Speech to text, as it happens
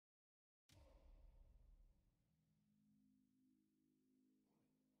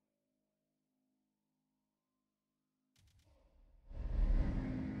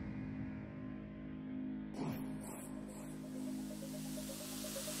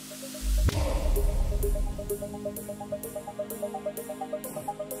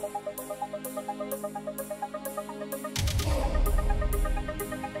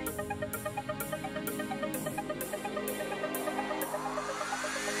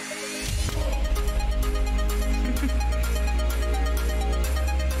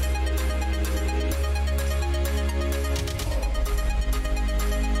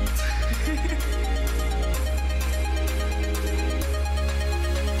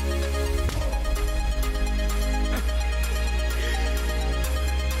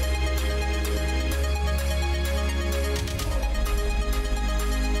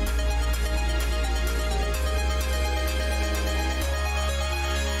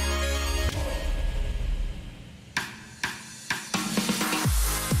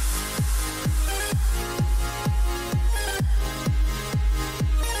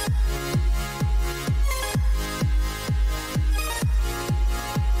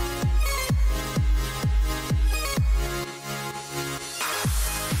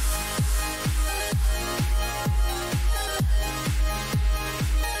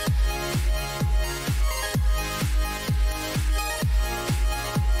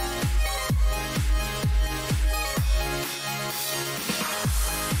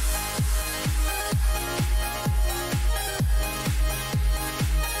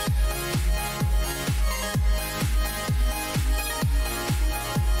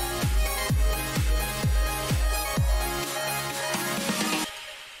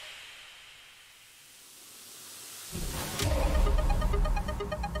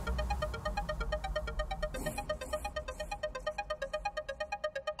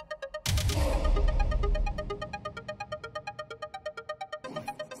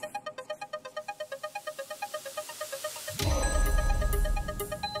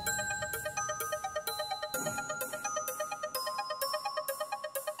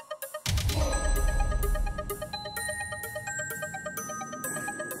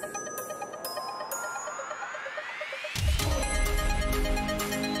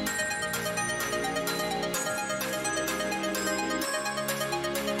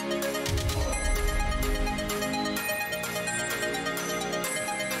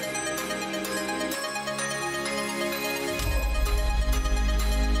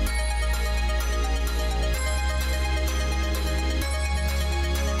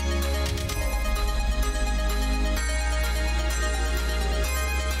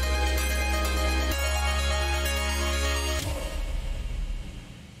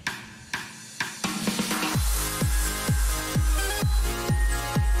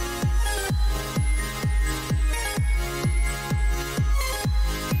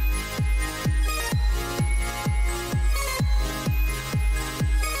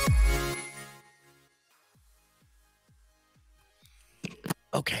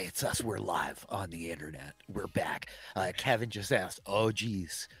Okay, it's us. We're live on the internet. We're back. Kevin just asked, "Oh,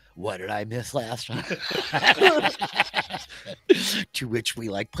 geez, what did I miss last time?" To which we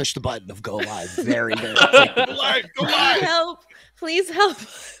push the button of go live very, very quickly. Go live. Please help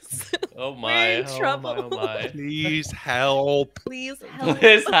us. Oh my! We're in oh trouble. my! Oh my! Please help. Please help.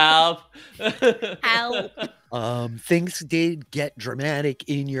 Please help! Help. Things did get dramatic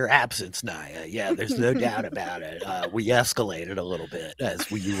in your absence, Naya. Yeah, there's no doubt about it. We escalated a little bit as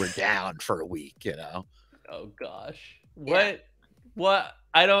you were down for a week, you know. Oh gosh! Yeah. What?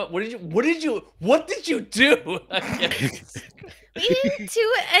 I don't. What did you do? We didn't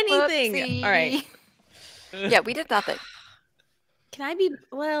do anything. Whoopsie. All right. Yeah, we did nothing. Can I be?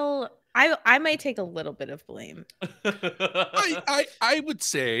 Well, I might take a little bit of blame. I would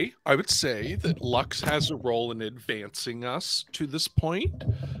say that Lux has a role in advancing us to this point,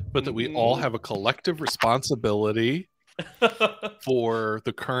 but that we all have a collective responsibility for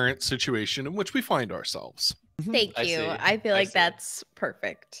the current situation in which we find ourselves. Thank I you. see. I feel I like see. that's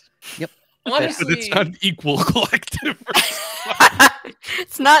perfect. Honestly, But it's not an equal collective.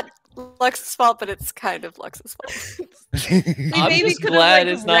 It's not Lux's fault, but it's kind of Lux's fault. I'm maybe just could've, glad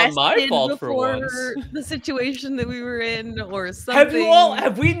it's not my rested fault for before once. the situation that we were in, or something.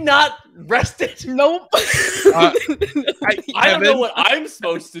 Have we not rested? Nope. I don't know Evan, what I'm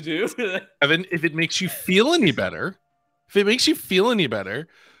supposed to do. Evan, if it makes you feel any better,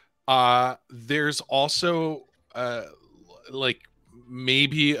 there's also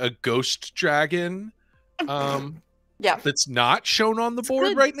maybe a ghost dragon Yeah, that's not shown on the board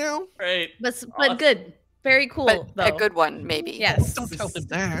good. right now. Right. But good. Very cool, but though. a good one, maybe. Yes. Don't tell him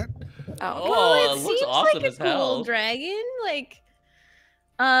that. Oh. Well, Oh, it it looks seems awesome like a as hell. cool dragon.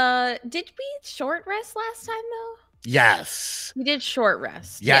 Did we short rest last time though? Yes. We did short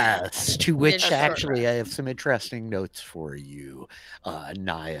rest. Yes, to which short actually I have some interesting notes for you,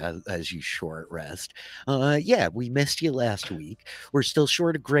 Naya, as you short rest. Yeah, we missed you last week. We're still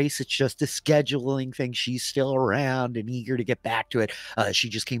short of Grace. It's just a scheduling thing. She's still around and eager to get back to it. She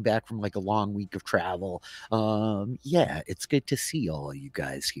just came back from a long week of travel. Yeah, it's good to see all of you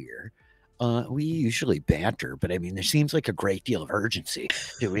guys here. We usually banter, but I mean, there seems like a great deal of urgency.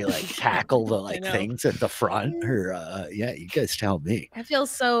 Do we tackle the know. things at the front, or yeah, you guys tell me. I feel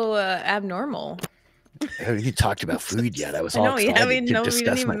so abnormal. I haven't even talked about food yet. I was I all know, yeah, excited we to didn't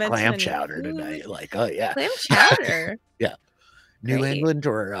discuss even my mention clam any chowder food. tonight. Oh yeah, Clam chowder. New Great. England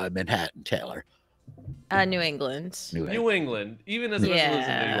or Manhattan, Taylor? New England. New England, even as much as it lives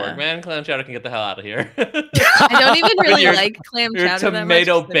in New Yeah. York, man, clam chowder can get the hell out of here. I don't even really Your- like clam Your chowder that much.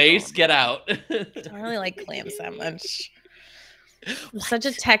 tomato 'cause I base, get out. don't really like clams that much. I'm such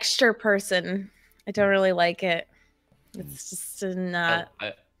a texture person. I don't really like it. It's just not.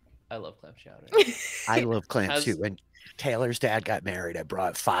 I love clam chowder. I love clams Has- too. When Taylor's dad got married, I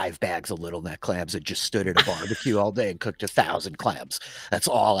brought 5 bags of little neck clams and just stood at a barbecue all day and cooked 1,000 clams. That's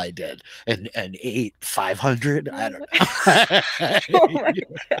all I did, and ate 500. I don't know. Oh my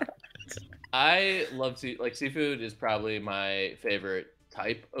God. I love seafood is probably my favorite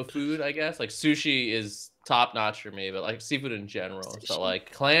type of food, I guess. Sushi is top notch for me, but seafood in general. So Sushi.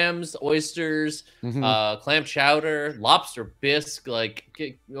 Clams, oysters, Mhm. clam chowder, lobster bisque,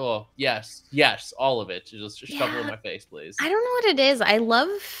 oh yes, all of it. Just shove it in my face, please. I don't know what it is. I love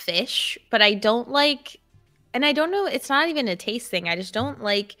fish, but I don't like, and I don't know, it's not even a taste thing. I just don't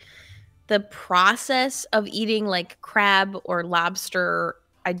like the process of eating crab or lobster.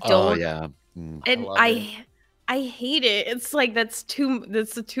 I don't. Oh yeah. Mm. And love it. I hate it. It's that's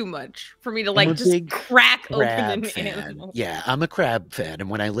too much for me to I'm a just big crack open Crab an fan. animal. Yeah, I'm a crab fan. And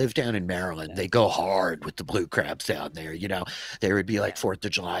when I lived down in Maryland, they go hard with the blue crabs down there. There would be 4th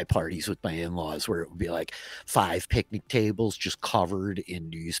of July parties with my in-laws where it would be 5 picnic tables just covered in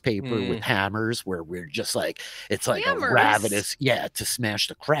newspaper with hammers, where we're just it's a Hammers? ravenous, to smash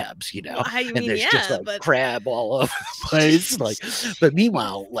the crabs, I and mean, there's yeah, just but crab all over the place. But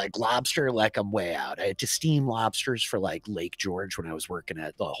meanwhile, lobster, I'm way out. I had to steam lobsters for Lake George when I was working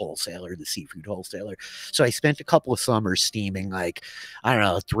at the wholesaler, the seafood wholesaler. So I spent a couple of summers steaming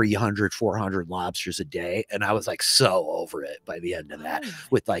 300, 400 lobsters a day. And I was so over it by the end of that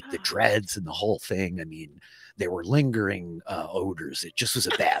with the dreads and the whole thing. I mean, there were lingering odors. It just was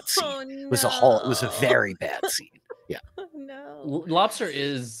a bad scene. Oh, no. It was a very bad scene. Yeah. Oh, no. Lobster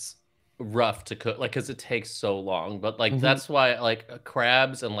is rough to cook because it takes so long, but Mhm. that's why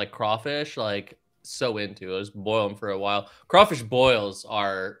crabs and crawfish so into. I was boiling for a while. Crawfish boils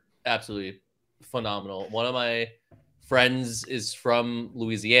are absolutely phenomenal. One of my friends is from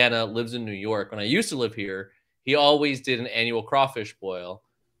Louisiana, lives in New York. When I used to live here, he always did an annual crawfish boil.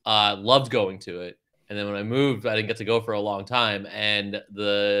 Loved going to it. And then when I moved, I didn't get to go for a long time. And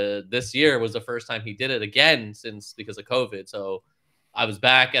this year was the first time he did it again because of COVID. So I was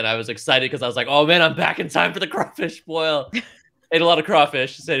back and I was excited because I was like, oh man, I'm back in time for the crawfish boil. Ate a lot of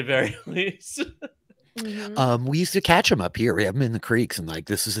crawfish, to say the very least. We used to catch them up here. We have them in the creeks, and like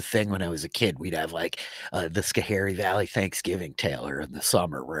this is a thing when I was a kid. We'd have like the Schoharie Valley Thanksgiving Taylor in the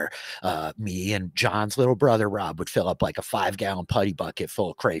summer, where me and John's little brother Rob would fill up like a 5-gallon putty bucket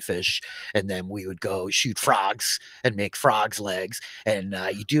full of crayfish, and then we would go shoot frogs and make frogs legs. And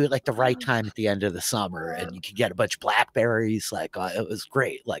you do it like the right time at the end of the summer, and you could get a bunch of blackberries. Like it was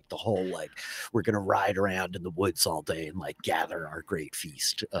great. Like the whole we're gonna ride around in the woods all day and like gather our great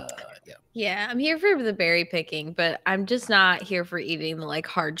feast. Yeah, I'm here for the berry picking, but I'm just not here for eating the like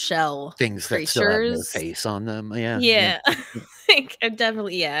hard shell things that still have no face on them. Yeah. Like, I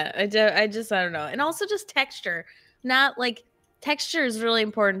definitely, I don't know. And also just texture. Not like texture is really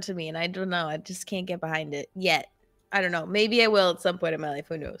important to me, and I don't know. I just can't get behind it yet. I don't know. Maybe I will at some point in my life.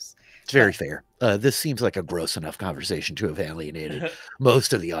 Who knows? It's very fair. This seems like a gross enough conversation to have alienated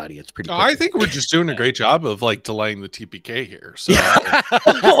most of the audience pretty quickly. I think we're just doing a great job of like delaying the TPK here. So let's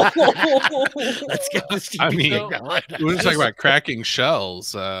get this TPK. I mean, going. we're just talking about cracking shells.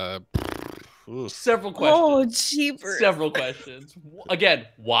 Several questions. Oh, cheaper. Several questions. Again,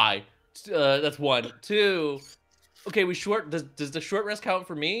 why? That's one. Two. Okay, does the short rest count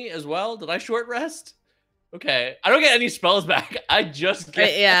for me as well? Did I short rest? Okay, I don't get any spells back. I just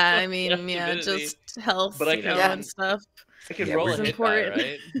get just health, but I can and stuff. I can roll a hit die,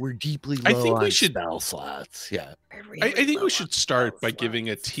 right? We're deeply low I think we on should spell slots. Yeah, I think we should start by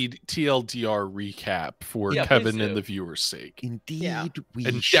giving a TLDR recap for Yeah, Kevin please do. and the viewer's sake. indeed we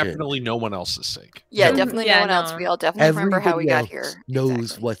And should. definitely no one else's sake. Yeah, No, definitely yeah, no one else. no. We all definitely remember how we got Everybody here. else knows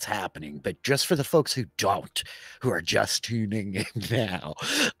Exactly. what's happening, but just for the folks who don't, who are just tuning in now,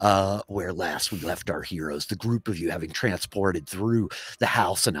 where last we left our heroes, the group of you having transported through the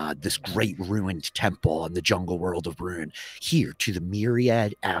Halcyon, this great ruined temple in the jungle world of Ruin, here to the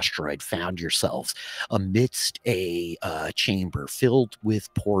Myriad asteroid, found yourselves amidst a chamber filled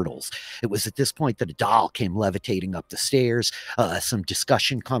with portals. It was at this point that a doll came levitating up the stairs. Some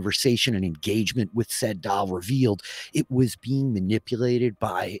discussion, conversation, and engagement with said doll revealed it was being manipulated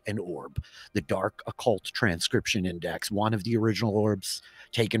by an orb, the Dark Occult Transcription Index, one of the original orbs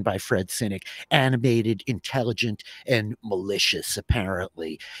taken by Fred Cynic, animated, intelligent, and malicious,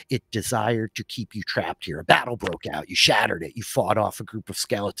 apparently. It desired to keep you trapped here. A battle broke out. You shattered it. You fought off a group of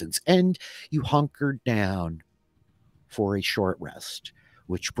skeletons, and you hunkered down for a short rest.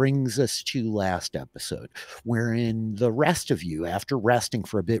 Which brings us to last episode, wherein the rest of you, after resting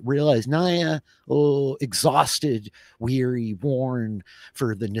for a bit, realized Naya, exhausted, weary, worn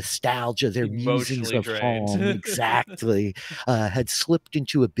for the nostalgia, their musings Emotionally of drained. home, exactly, had slipped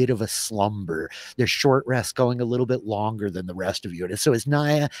into a bit of a slumber, their short rest going a little bit longer than the rest of you. And so as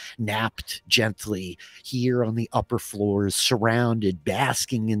Naya napped gently here on the upper floors, surrounded,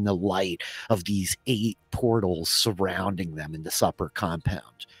 basking in the light of these 8 portals surrounding them in this upper compound,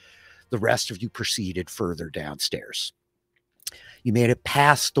 the rest of you proceeded further downstairs. You made it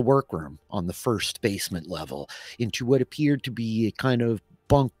past the workroom on the first basement level into what appeared to be a kind of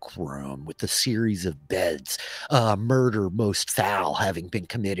bunk room with a series of beds, murder most foul having been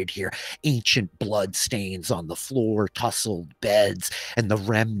committed here, ancient blood stains on the floor, tussled beds, and the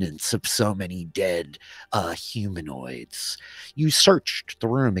remnants of so many dead humanoids. You searched the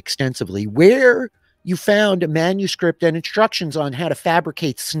room extensively, where you found a manuscript and instructions on how to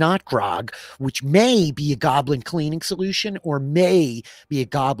fabricate snot grog, which may be a goblin cleaning solution or may be a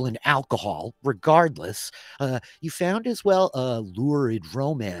goblin alcohol. Regardless, you found as well a lurid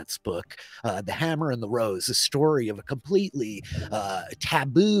romance book, The Hammer and the Rose, a story of a completely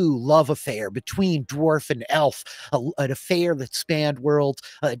taboo love affair between dwarf and elf, an affair that spanned worlds,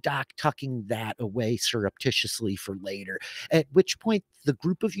 Doc tucking that away surreptitiously for later, at which point the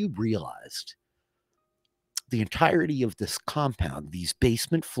group of you realized the entirety of this compound, these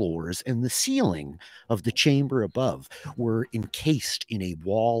basement floors, and the ceiling of the chamber above were encased in a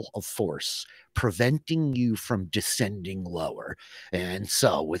wall of force, preventing you from descending lower. And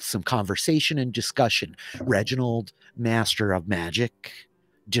so, with some conversation and discussion, Reginald, Master of Magic,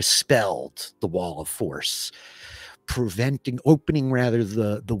 dispelled the wall of force, opening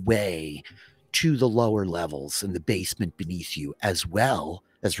the way to the lower levels in the basement beneath you, as well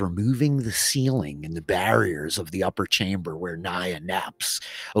as removing the ceiling and the barriers of the upper chamber where Naya naps,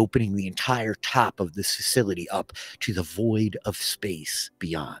 opening the entire top of this facility up to the void of space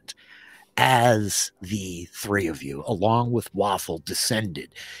beyond. As the 3 of you, along with Waffle,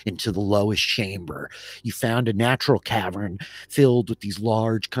 descended into the lowest chamber, you found a natural cavern filled with these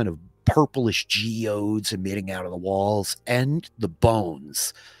large kind of purplish geodes emitting out of the walls, and the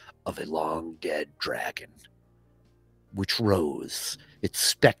bones of a long dead dragon, which rose, its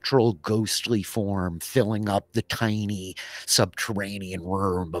spectral, ghostly form filling up the tiny subterranean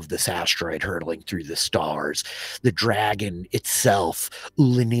room of this asteroid hurtling through the stars. The dragon itself,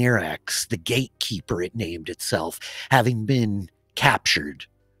 Ulanirax, the gatekeeper it named itself, having been captured,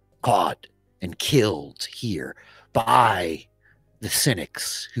 caught, and killed here by the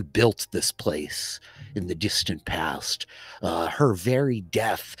cynics who built this place in the distant past. Her very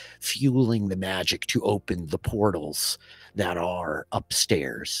death fueling the magic to open the portals that are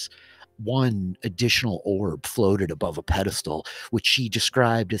upstairs. One additional orb floated above a pedestal, which she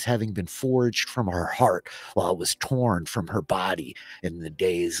described as having been forged from her heart while it was torn from her body in the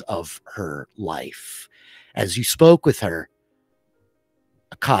days of her life. As you spoke with her,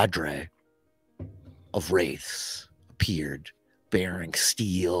 a cadre of wraiths appeared, bearing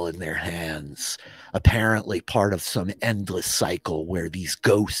steel in their hands, apparently part of some endless cycle where these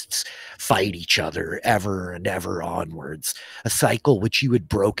ghosts fight each other ever and ever onwards, a cycle which you had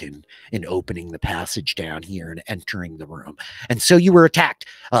broken in opening the passage down here and entering the room. And so you were attacked,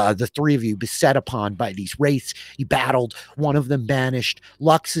 the three of you, beset upon by these wraiths. You battled, one of them banished.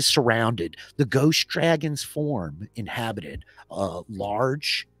 Lux is surrounded. The ghost dragon's form inhabited a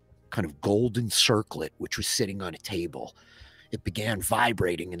large kind of golden circlet which was sitting on a table. It began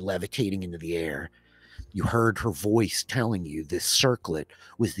vibrating and levitating into the air. You heard her voice telling you this circlet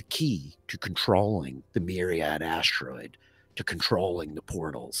was the key to controlling the Myriad asteroid, to controlling the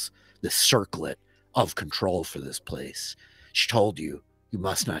portals, the circlet of control for this place. She told you, you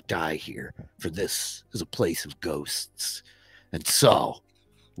must not die here, for this is a place of ghosts. And so,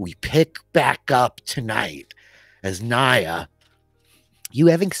 we pick back up tonight as Naya, you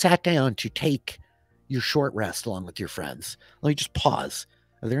having sat down to take your short rest along with your friends. Let me just pause.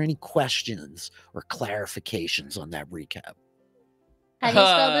 Are there any questions or clarifications on that recap? How do you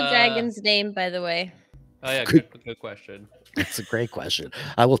spell the dragon's name, by the way? Oh yeah, good question. That's a great question.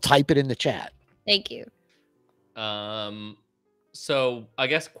 I will type it in the chat. Thank you. So I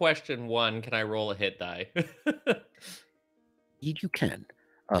guess question one, can I roll a hit die? You can.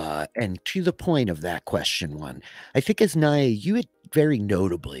 And to the point of that question one, I think as Naya, you had very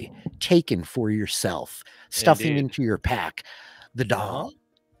notably taken for yourself, stuffing Indeed. into your pack, the doll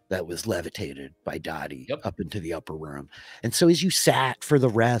that was levitated by Dottie up into the upper room. And so as you sat for the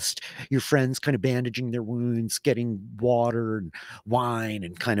rest, your friends kind of bandaging their wounds, getting water and wine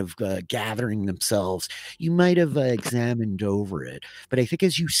and kind of gathering themselves, you might have examined over it. But I think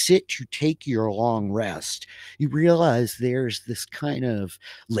as you sit to take your long rest, you realize there's this kind of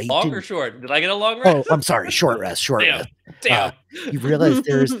latent... Long or short? Did I get a long rest? Oh, I'm sorry. Short rest. Short rest. Damn. You realize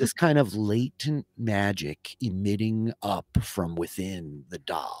there's this kind of latent magic emitting up from within the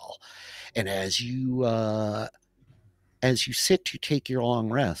doll. And as you sit to take your long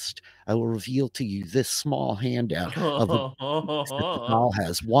rest, I will reveal to you this small handout of that the doll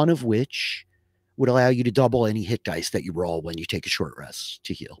has, one of which would allow you to double any hit dice that you roll when you take a short rest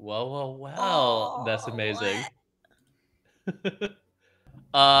to heal. Whoa. That's amazing.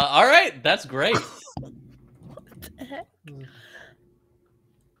 All right, that's great. What the heck?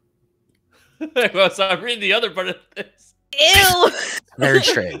 Well, so I'm reading the other part of this. Ew! Very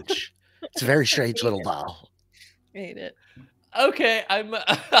strange. It's a very strange little doll. I hate it. Okay, I'll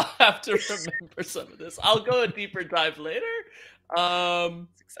have to remember some of this. I'll go a deeper dive later.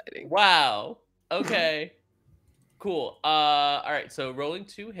 It's exciting. Wow. Okay. Cool. All right. So rolling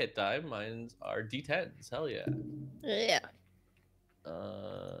 2 hit die. Mine's are D10s. Hell yeah. Yeah.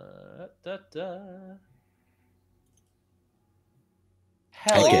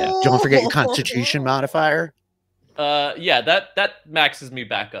 Hell yeah. Don't forget your Constitution modifier. Yeah. That maxes me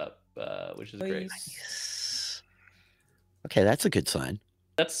back up, which is great. Nice. Okay, that's a good sign.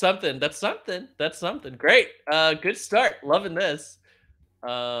 That's something. Great. Good start. Loving this.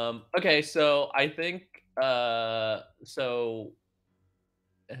 Okay, so I think so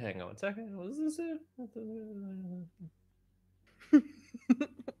hang on 1 second. What is this?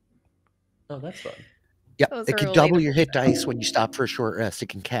 Oh, that's fun. Yeah, Those it are can double relatable. your hit dice when you stop for a short rest. It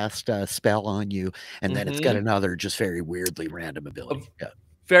can cast a spell on you, and then it's got another just very weirdly random ability. Yeah.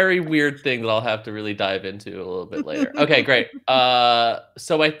 Very weird thing that I'll have to really dive into a little bit later. Okay, great.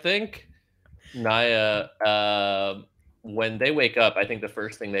 So I think Naya, when they wake up, I think the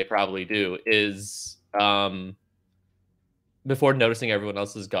first thing they probably do is, before noticing everyone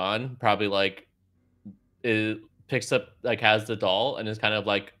else is gone, probably like it picks up, like has the doll and is kind of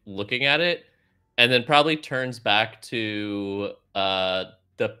like looking at it, and then probably turns back to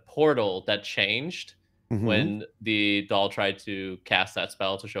the portal that changed when the doll tried to cast that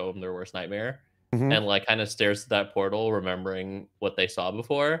spell to show them their worst nightmare, and like kind of stares at that portal, remembering what they saw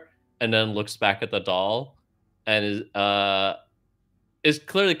before, and then looks back at the doll and is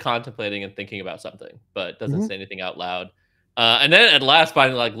clearly contemplating and thinking about something, but doesn't say anything out loud. And then at last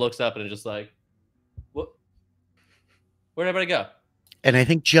finally like looks up and is just like, what? Where'd everybody go? And I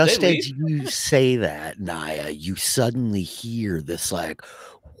think just as you say that, Naya, you suddenly hear this like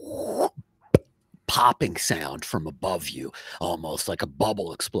popping sound from above you, almost like a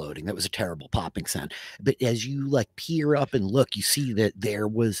bubble exploding. That was a terrible popping sound. But as you like peer up and look, you see that there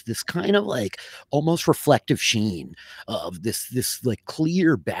was this kind of like almost reflective sheen of this like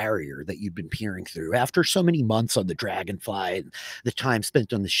clear barrier that you'd been peering through. After so many months on the Dragonfly and the time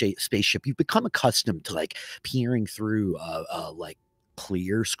spent on the spaceship, you've become accustomed to like peering through like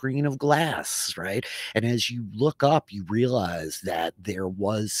clear screen of glass, right? And as you look up, you realize that there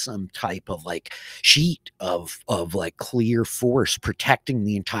was some type of like sheet of like clear force protecting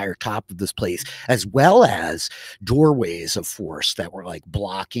the entire top of this place, as well as doorways of force that were like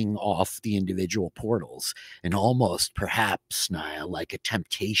blocking off the individual portals, and almost perhaps, Naya, like a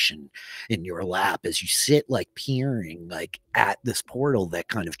temptation in your lap as you sit like peering like at this portal that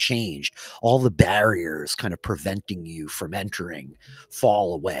kind of changed. All the barriers kind of preventing you from entering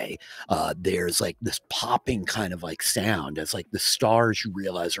fall away. There's like this popping kind of like sound as like the stars, you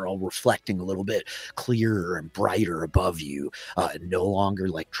realize, are all reflecting a little bit clearer and brighter above you, no longer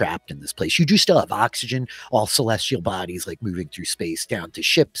like trapped in this place. You do still have oxygen, all celestial bodies like moving through space down to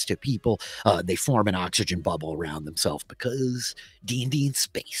ships, to people. They form an oxygen bubble around themselves because D&D in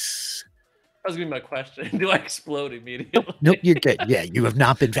space. That was gonna be my question. Do I explode immediately? Nope, you're good. Yeah, you have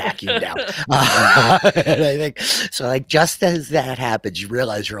not been vacuumed out. And I think so. Like just as that happens, you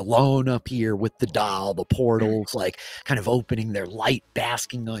realize you're alone up here with the doll. The portals, like, kind of opening their light,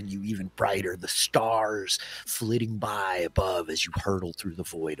 basking on you even brighter. The stars flitting by above as you hurtle through the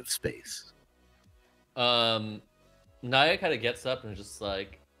void of space. Naya kind of gets up and is just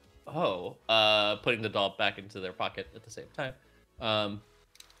like, "Oh," putting the doll back into their pocket at the same time.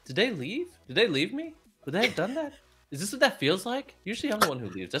 Did they leave? Did they leave me? Would they have done that? Is this what that feels like? Usually I'm the one who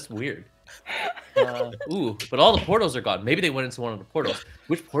leaves. That's weird. Ooh, but all the portals are gone. Maybe they went into one of the portals.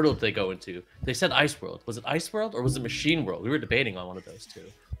 Which portal did they go into? They said Ice World. Was it Ice World or was it Machine World? We were debating on one of those two.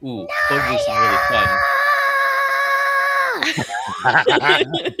 Ooh, those would be some really fun.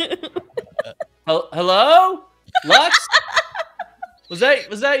 Hello? Lux? Was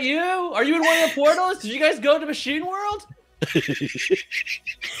that you? Are you in one of the portals? Did you guys go to Machine World? Get your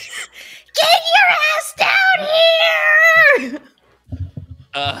ass down here!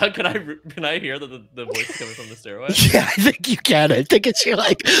 Can I hear the voice coming from the stairway? Yeah, I think you can. I think it's you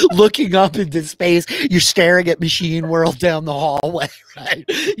like looking up into space. You're staring at Machine World down the hallway, right?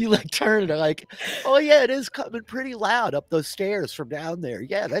 You like turn and are like, oh yeah, it is coming pretty loud up those stairs from down there.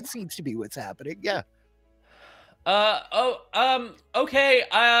 Yeah, that seems to be what's happening. Yeah. Okay,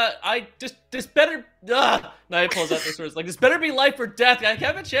 this better, now he pulls out this sword. It's like, this better be life or death. I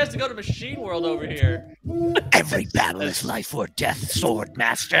have a chance to go to Machine World over here. Every battle is life or death, Sword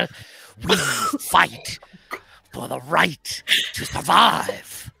Master. We fight for the right to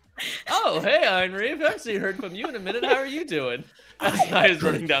survive. Oh, hey, Einreeve. I haven't heard from you in a minute. How are you doing? As Naya's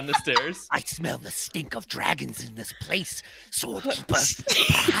running down the stairs. I smell the stink of dragons in this place, Swordkeeper.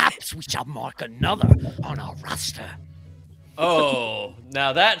 Perhaps we shall mark another on our roster. Oh,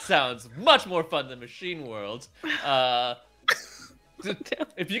 now that sounds much more fun than Machine World.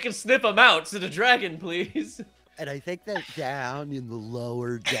 If you can sniff them out to the dragon, please. And I think that down in the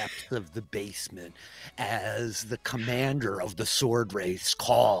lower depths of the basement, as the commander of the sword race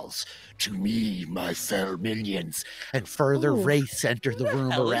calls, "To me, my fair minions," and further wraiths enter the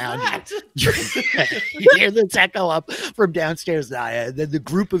room around you. You hear this echo up from downstairs, Naya, and then the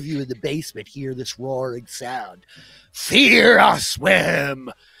group of you in the basement hear this roaring sound. "Fear us, swim!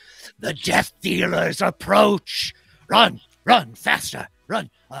 The death dealers approach! Run, run, faster,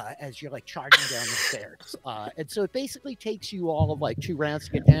 run!" As you're like charging down the stairs. And so it basically takes you all of like 2 rounds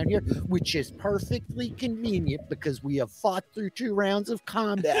to get down here, which is perfectly convenient because we have fought through 2 rounds of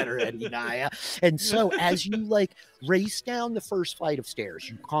combat already, Naya. And so as you like race down the first flight of stairs,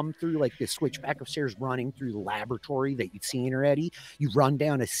 you come through like this switchback of stairs running through the laboratory that you've seen already. You run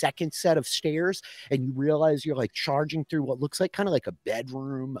down a second set of stairs and you realize you're like charging through what looks like kind of like a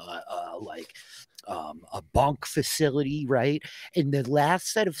bedroom, a bunk facility, right? And the last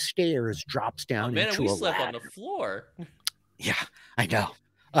set of stairs drops down into we a slept ladder. on the floor. Yeah, I know.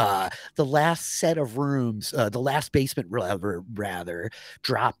 The last set of rooms, the last basement rather,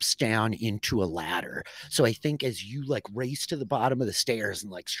 drops down into a ladder. So I think as you like race to the bottom of the stairs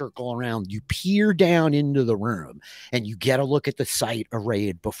and like circle around, you peer down into the room and you get a look at the site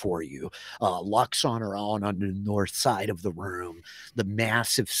arrayed before you. Lux on her own on the north side of the room, the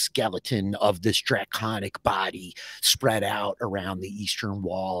massive skeleton of this draconic body spread out around the eastern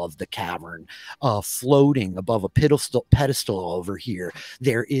wall of the cavern, floating above a pedestal over here.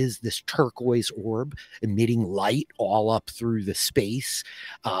 There is this turquoise orb emitting light all up through the space.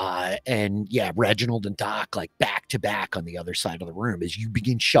 And yeah, Reginald and Doc like back to back on the other side of the room. As you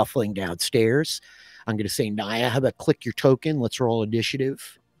begin shuffling downstairs, I'm going to say, Naya, how about click your token? Let's roll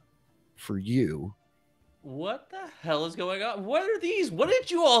initiative for you. What the hell is going on? What are these? What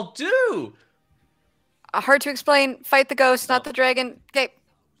did you all do? Hard to explain. Fight the ghost, not the dragon. Okay.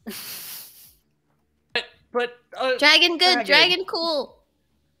 But Dragon good, dragon cool.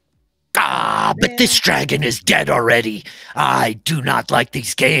 But this dragon is dead already. I do not like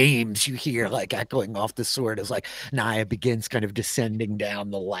these games. You hear like echoing off the sword as like Naya begins kind of descending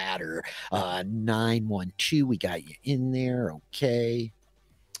down the ladder. 912, we got you in there. Okay.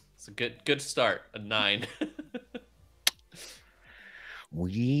 It's a good start. A 9.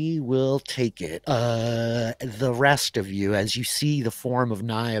 We will take it. The rest of you, as you see the form of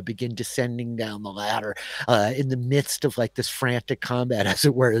Naya begin descending down the ladder, in the midst of like this frantic combat, as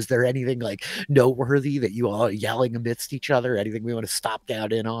it were, is there anything like noteworthy that you all are yelling amidst each other? Anything we want to stop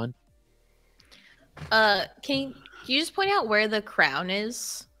down in on? Can you just point out where the crown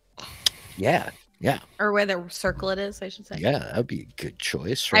is? Yeah. Or where the circlet is, I should say. Yeah, that'd be a good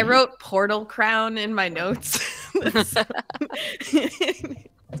choice. I wrote portal crown in my notes. In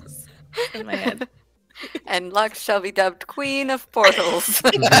my head. And Lux shall be dubbed Queen of Portals.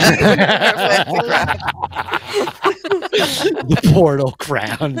 The portal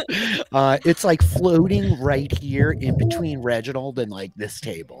crown. It's like floating right here in between Reginald and like this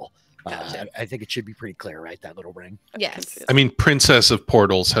table. I think it should be pretty clear, right? That little ring. Yes. I mean, Princess of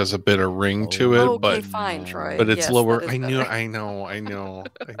Portals has a bit of ring to it, Okay, fine, Troy. but it's Yes, lower. that is I better. know.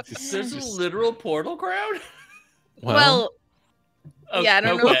 There's a literal portal crown? Well, yeah, I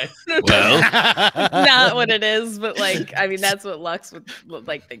don't know. Well, Not what it is, but like, I mean, that's what Lux would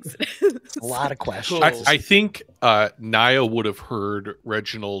like thinks it is. A lot of questions. I think Naya would have heard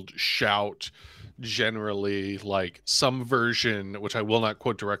Reginald shout generally like some version, which I will not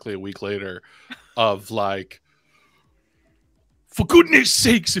quote directly, a week later, of like, for goodness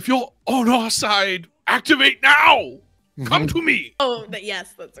sakes, if you're on our side, activate now. Come to me. Oh,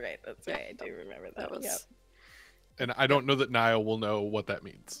 yes, that's right. That's right. I do remember that. was. Yep. And I don't know that Naya will know what that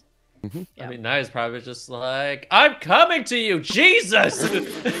means. Yeah. I mean, Naya's probably just like, I'm coming to you, Jesus!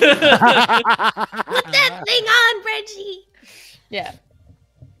 Put that thing on, Reggie. Yeah.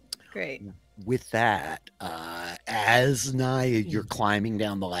 Great. With that, as Naya, you're climbing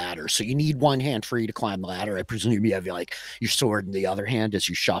down the ladder. So you need one hand free to climb the ladder. I presume you have like your sword in the other hand as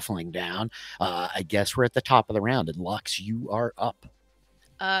you're shuffling down. I guess we're at the top of the round, and Lux, you are up.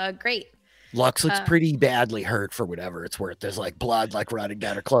 Great. Lux looks pretty badly hurt for whatever it's worth. There's like blood like running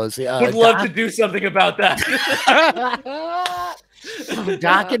down her clothes. Would love to do something about that.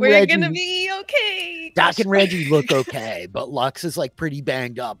 Doc and We're Reggie, gonna be okay. Doc and Reggie look okay, but Lux is like pretty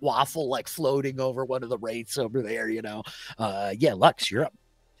banged up. Waffle like floating over one of the wraiths over there, you know. Yeah, Lux, you're up.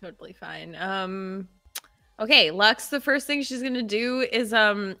 Totally fine. Okay, Lux, the first thing she's gonna do is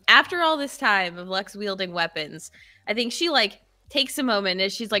after all this time of Lux wielding weapons, I think she like takes a moment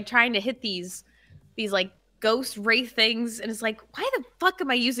as she's like trying to hit these like ghost wraith things, and it's like, why the fuck am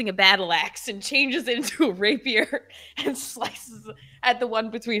I using a battle axe? And changes it into a rapier and slices at the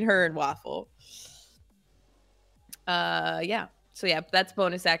one between her and Waffle. Yeah. So yeah, that's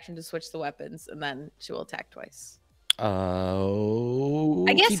bonus action to switch the weapons, and then she will attack twice.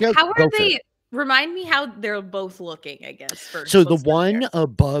 I guess how are they? Remind me how they're both looking, I guess. First. So the one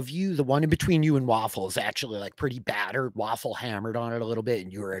above you, the one in between you and Waffle is actually like pretty battered. Waffle hammered on it a little bit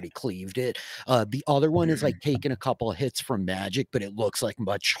and you already cleaved it. The other one is like taking a couple of hits from magic, but it looks like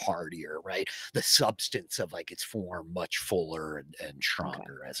much hardier, right? The substance of like its form much fuller and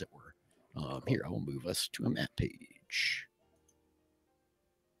stronger, as it were. Here, I will move us to a map page.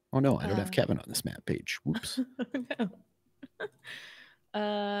 Oh no, I don't have Kevin on this map page. Whoops. No.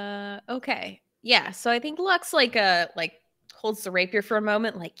 Okay. Yeah, so I think Lux like holds the rapier for a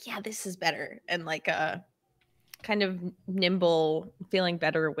moment, like, yeah, this is better, and like kind of nimble, feeling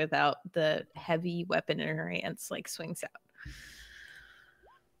better without the heavy weapon in her hands, like swings out.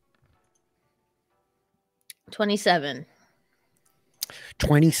 27.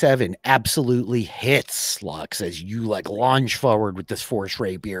 27 absolutely hits Lux as you like lunge forward with this force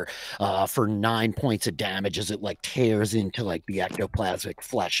rapier for 9 points of damage as it like tears into like the ectoplasmic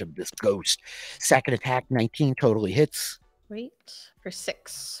flesh of this ghost. Second attack, 19 totally hits. Wait for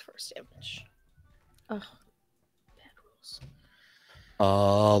 6 force damage. Oh, bad rules.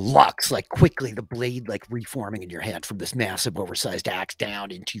 Lux, like quickly the blade like reforming in your hand from this massive oversized axe down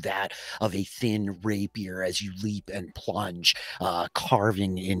into that of a thin rapier as you leap and plunge,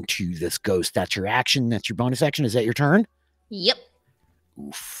 carving into this ghost. That's your action. That's your bonus action. Is that your turn? Yep.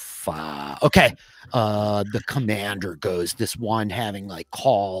 Oof. Okay. The commander goes, this one having like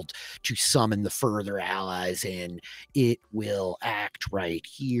called to summon the further allies in. It will act right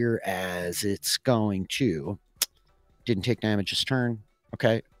here as it's going to. Didn't take damage this turn.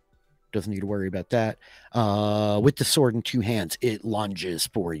 Okay. Doesn't need to worry about that. With the sword in 2 hands, it lunges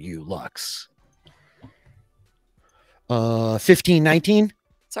for you, Lux. 15, 19.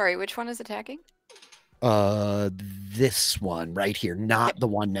 Sorry, which one is attacking? This one right here, not the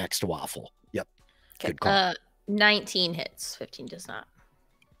one next to Waffle. Yep. Okay. Good call. 19 hits. 15 does not.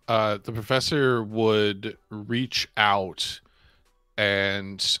 The professor would reach out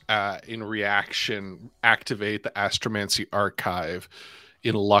and in reaction activate the Astromancy Archive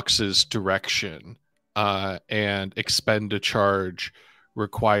in Lux's direction and expend a charge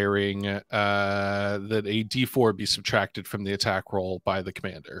requiring that a d4 be subtracted from the attack roll by the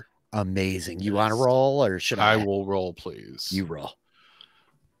commander. Amazing. You want to roll or should I? I will roll, please. You roll.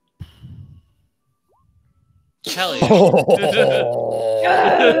 Hell yeah.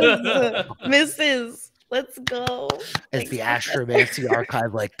 Yes! Misses. Let's go. As the Astromancy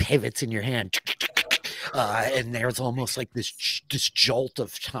Archive like pivots in your hand. And there's almost like this jolt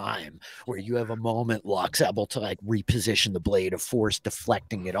of time where you have a moment, Lux, able to like reposition the blade of force,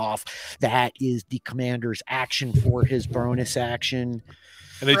 deflecting it off. That is the commander's action for his bonus action.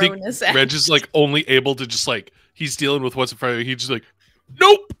 And I think Reg is like only able to just like, he's dealing with what's in front of him. He's just like,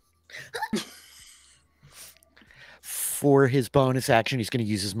 nope. For his bonus action, he's going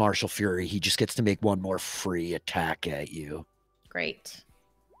to use his Martial Fury. He just gets to make one more free attack at you. Great.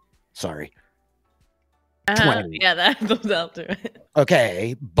 Sorry. 20. Yeah, that'll do it.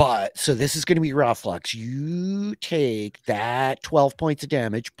 Okay, but so this is going to be rough, Lux. You take that 12 points of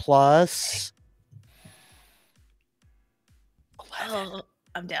damage plus 11. Oh,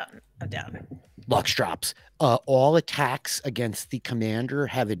 I'm down. Lux drops. All attacks against the commander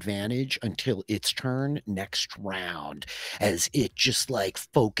have advantage until its turn next round, as it just like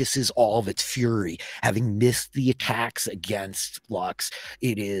focuses all of its fury. Having missed the attacks against Lux,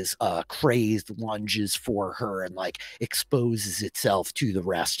 it is crazed lunges for her and like exposes itself to the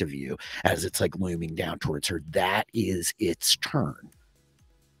rest of you as it's like looming down towards her. That is its turn.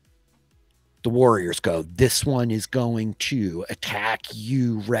 The warriors go. This one is going to attack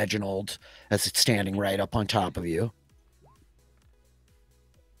you, Reginald, as it's standing right up on top of you.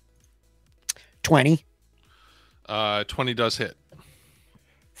 20. 20 does hit.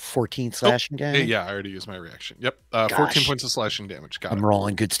 14 slashing damage. Yeah, I already used my reaction. Yep. 14 points of slashing damage. Got it. I'm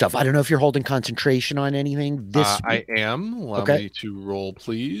rolling good stuff. I don't know if you're holding concentration on anything. I am. Allow me to roll,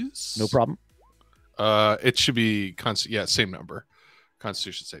 please. No problem. It should be same number.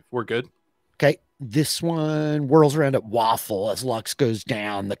 Constitution save. We're good. Okay, this one whirls around at Waffle as Lux goes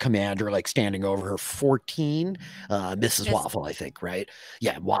down. The commander, like standing over her, 14. Misses Waffle, I think, right?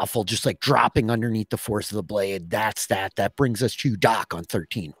 Yeah, Waffle just like dropping underneath the force of the blade. That's that. That brings us to Doc on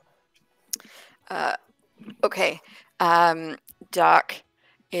 13. Okay. Doc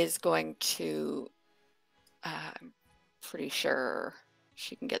is going to. I'm pretty sure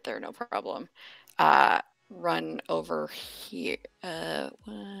she can get there, no problem. Run over here.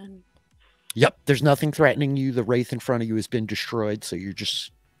 One. Yep, there's nothing threatening you. The wraith in front of you has been destroyed, so you're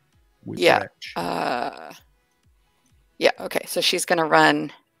just yeah. Yeah. Okay, so she's gonna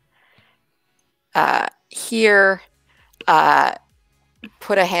run here.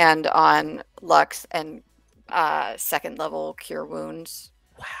 Put a hand on Lux and second level cure wounds.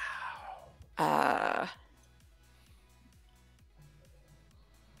 Wow.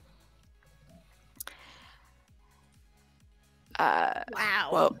 Wow.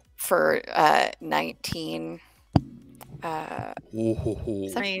 Well, for 19. Is that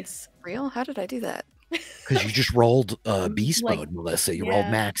Nice. real? How did I do that? Because you just rolled beast Like, mode, Melissa. You rolled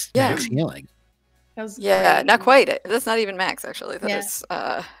max healing. That was Yeah, great. not quite. That's not even max, actually. That is,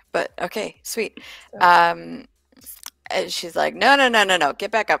 but okay, sweet. And she's like, no,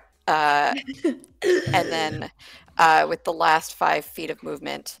 get back up. And then with the last 5 feet of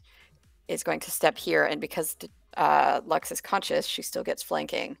movement, is going to step here, and because Lux is conscious, she still gets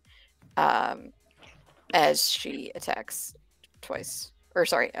flanking as she attacks twice. Or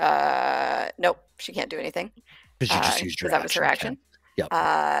sorry, nope, she can't do anything. Because you just used your that was her action. Yep.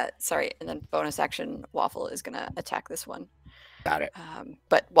 Sorry, and then bonus action, Waffle is going to attack this one. Got it.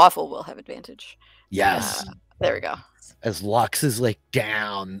 But Waffle will have advantage. Yes. There we go. As Lux is like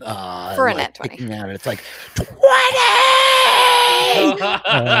down for a like, net 20. It's like 20.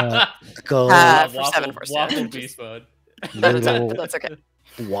 For Waffle, 7 force Waffle damage. beast mode. That's okay.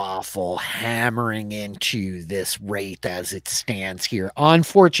 Waffle hammering into this wraith as it stands here.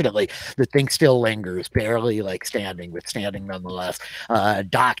 Unfortunately, the thing still lingers, barely like standing, but standing nonetheless.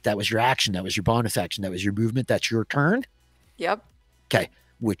 Doc, that was your action. That was your bonus action. That was your movement. That's your turn. Yep. Okay.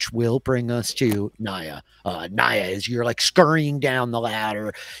 Which will bring us to Naya. Naya, as you're like scurrying down the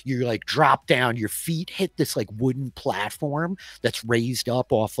ladder, you like drop down, your feet hit this like wooden platform that's raised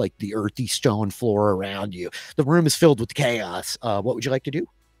up off like the earthy stone floor around you. The room is filled with chaos. What would you like to do?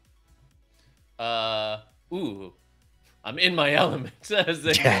 Ooh, I'm in my element as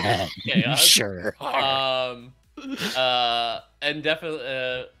they chaos. Sure. And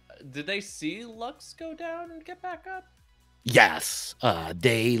definitely, did they see Lux go down and get back up? Yes,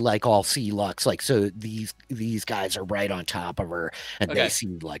 they like all see Lux, like so these guys are right on top of her, and they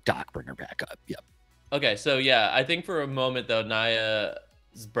see like Doc bring her back up. Yep. Okay, so yeah, I think for a moment though,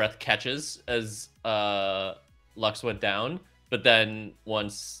 Naya's breath catches as Lux went down, but then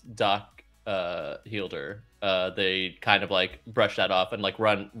once Doc healed her, they kind of like brush that off and like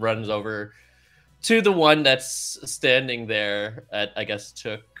runs over to the one that's standing there. I guess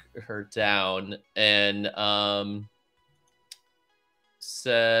took her down and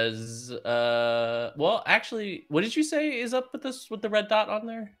says well actually what did you say is up with this with the red dot on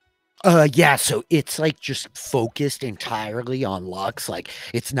there? Yeah, so it's like just focused entirely on Lux, like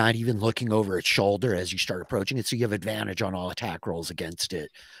it's not even looking over its shoulder as you start approaching it, so you have advantage on all attack rolls against it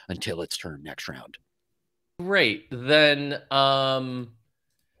until its turn next round. Great. Then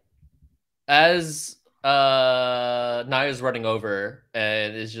as Naya's running over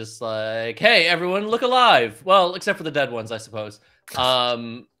and is just like, hey everyone, look alive, well except for the dead ones I suppose.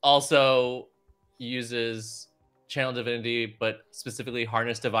 Also uses Channel Divinity, but specifically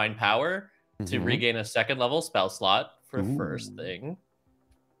Harness Divine Power to regain a 2nd level spell slot for first thing.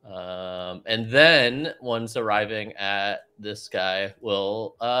 And then once arriving at this guy,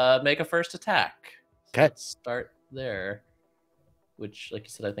 will make a first attack. So let's start there, which, like you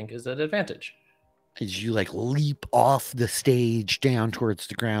said, I think is an advantage. As you like leap off the stage down towards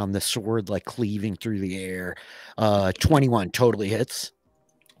the ground, the sword like cleaving through the air. 21 totally hits.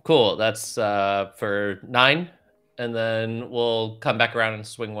 Cool. That's for 9. And then we'll come back around and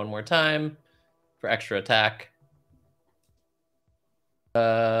swing one more time for extra attack.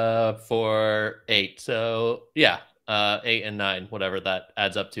 For 8. So yeah, 8 and 9, whatever that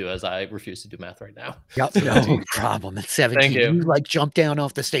adds up to, as I refuse to do math right now. Yep, no problem. It's 17. Thank you. You like jump down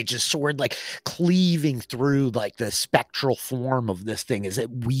off the stage, the sword like cleaving through like the spectral form of this thing as it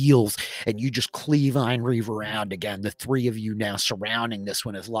wheels, and you just cleave Ein Reeve around again. The 3 of you now surrounding this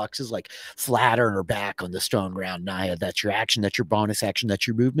one as Lux is like flat on her back on the stone ground. Naya, that's your action, that's your bonus action, that's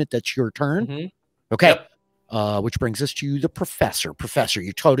your movement, that's your turn. Okay. Yep. Which brings us to the Professor. Professor,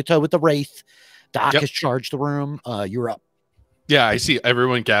 you toe-to-toe with the Wraith. Doc has charged the room. You're up. Yeah, I see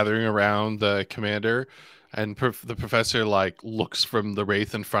everyone gathering around the commander, and the professor like looks from the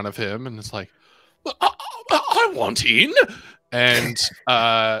wraith in front of him and is like, I want in, and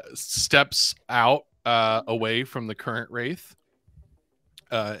steps out away from the current wraith.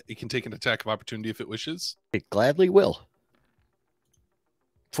 It can take an attack of opportunity if it wishes. It gladly will.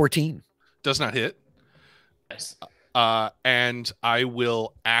 14. Does not hit. Nice. And I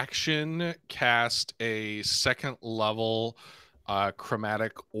will action cast a 2nd level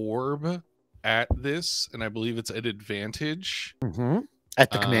chromatic orb at this, and I believe it's at advantage.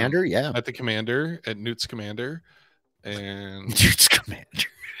 At the commander, yeah. At the commander, at Newt's commander. And Newt's commander.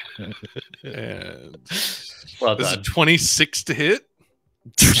 And well this is done. 26 to hit.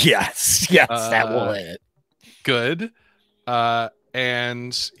 Yes, that will hit. Good.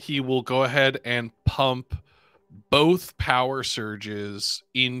 And he will go ahead and pump both power surges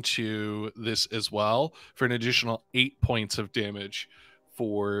into this as well for an additional 8 points of damage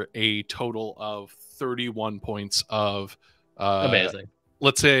for a total of 31 points of amazing,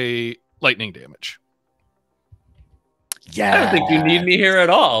 let's say, lightning damage. Yeah, I don't think you need me here at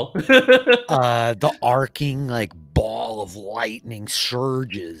all. The arcing like ball of lightning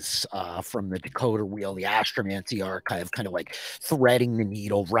surges from the Dakota Wheel, the Astromancy Archive, kind of like threading the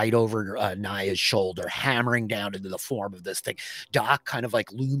needle right over Naya's shoulder, hammering down into the form of this thing. Doc kind of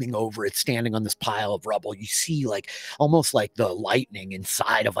like looming over it, standing on this pile of rubble. You see like almost like the lightning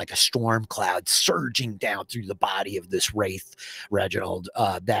inside of like a storm cloud surging down through the body of this wraith, Reginald.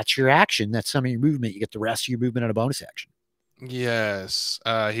 That's your action. That's some of your movement. You get the rest of your movement on a bonus action. Yes.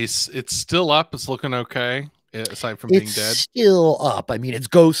 It's still up. It's looking okay. Aside from being dead. It's still up. I mean, it's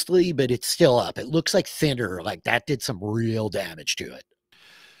ghostly, but it's still up. It looks like thinner. Like that did some real damage to it.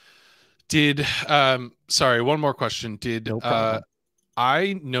 Did sorry, one more question. Did No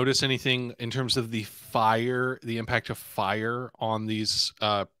I notice anything in terms of the fire, the impact of fire on these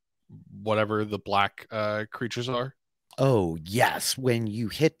whatever the black creatures are? Oh, yes. When you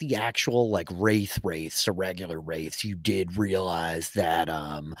hit the actual like wraiths, the regular wraiths, you did realize that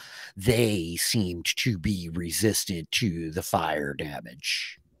they seemed to be resistant to the fire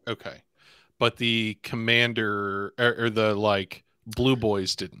damage. Okay. But the commander or the like blue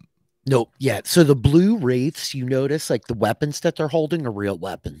boys didn't. Nope. Yeah. So the blue wraiths, you notice like the weapons that they're holding are real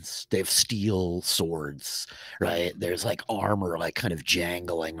weapons. They have steel swords, right? There's like armor, like kind of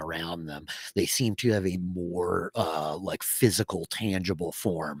jangling around them. They seem to have a more like physical, tangible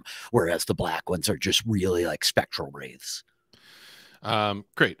form, whereas the black ones are just really like spectral wraiths.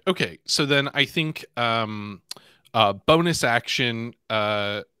 Great. Okay. So then I think bonus action.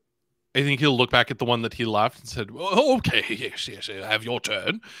 I think he'll look back at the one that he left and said, oh, okay, yes, have your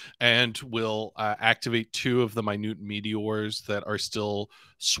turn. And we'll activate 2 of the minute meteors that are still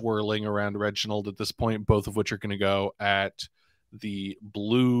swirling around Reginald at this point, both of which are going to go at the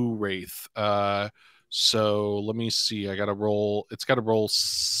blue wraith. So let me see. I got to roll. It's got to roll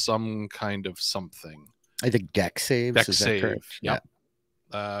some kind of something. I think dex saves. Dex is that save. correct? Yep.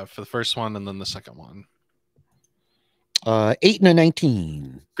 For the first one and then the second one. 8 and a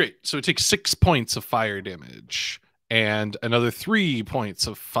 19. Great. So it takes 6 points of fire damage and another 3 points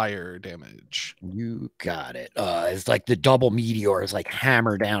of fire damage. You got it. It's like the double meteor is like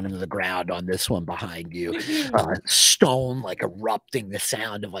hammer down into the ground on this one behind you. Stone like erupting, the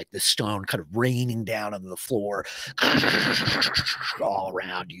sound of like the stone kind of raining down on the floor. All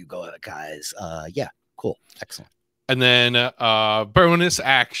around you go, guys. Yeah, cool. Excellent. And then bonus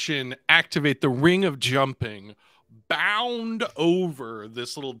action, activate the ring of jumping. Bound over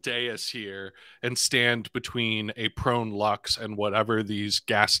this little dais here and stand between a prone Lux and whatever these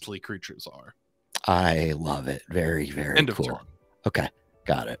ghastly creatures are. I love it. Very, very End of cool. turn. Okay,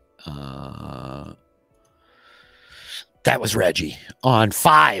 got it. That was Reggie. On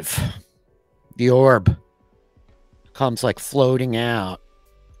 5, the orb comes like floating out.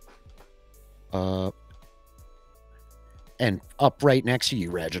 And up right next to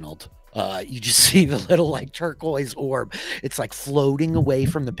you, Reginald. You just see the little like turquoise orb. It's like floating away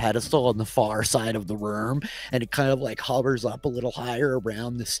from the pedestal on the far side of the room, and it kind of like hovers up a little higher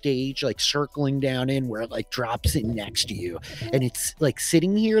around the stage, like circling down in where it like drops in next to you, and it's like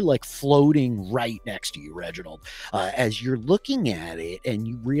sitting here like floating right next to you, Reginald. As you're looking at it, and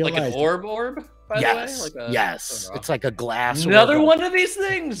you realize like an orb. By yes, the way? Like yes. It's like a glass. Another one of these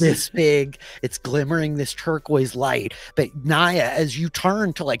things. This big. It's glimmering this turquoise light. But Naya, as you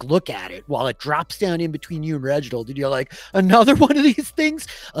turn to like look at it, while it drops down in between you and Reginald, and you're like, another one of these things.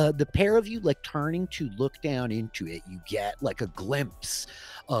 The pair of you like turning to look down into it, you get like a glimpse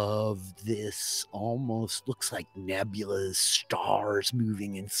of this almost looks like nebulas, stars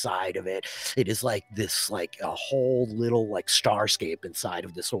moving inside of it. It is like this, like a whole little like starscape inside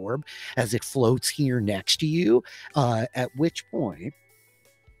of this orb as it floats here next to you. At which point,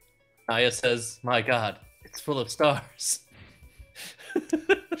 Naya says, "My God, it's full of stars."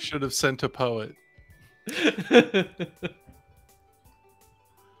 Should have sent a poet.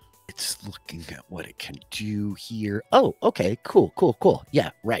 it's looking at what it can do here. Oh, okay, cool.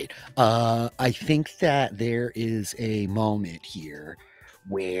 Yeah, right. I think that there is a moment here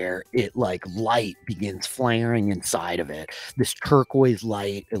where it like light begins flaring inside of it. This turquoise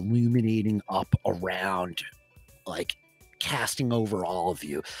light illuminating up around, like casting over all of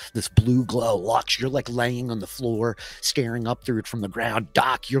you. This blue glow. Lux, you're like laying on the floor, staring up through it from the ground.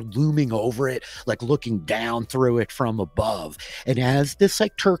 Doc, you're looming over it, like looking down through it from above. And as this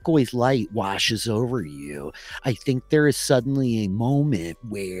like turquoise light washes over you, I think there is suddenly a moment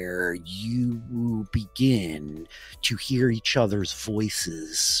where you begin to hear each other's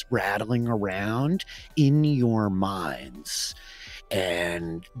voices rattling around in your minds.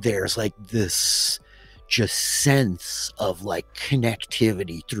 And there's like this just sense of like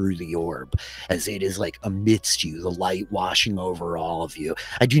connectivity through the orb as it is like amidst you, the light washing over all of you.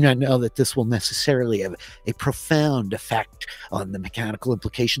 I do not know that this will necessarily have a profound effect on the mechanical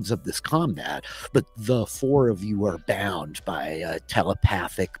implications of this combat, but the four of you are bound by a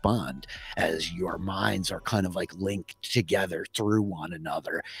telepathic bond as your minds are kind of like linked together through one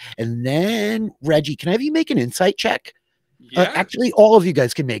another. And then, Reggie, can I have you make an insight check? Yeah. Actually, all of you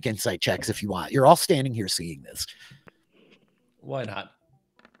guys can make insight checks if you want. You're all standing here seeing this. Why not?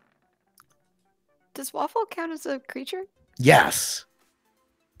 Does Waffle count as a creature? Yes.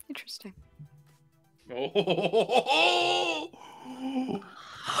 Interesting. Oh,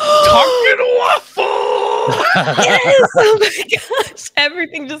 talking Waffle! Yes! Oh my gosh.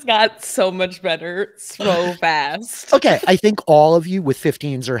 Everything just got so much better so fast. Okay, I think all of you with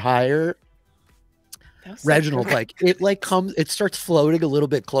 15s or higher, That was so Reginald, correct. like it like comes, it starts floating a little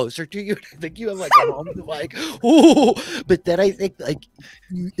bit closer to you. I think you have like a moment of like, ooh, but then I think like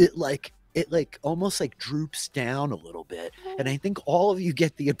it like almost like droops down a little bit. And I think all of you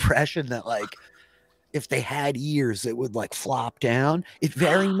get the impression that like if they had ears, it would like flop down. It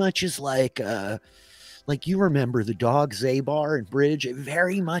very much is like you remember the dog Zabar and Bridge. It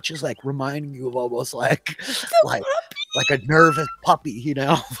very much is like reminding you of almost like a nervous puppy, you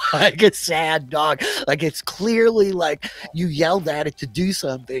know, like a sad dog. Like it's clearly like you yelled at it to do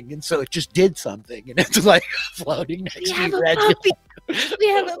something, and so it just did something, and it's like floating next to you, Reggie. We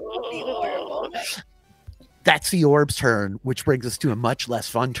have a puppy orb. That's the orb's turn, which brings us to a much less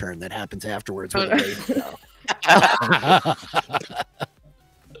fun turn that happens afterwards. With the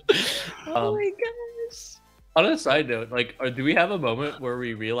Oh my gosh. On a side note, like, do we have a moment where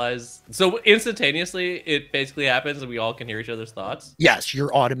we realize? So instantaneously, it basically happens, and we all can hear each other's thoughts. Yes,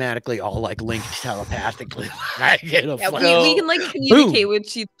 you're automatically all like linked telepathically. Like, in a Yeah, flash. we can like communicate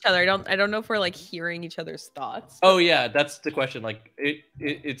with each other. I don't know if we're like hearing each other's thoughts. Oh yeah, that's the question. Like,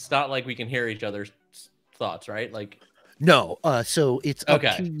 it's not like we can hear each other's thoughts, right? Like, No, so it's up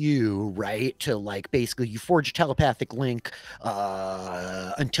Okay. to you, right? To like basically you forge a telepathic link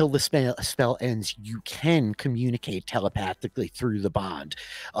until the spell ends. You can communicate telepathically through the bond,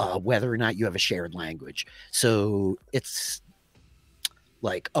 whether or not you have a shared language. So it's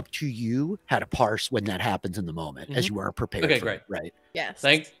like up to you how to parse when that happens in the moment, as you are prepared. Okay, for great. it, right? Yes.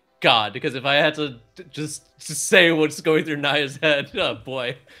 thank God, because if I had to just say what's going through Naya's head, oh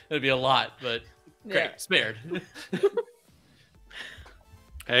boy, that'd be a lot. But great, Yeah. spared.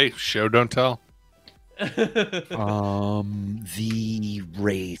 Hey, show don't tell. The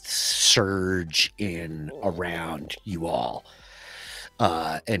wraiths surge in around you all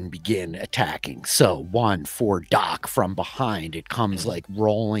and begin attacking. So one for Doc from behind. It comes like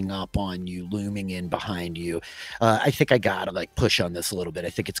rolling up on you, looming in behind you. I think I gotta like push on this a little bit.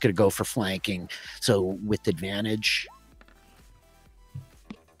 I think it's gonna go for flanking. So with advantage,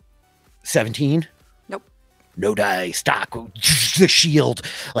 17. No dice. Doc, the shield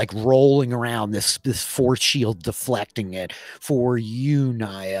like rolling around, this force shield deflecting it. For you,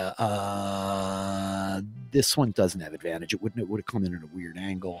 Naya, this one doesn't have advantage. It would have come in at a weird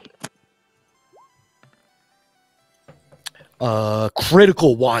angle.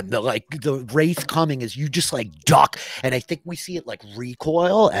 Critical one. The wraith coming as you just like duck, and I think we see it like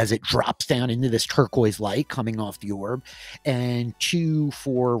recoil as it drops down into this turquoise light coming off the orb. And 2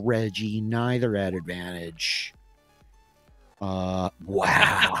 for Reggie, neither at advantage. Wow.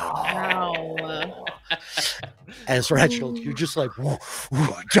 As Reginald, you're just like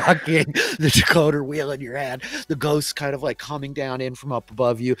ducking the decoder wheel in your hand. The ghost kind of like coming down in from up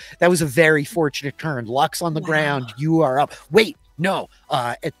above you. That was a very fortunate turn. Lux on the ground. You are up. Wait, no.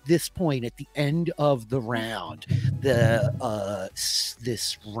 At this point, at the end of the round,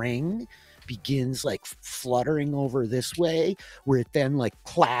 this ring begins like fluttering over this way, where it then like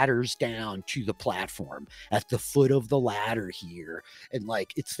clatters down to the platform at the foot of the ladder here, and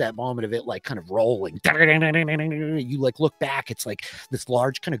like it's that moment of it like kind of rolling. You like look back, it's like this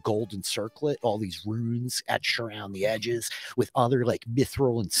large kind of golden circlet, all these runes etched around the edges with other like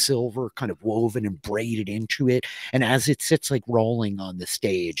mithril and silver kind of woven and braided into it. And as it sits like rolling on the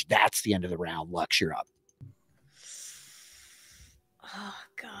stage, that's the end of the round. Lux, you're up. Oh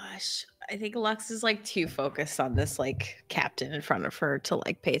gosh. I think Lux is like too focused on this like captain in front of her to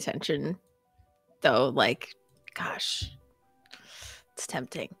like pay attention. Though, like, gosh. It's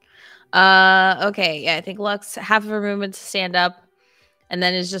tempting. Okay, yeah, I think Lux half of her movement to stand up, and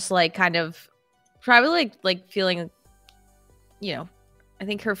then is just like kind of probably like feeling, you know, I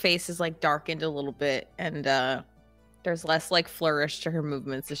think her face is like darkened a little bit, and there's less like flourish to her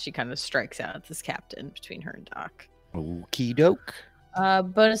movements as she kind of strikes out at this captain between her and Doc. Okie doke.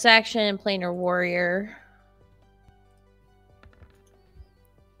 Bonus action, planar warrior.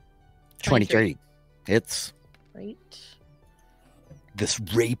 23. Hits. Right. This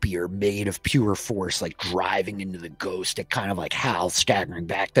rapier made of pure force, like driving into the ghost. It kind of like howls, staggering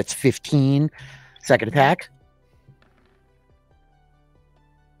back. That's 15. Second attack.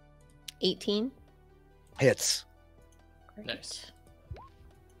 18. Hits. Great. Nice.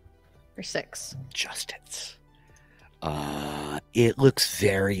 For 6. Just hits. It looks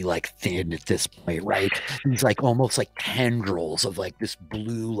very like thin at this point, right? These like almost like tendrils of like this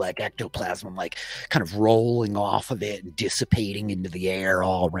blue like ectoplasm like kind of rolling off of it and dissipating into the air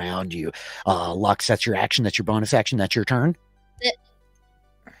all around you. Lux, that's your action, that's your bonus action, that's your turn.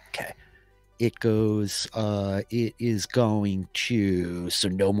 Okay. It goes it is going to, so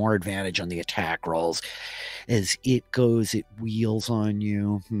no more advantage on the attack rolls. As it goes, it wheels on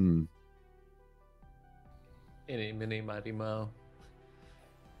you. Any mini mighty mo.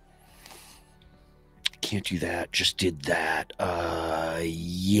 Can't do that. Just did that.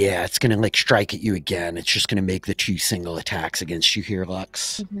 Yeah, it's gonna like strike at you again. It's just gonna make the 2 single attacks against you here,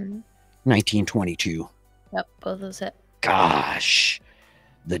 Lux. 1922. Yep, both of those hit. Gosh,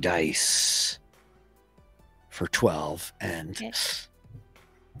 the dice for 12 and Okay.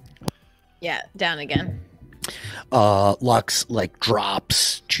 Yeah, down again. Lux like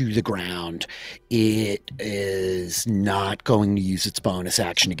drops to the ground. It is not going to use its bonus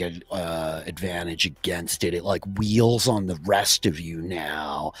action to get advantage against it. It like wheels on the rest of you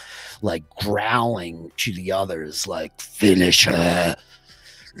now, like growling to the others, like, finish her.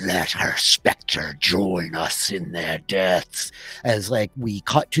 Let her specter join us in their deaths. As like we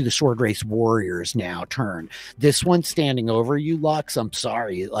cut to the sword race warriors now turn. This one standing over you, Lux, I'm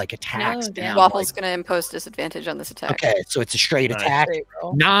sorry, it like attacks down. Waffle's going to impose disadvantage on this attack. Okay, so it's a straight Nice. attack.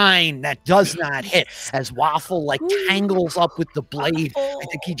 9. That does not hit. As Waffle like tangles up with the blade, I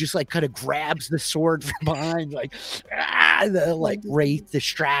think he just like kind of grabs the sword from behind, like the like wraith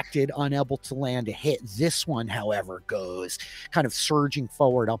distracted, unable to land a hit. This one, however, goes kind of surging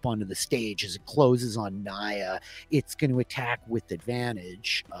forward up onto the stage as it closes on Naya. It's going to attack with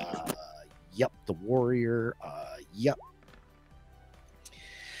advantage. Yep, the warrior. Yep.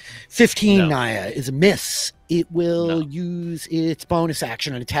 15, No. Naya, is a miss. It will use its bonus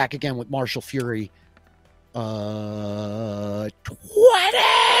action and attack again with Martial Fury. 20!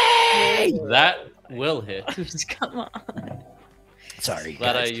 That will hit. Come on. Sorry,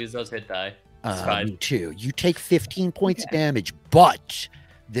 Glad guys. I used those hit die. It's fine. Me too. You take 15 points of damage, but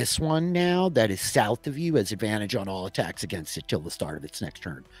this one now that is south of you has advantage on all attacks against it till the start of its next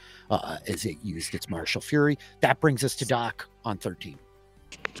turn, as it used its Martial Fury. That brings us to Doc on 13.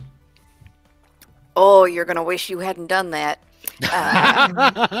 Oh, you're going to wish you hadn't done that.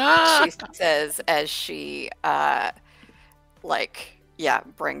 She says as she,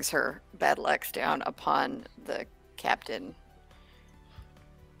 brings her battle axe down upon the captain.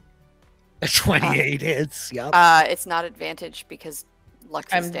 28 hits. Yep. It's not advantage because Lux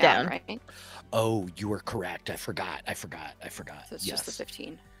is I'm down, down. right? Oh, you were correct. I forgot. So it's Yes. just the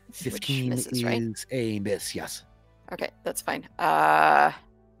 15. 15 misses, is right? a miss. Yes. Okay, that's fine.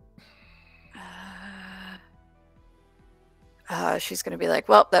 She's going to be like,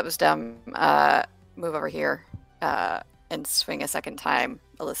 well, that was dumb. Move over here and swing a second time,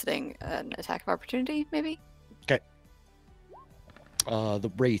 eliciting an attack of opportunity, maybe?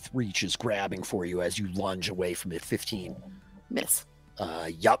 The Wraith reaches, grabbing for you as you lunge away from it. 15. Miss.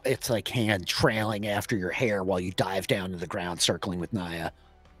 Yup, it's like hand trailing after your hair while you dive down to the ground, circling with Naya.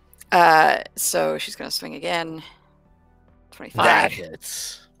 So she's going to swing again. 25 That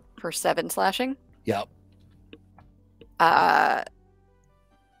hits. for 7 slashing. Yep. That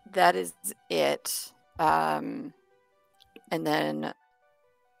is it. And then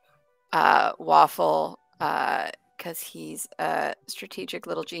Waffle, because he's a strategic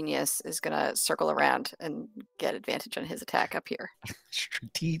little genius, is going to circle around and get advantage on his attack up here.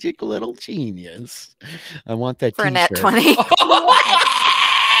 Strategic little genius. I want that For a nat t-shirt. 20.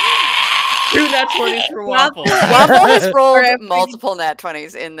 2 nat 20s for Waffle. Waffle has For rolled every- multiple nat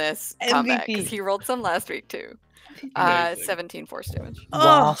 20s in this combat, because MVP. he rolled some last week too. Amazing. 17 force damage.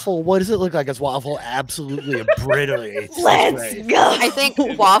 Waffle. What does it look like as Waffle absolutely obliterates? this Let's Wraith? go. I think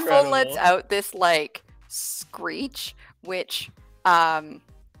It's Waffle incredible. lets out this like screech, which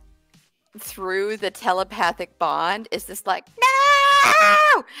through the telepathic bond is this like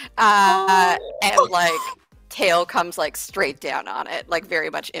no, and like tail comes like straight down on it, like very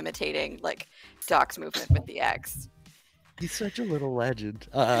much imitating like Doc's movement with the axe. He's such a little legend.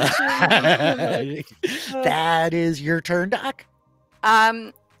 That is your turn, Doc.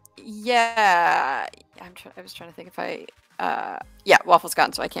 Yeah, I was trying to think if I Yeah, Waffle's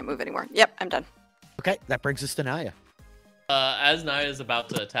gone, so I can't move anymore. Yep, I'm done. Okay, that brings us to Naya. As Naya is about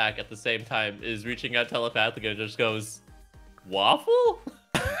to attack, at the same time is reaching out telepathically and just goes, Waffle?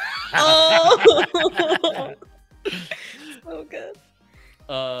 Oh, so good.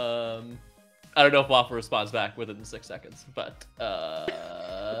 I don't know if Waffle responds back within 6 seconds, but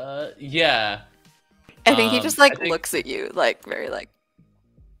yeah. I think he just looks at you like very like.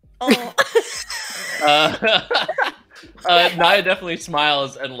 Oh. Naya definitely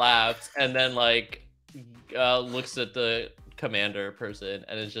smiles and laughs, and then like looks at the commander person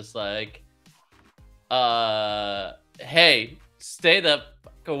and is just like, "Hey, stay the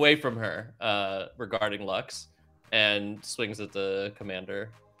fuck away from her." Regarding Lux, and swings at the commander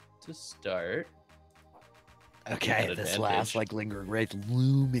to start. Okay, this advantage. last like lingering wraith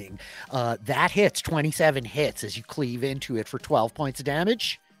looming. That hits 27 hits as you cleave into it for 12 points of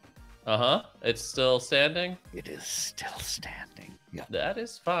damage. It's still standing. It is still standing. Yeah. That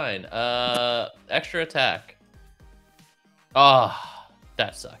is fine. Extra attack. Oh,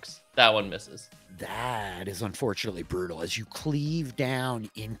 that sucks. That one misses. That is unfortunately brutal. As you cleave down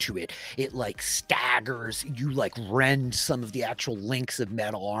into it, it like staggers. You like rend some of the actual links of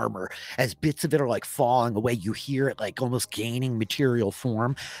metal armor as bits of it are like falling away. You hear it like almost gaining material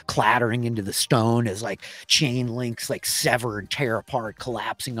form, clattering into the stone as like chain links like sever and tear apart,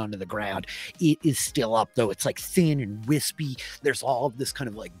 collapsing onto the ground. It is still up though. It's like thin and wispy. There's all of this kind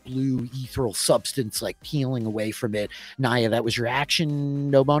of like blue ethereal substance like peeling away from it. Naya, that was your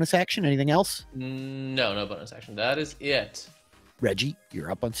action. No bonus action. Anything else? No bonus action. That is it. Reggie, you're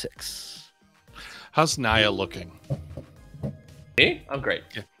up on 6. How's Naya looking? Me? I'm great.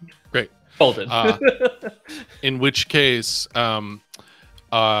 Yeah, great. Folded. In which case, free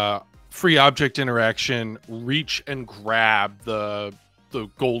object interaction, reach and grab the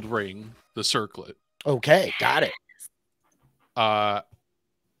gold ring, the circlet. Okay, got it.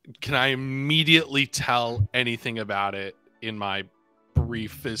 Can I immediately tell anything about it in my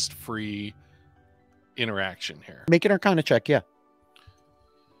briefest free interaction here? Make an Arcana check, yeah.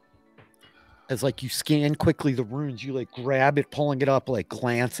 As like you scan quickly the runes, you like grab it, pulling it up, like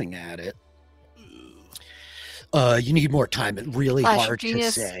glancing at it. You need more time. It's really Flash hard of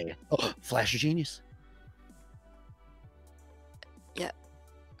genius. to say. Oh, Flash of Genius. Yeah.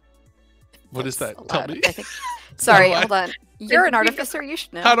 What is that? Allowed, Tell me. I think. Sorry, How do hold on. You're an artificer. You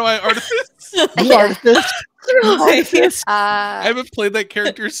should know. How do I artifice? You artifice. Artifice. I haven't played that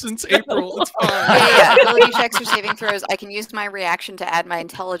character since April. It's fine. Yeah. Ability checks or saving throws. I can use my reaction to add my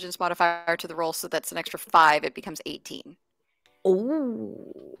intelligence modifier to the roll, so that's an extra 5. It becomes 18.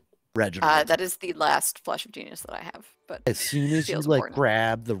 Oh. Reginald. That is the last flash of genius that I have. But As soon as you feels like important.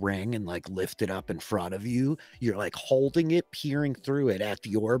 grab the ring and like lift it up in front of you, you're like holding it, peering through it at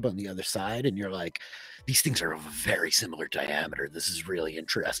the orb on the other side, and you're like, these things are of a very similar diameter. This is really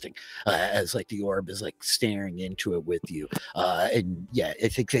interesting. As like the orb is like staring into it with you. And yeah, I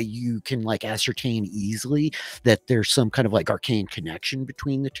think that you can like ascertain easily that there's some kind of like arcane connection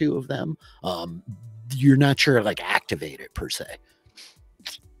between the two of them. You're not sure like activate it per se.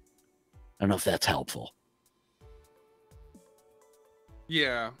 I don't know if that's helpful.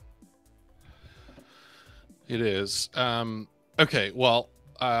 Yeah. It is. Okay, well,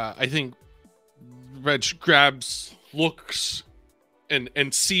 I think Reg grabs, looks,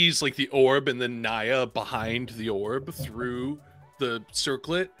 and sees like the orb and then Naya behind the orb through the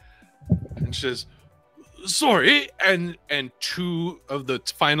circlet, and says, "Sorry," and 2 of the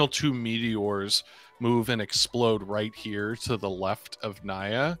final 2 meteors move and explode right here to the left of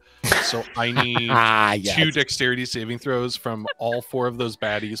Naya. So I need 2 dexterity saving throws from all 4 of those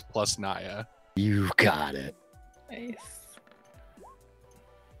baddies plus Naya. You got it. Nice.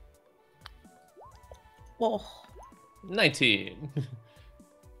 Oh. 19.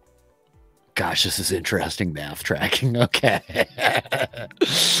 Gosh, this is interesting math tracking. Okay.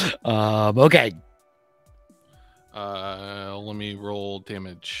 Okay. Let me roll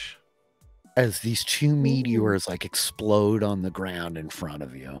damage. As these 2 meteors like explode on the ground in front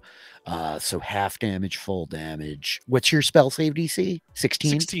of you. So half damage, full damage. What's your spell save DC?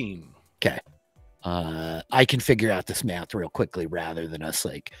 16? 16. Okay. I can figure out this math real quickly rather than us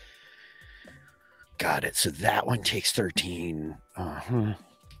like. Got it. So that one takes 13. Do I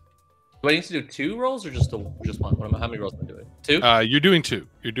need to do 2 rolls or just one? How many rolls am I doing? 2? You're doing 2.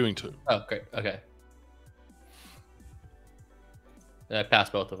 You're doing 2. Oh, great. Okay. And I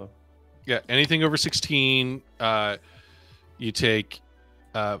passed both of them. Yeah, anything over 16, you take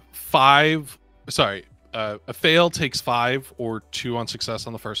 5. Sorry, a fail takes 5 or 2 on success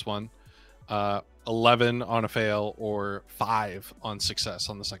on the first one, 11 on a fail or 5 on success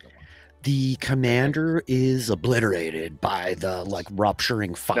on the second one. The commander is obliterated by the like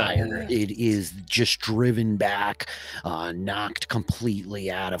rupturing fire. It is just driven back, knocked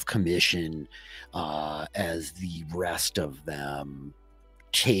completely out of commission, as the rest of them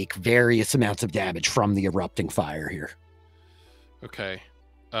take various amounts of damage from the erupting fire here. Okay.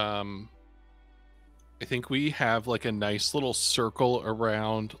 I think we have like a nice little circle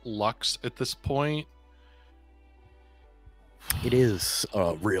around Lux at this point. It is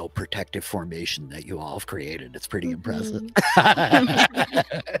a real protective formation that you all have created. It's pretty impressive.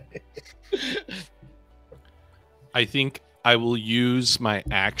 I think I will use my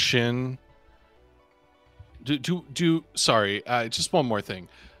action. Sorry, just one more thing.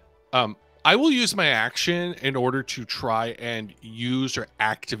 I will use my action in order to try and use or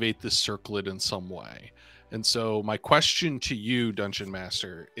activate this circlet in some way. And so my question to you, Dungeon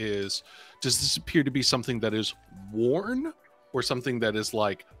Master, is, does this appear to be something that is worn or something that is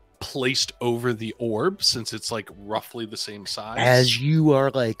like placed over the orb, since it's like roughly the same size? As you are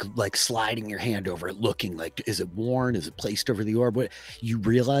like sliding your hand over it, looking like, is it worn? Is it placed over the orb? What you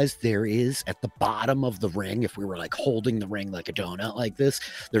realize there is at the bottom of the ring, if we were like holding the ring like a donut like this,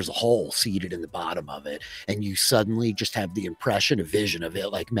 there's a hole seated in the bottom of it, and you suddenly just have the impression, a vision of it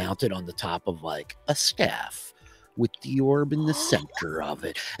like mounted on the top of like a staff with the orb in the center of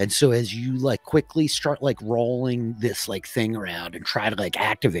it. And so as you like quickly start like rolling this like thing around and try to like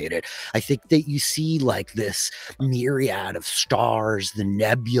activate it, I think that you see like this myriad of stars, the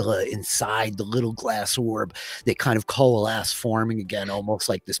nebula inside the little glass orb, they kind of coalesce, forming again almost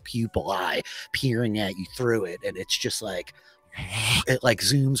like this pupil eye peering at you through it. And it's just like, it like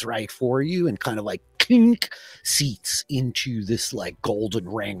zooms right for you and kind of like kink seats into this like golden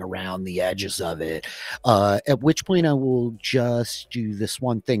ring around the edges of it, at which point I will just do this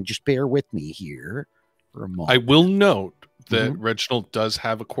one thing. Just bear with me here for a moment. I will note that Reginald does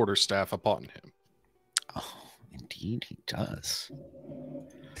have a quarterstaff upon him. Oh, indeed he does.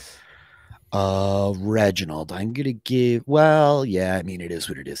 Reginald, I'm gonna give, well, yeah, I mean, it is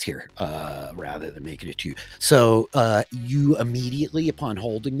what it is here, rather than making it two. So you immediately, upon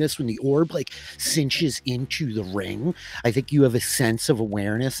holding this, when the orb like cinches into the ring, I think you have a sense of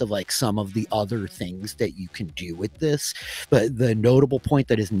awareness of like some of the other things that you can do with this. But the notable point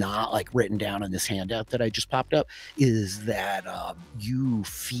that is not like written down on this handout that I just popped up is that you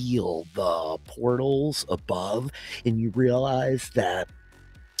feel the portals above, and you realize that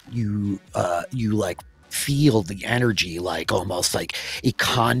you like feel the energy like almost like a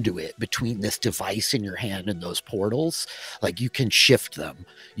conduit between this device in your hand and those portals. Like you can shift them,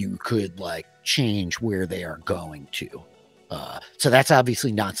 you could like change where they are going to. So that's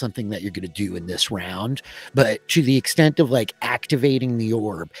obviously not something that you're going to do in this round, but to the extent of like activating the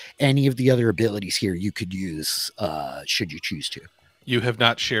orb, any of the other abilities here you could use, should you choose to. You have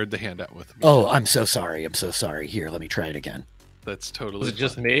not shared the handout with me. Oh, I'm so sorry. I'm so sorry. Here, let me try it again. That's totally Was it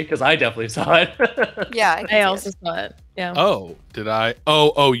just fine. me? Because I definitely saw it. Yeah, I also saw it. Yeah. Oh, did I?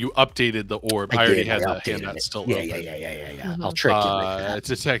 Oh, you updated the orb. I already had the updated handout it. still Yeah, open. yeah. I'll trick you like that.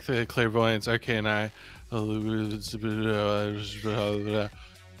 Detect the clairvoyance. Okay, and I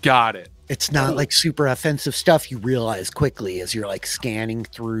got it. It's not like super offensive stuff, you realize quickly as you're like scanning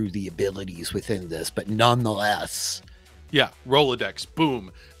through the abilities within this, but nonetheless. Yeah, Rolodex.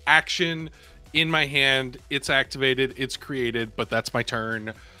 Boom. Action in my hand. It's activated. It's created, but that's my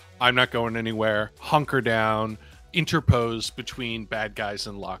turn. I'm not going anywhere. Hunker down. Interpose between bad guys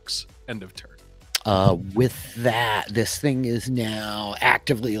and Lux. End of turn. With that, this thing is now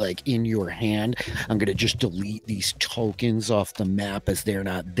actively like in your hand. I'm going to just delete these tokens off the map as they're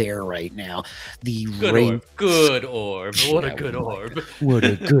not there right now. The Good orb. What a good orb. What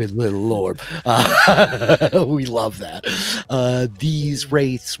a good little orb. We love that. These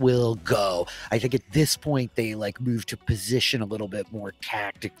wraiths will go. I think at this point they like move to position a little bit more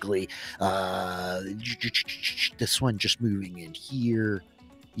tactically. This one just moving in here.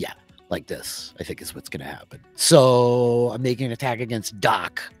 Yeah. Like this, I think is what's going to happen. So I'm making an attack against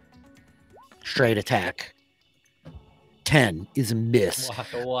Doc. Straight attack. 10 is a miss.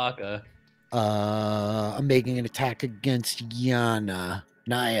 Waka waka. I'm making an attack against Yana.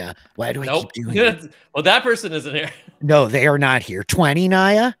 Naya. Why do I keep doing it? Well, that person isn't here. No, they are not here. 20,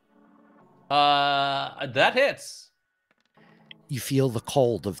 Naya? That hits. You feel the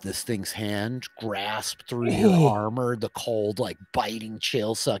cold of this thing's hand grasp through your armor, the cold, like biting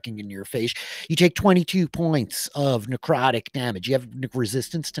chill sucking in your face. You take 22 points of necrotic damage. You have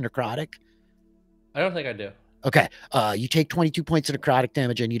resistance to necrotic? I don't think I do. Okay. You take 22 points of necrotic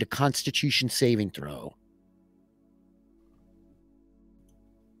damage. I need a constitution saving throw.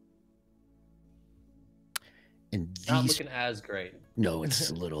 And Not looking as great. No, it's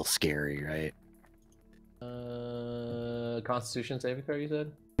a little scary, right? Constitution saving throw, you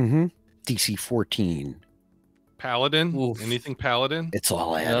said? Mm-hmm. DC 14. Paladin? Oof. Anything Paladin? It's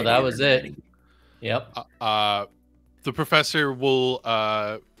all I No, had. that was it. Yep. The professor will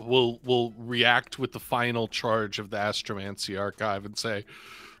react with the final charge of the Astromancy Archive and say,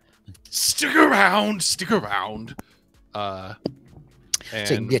 "Stick around, stick around." And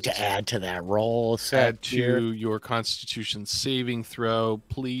So you get to add to that roll. add to your Constitution saving throw,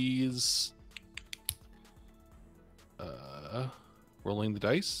 please. Rolling the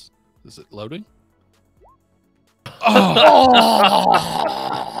dice. Is it loading? Oh!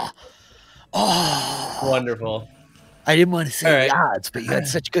 Oh! Wonderful. I didn't want to say the All odds, but you had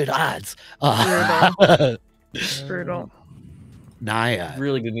such good odds. Brutal. Naya,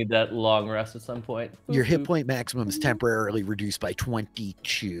 Really gonna need that long rest at some point. your hit point maximum is temporarily reduced by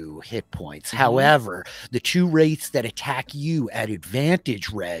 22 hit points. Mhm. However, the two wraiths that attack you at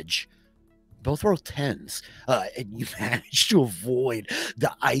advantage, Reg, both roll 10s, and you manage to avoid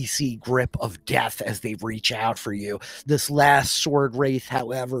the icy grip of death as they reach out for you. This last sword wraith,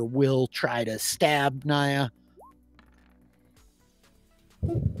 however, will try to stab Naya.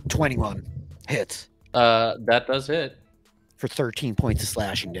 21 hits That does hit. for 13 points of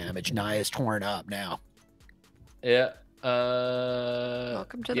slashing damage. Naya's torn up now. Yeah.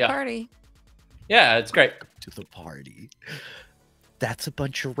 Welcome to the yeah. party. Yeah, it's great. To the party. That's a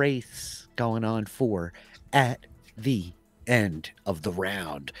bunch of wraiths going on for at the end of the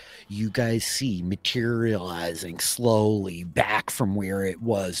round. You guys see materializing slowly back from where it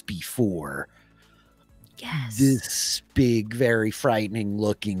was before. Yes. This big, very frightening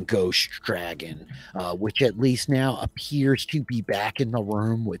looking ghost dragon, which at least now appears to be back in the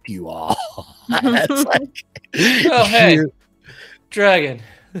room with you all. That's like, Oh, hey. Dragon.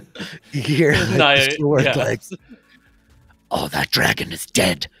 You hear like, Naya, the sword, yeah. like, oh, that dragon is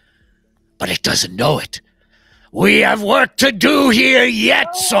dead, but it doesn't know it. We have work to do here yet,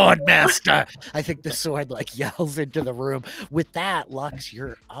 Swordmaster. I think the sword like yells into the room. With that, Lux,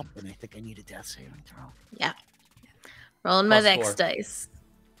 you're up, and I think I need a death saving throw. Yeah. Rolling my Plus Vex 4. dice.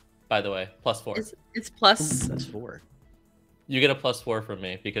 By the way, +4. It's plus. That's 4. You get a +4 from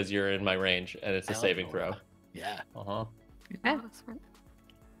me because you're in my range and it's a Hell saving no. throw. Yeah. Uh-huh. Okay.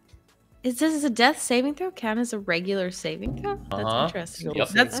 Is this a death saving throw count as a regular saving throw? That's Uh-huh. interesting. Yep.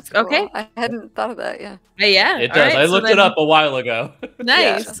 That's That's cool. okay. I hadn't thought of that. Yeah. Yeah. It all does. right, I so looked then- it up a while ago.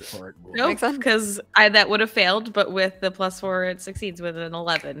 Nice. Support will- Nope, Makes sense. because that would have failed, but with the +4, it succeeds with an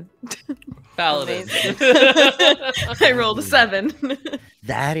 11. Paladin. I rolled a 7.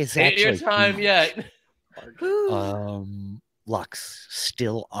 That is Ain't your actually time yet. Lux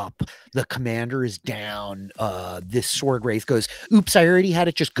still up. The commander is down. This sword wraith goes, oops, I already had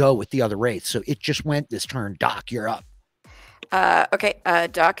it just go with the other wraith, so it just went this turn. Doc, you're up. Okay.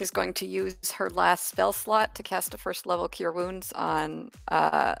 Doc is going to use her last spell slot to cast a first level Cure Wounds on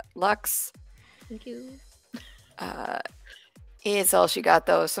Lux. Thank you. It's all she got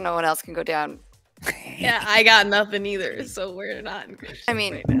though, so no one else can go down. Yeah, I got nothing either, so we're not in great shape I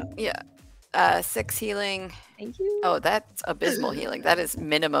mean, right now. yeah. 6 healing. Thank you. Oh, that's abysmal healing. That is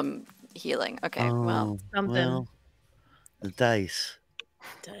minimum healing. Okay, well. Something. The dice.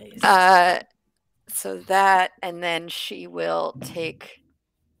 Dice. So that, and then she will take.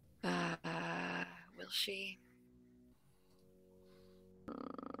 Will she?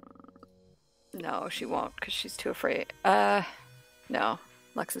 No, she won't, because she's too afraid. No,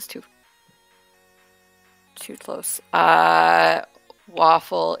 Lux is too close.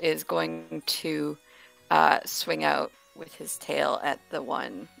 Waffle is going to swing out with his tail at the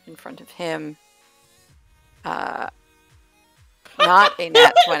one in front of him. Not a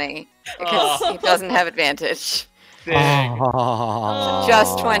nat 20 because he doesn't have advantage. Dang.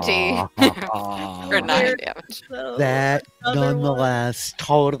 Just 20 for 9 damage. That Another one. nonetheless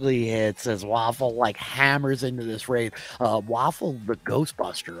totally hits as Waffle like hammers into this wraith. Waffle, the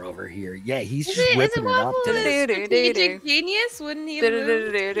Ghostbuster over here. Yeah, he's Is just it whipping it up. Waffle today. a strategic genius? Wouldn't he have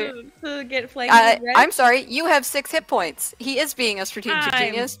moved to get flanked? with red? I'm sorry, you have 6 hit points. He is being a strategic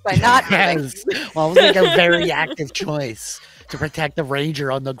genius by not moving. Yes. Well, it was like a very active choice to protect the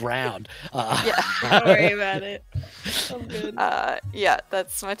ranger on the ground. Yeah. Don't worry about it. I'm good. Yeah,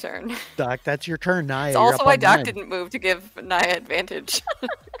 that's my turn. Doc, that's your turn, Naya. It's You're also up why on Doc 9. didn't move to give Naya advantage.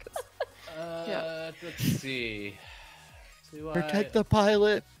 Let's see. Protect the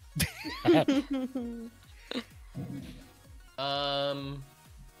pilot. Let's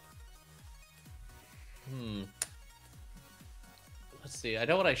see. I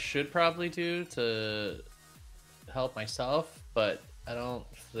know what I should probably do to help myself, but I don't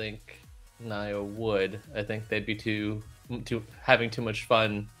think Naya would. I think they'd be too having too much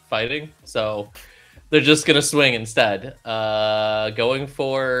fun fighting, so they're just gonna swing instead. Going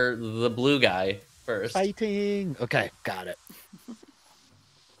for the blue guy first. Fighting. Okay, got it.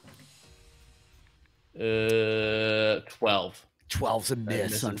 12. 12's a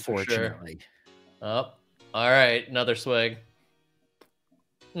miss, missing for sure. unfortunately. Oh, all right, another swing.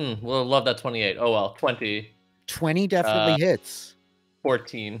 We'll love that 28. Oh well, 20. 20 definitely hits.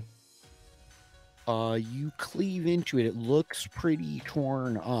 14. You cleave into it. It looks pretty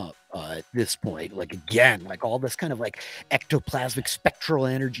torn up at this point. Like again, like all this kind of like ectoplasmic spectral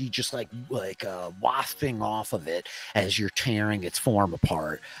energy, just like wafting off of it as you're tearing its form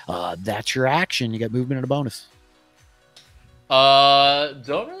apart. That's your action. You get movement and a bonus.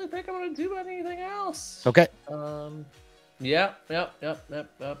 Don't really think I'm gonna do anything else. Okay. Yep.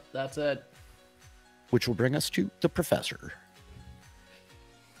 That's it. Which will bring us to the professor.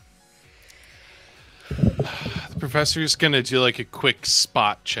 The professor is going to do like a quick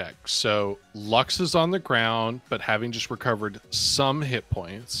spot check. So Lux is on the ground, but having just recovered some hit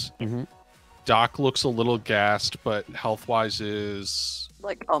points. Mm-hmm. Doc looks a little gassed, but health-wise is...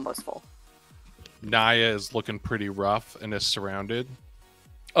 like almost full. Naya is looking pretty rough and is surrounded.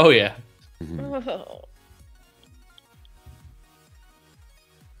 Oh, yeah. Mm-hmm. Oh.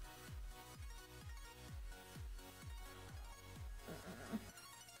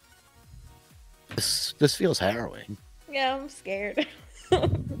 This feels harrowing. Yeah, I'm scared.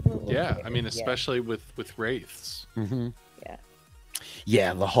 Yeah, I mean, especially with wraiths. Mm-hmm. Yeah.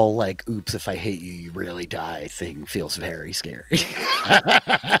 Yeah, the whole like, oops, if I hit you, you really die thing feels very scary.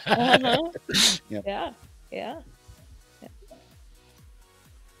 Uh-huh. Yep. Yeah.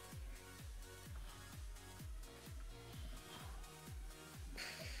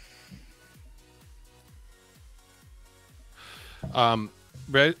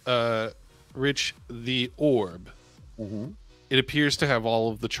 Rich, the orb. Mm-hmm. It appears to have all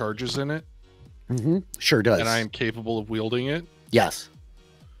of the charges in it. Mm-hmm. Sure does. And I am capable of wielding it. Yes.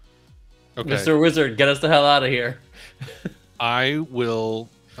 Okay. Mr. Wizard, get us the hell out of here. I will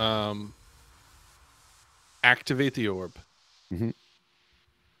activate the orb. Mm-hmm.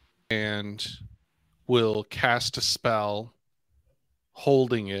 And will cast a spell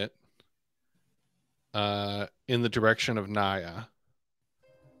holding it in the direction of Naya.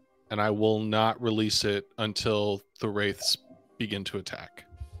 And I will not release it until the wraiths begin to attack.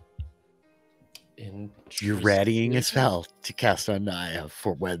 You're readying a spell to cast on Naya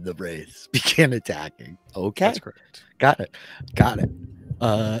for when the wraiths begin attacking. Okay. That's correct. Got it.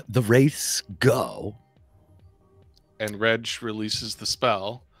 The wraiths go. And Reg releases the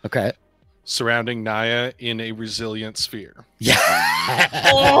spell. Okay. Surrounding Naya in a resilient sphere. Yeah.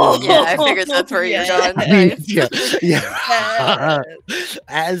 Oh, Yeah, I figured that's where you're going. Nice. Yeah.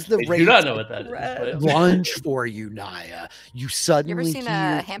 As the I do wraiths not know what that is. but- lunge for you, Naya, you You suddenly ever seen hear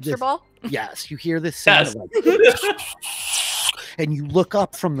a hamster this- ball? Yes, you hear this sound Yes. of like, and you look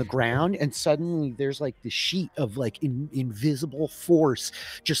up from the ground, and suddenly there's like this sheet of like invisible force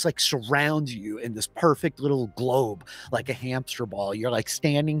just like surrounds you in this perfect little globe, like a hamster ball. You're like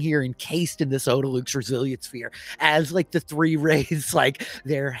standing here encased in this Odaluk's resilient sphere as like the three rays, like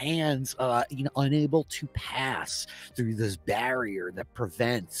their hands, unable to pass through this barrier that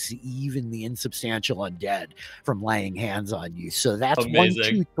prevents even the insubstantial undead from laying hands on you. So that's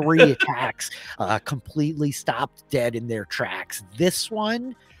Amazing. 1, 2, 3 attacks completely stopped dead in their tracks. This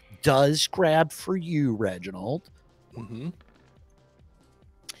one does grab for you, Reginald. Mm-hmm.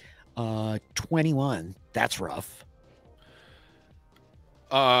 21. That's rough.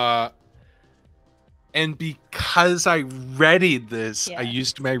 And because I readied this, Yeah. I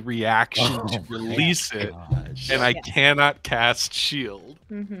used my reaction to Oh, release it, Gosh. and I Yeah. cannot cast shield.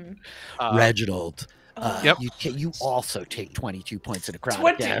 Mm-hmm. Reginald, Yep. you also take 22 points of necrotic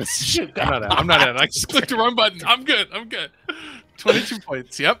 20. damage. I'm not in. I just clicked the wrong button. I'm good. 22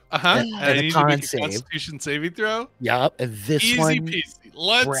 points. Yep. And I a need to con make a save. Constitution saving throw. Yep, and this Easy one peasy.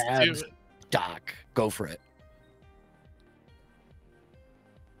 Let's do grabs it. Doc. Go for it.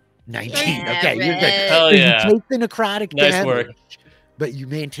 19. Yeah, Okay, you're good. Red. Hell So yeah. You take the necrotic Nice damage, work. but you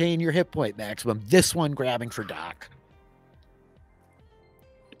maintain your hit point maximum. This one grabbing for Doc.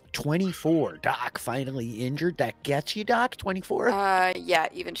 24. Doc finally injured. That gets you, Doc? 24? Yeah,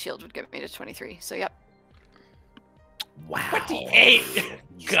 even shield would get me to 23. So yep. Wow. 28.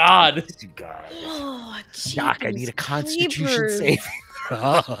 God. God. Oh, Doc, I need a jeepers constitution creepers. save.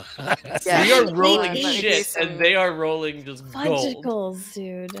 Yeah. We are Let rolling me do shit, some- and they are rolling just gold. Fudgicles,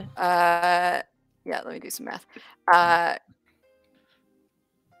 dude. Yeah, let me do some math.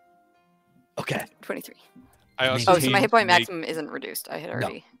 Okay. 23. I also Oh, so my hit point make- maximum isn't reduced. I had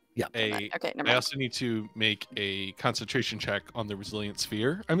already. Yeah. Okay, never I mind. also need to make a concentration check on the resilient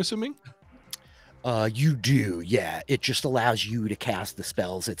sphere, I'm assuming. You do, yeah. It just allows you to cast the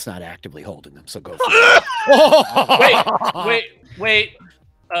spells. It's not actively holding them, so go for it. Wait.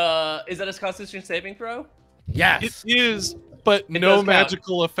 Is that a Constitution saving throw? Yes. It is, but It no does count.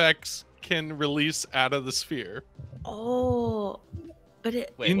 magical effects can release out of the sphere. Oh, but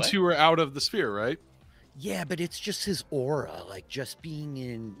it. Wait, Into or out of the sphere, right? Yeah, but it's just his aura, like just being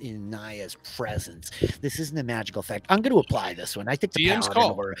in Naya's presence. This isn't a magical effect. I'm going to apply this one. I think the DM's paladin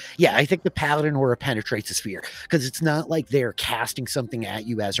call. aura. Yeah, I think the paladin aura penetrates the sphere because it's not like they're casting something at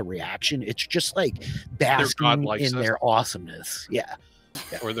you as a reaction. It's just like basking godlike in system. their awesomeness. Yeah.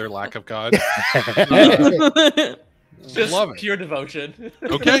 Or their lack of God. Just Love it. pure devotion.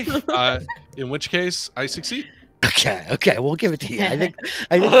 Okay. In which case, I succeed. Okay, we'll give it to you. I think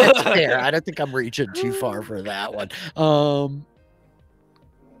that's fair. I don't think I'm reaching too far for that one.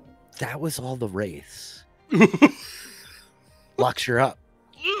 That was all the race. Lux, you're up.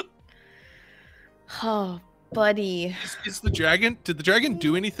 Oh, buddy. Is the dragon? Did the dragon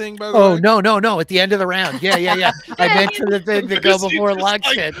do anything, by the way? Oh, no. At the end of the round. Yeah. I meant for the thing to go Because he before just, Lux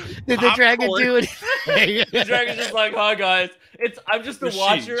like, did. Did the dragon do it? The dragon's just like, hi guys. I'm just a She,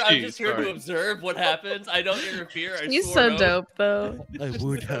 watcher. I'm just here sorry. to observe what happens. I don't interfere. I He's swore so no. dope, though. I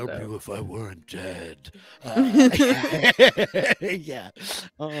would help you if I weren't dead. Yeah.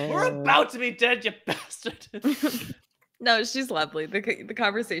 We're about to be dead, you bastard. No, she's lovely. The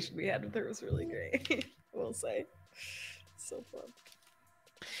conversation we had with her was really great. I will say, so fun.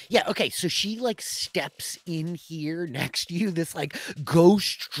 Yeah, okay, so she like steps in here next to you, this like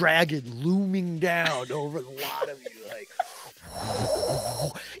ghost dragon looming down over the lot of you, like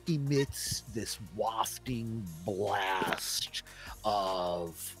emits this wafting blast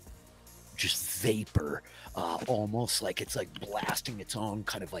of just vapor, almost like it's like blasting its own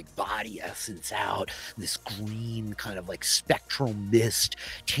kind of like body essence out, this green kind of like spectral mist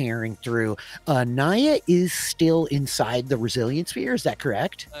tearing through. Naya is still inside the resilient sphere, is that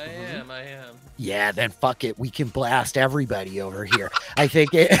correct? I am. Yeah, then fuck it, we can blast everybody over here. I think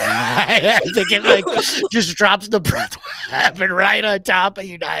it like just drops the breath weapon right on top of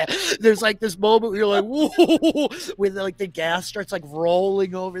you, Naya. There's like this moment where you're like, whoa, when like the gas starts like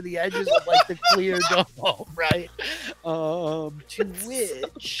rolling over the edges of like the clear dome, right? To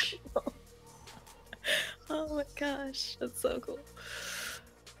which Oh my gosh, that's so cool.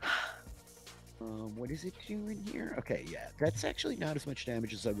 what is it doing here? Okay, yeah, that's actually not as much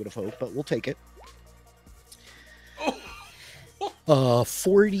damage as I would have hoped, but we'll take it.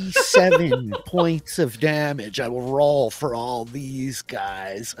 47 points of damage. I will roll for all these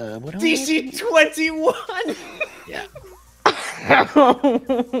guys. What do I DC 21. Yeah.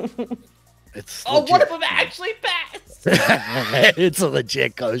 It's Oh, legit. one of them actually passed. It's a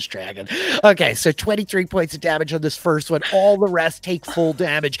legit ghost dragon. Okay, so 23 points of damage on this first one. All the rest take full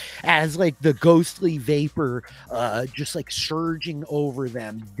damage as like the ghostly vapor just like surging over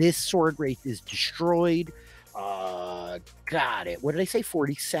them. This sword wraith is destroyed. Got it. What did I say?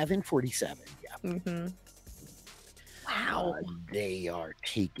 47? 47. Yeah. Mm-hmm. Wow. They are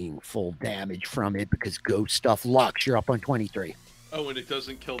taking full damage from it because ghost stuff. Lux, you're up on 23. Oh, and it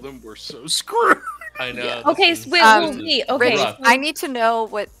doesn't kill them. We're so screwed. I know. Yeah. Okay, this so is- wait. Okay, Rich, rough. I need to know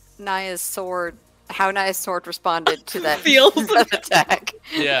what Naya's sword, how Naya's sword responded to that Feels. attack.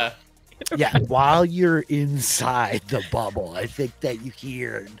 Yeah. Yeah, while you're inside the bubble, I think that you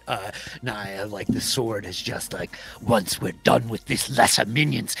hear Naya, like the sword is just like, once we're done with this lesser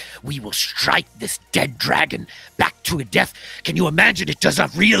minions, we will strike this dead dragon back to a death. Can you imagine? It does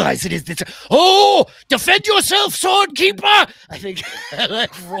not realize it is this. Oh, defend yourself, sword keeper! I think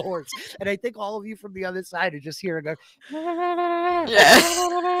that roars. And I think all of you from the other side are just hearing a.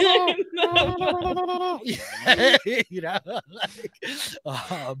 You know, like,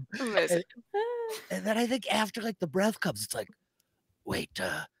 Amazing. and then I think after like the breath comes, it's like, wait,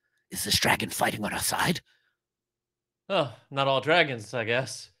 is this dragon fighting on our side? Oh, not all dragons, I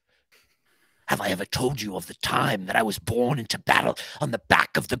guess. Have I ever told you of the time that I was born into battle on the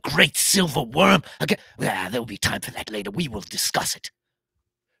back of the great silver worm? Okay, there'll be time for that later. We will discuss it.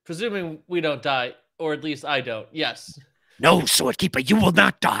 Presuming we don't die, or at least I don't. Yes. No, Swordkeeper, you will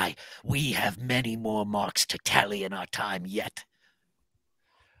not die. We have many more marks to tally in our time yet.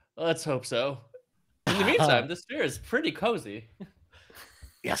 Let's hope so. In the meantime, this sphere is pretty cozy.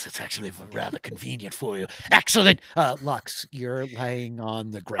 Yes, it's actually rather convenient for you. Excellent. Lux, you're laying on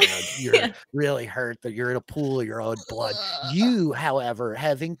the ground. You're really hurt that you're in a pool of your own blood. You, however,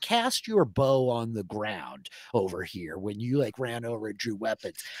 having cast your bow on the ground over here when you like ran over and drew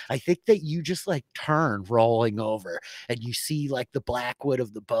weapons, I think that you just like turn rolling over and you see like the black wood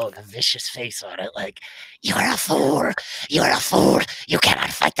of the bow, the vicious face on it, like, you're a fool. You're a fool. You cannot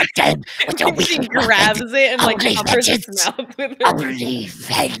fight the dead with your weak She weapon. grabs it and like Only covers its vengeance. mouth with her. Only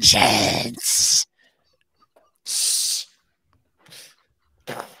vengeance.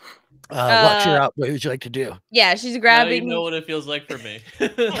 Lux, you're up. What would you like to do? Yeah, she's Now you grabbing. know what it feels like for me.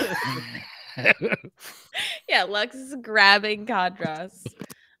 Yeah, Lux is grabbing Kadras.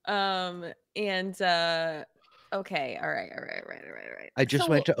 Okay, all right. I just So-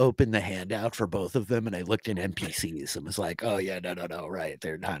 went to open the handout for both of them, and I looked at NPCs and was like, "Oh yeah, no, right,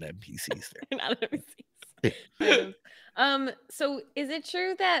 they're not NPCs. They're Not NPCs. So is it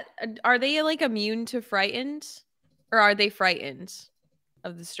true that are they like immune to frightened, or are they frightened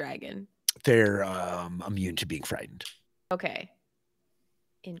of this dragon? they're immune to being frightened." Okay,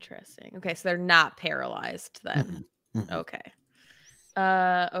 interesting. Okay, so they're not paralyzed then. Mm-mm. Okay.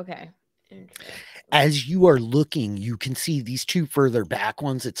 Okay. Interesting. As you are looking, you can see these two further back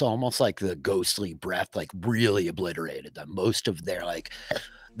ones. It's almost like the ghostly breath, like really obliterated them. Most of their like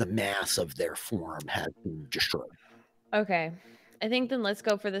the mass of their form has been destroyed. Okay. I think then let's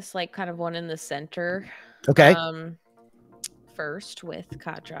go for this like kind of one in the center. Okay. First with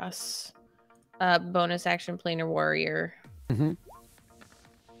Kadras. Bonus action planar warrior. Mhm.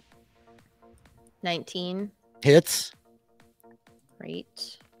 19. Hits.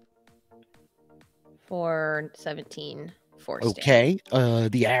 Great. For 17 force damage. Okay.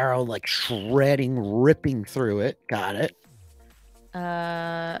 The arrow like shredding, ripping through it. Got it.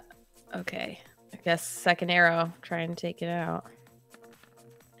 Okay. I guess second arrow. Try and take it out.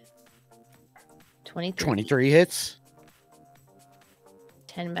 23. 23 hits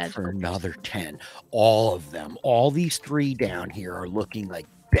 10 magical. for another 10. All of them, all these three down here are looking like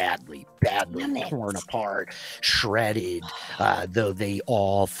badly Damn it. torn apart, shredded, though they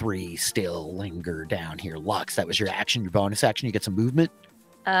all three still linger down here. Lux, that was your action, your bonus action. You get some movement.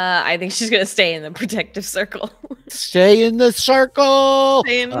 I think she's gonna stay in the protective circle. Stay in the circle.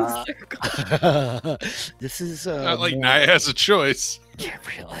 Stay in the circle. This is Not like more- Naya has a choice. Yeah,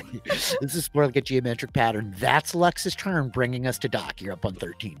 really. This is more like a geometric pattern. That's Lux's turn, bringing us to Doc. You're up on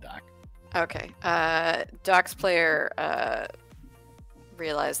 13, Doc. Okay. Doc's player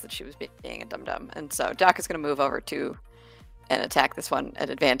realized that she was being a dum-dum, and so Doc is going to move over to and attack this one at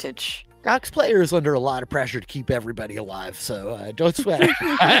advantage. Doc's player is under a lot of pressure to keep everybody alive, so don't sweat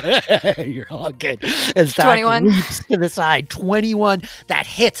it. You're all good. As Doc 21. leaps to the side, 21, that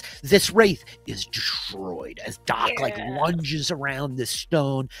hits. This wraith is destroyed as Doc like lunges around this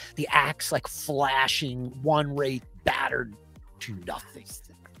stone, the axe like flashing, one wraith battered to nothing.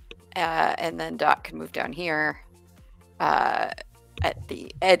 And then Doc can move down here at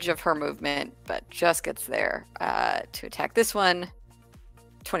the edge of her movement, but just gets there to attack this one.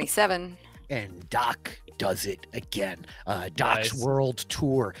 27. And Doc does it again. Doc's Nice. world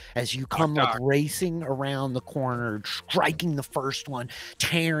tour as you come Doc. like racing around the corner, striking the first one,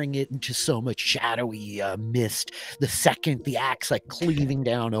 tearing it into so much shadowy mist. The second, the axe like cleaving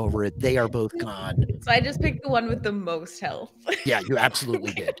down over it. They are both gone. So I just picked the one with the most health. Yeah, you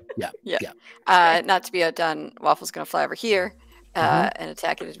absolutely did. Yeah. Yeah. Not to be outdone, Waffle's going to fly over here and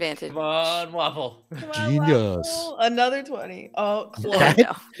attack at advantage. Come on, Waffle. Genius. Another 20. Oh, close. That-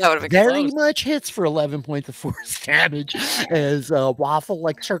 No, that would have been Very close. much hits for 11 points of force damage as Waffle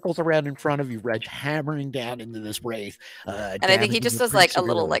like circles around in front of you, Reg, hammering down into this wraith. And I think he just does like a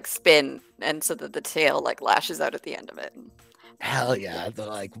little like spin, and so that the tail like lashes out at the end of it. hell yeah,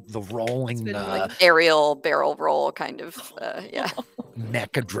 the rolling been, Like aerial barrel roll kind of. Yeah.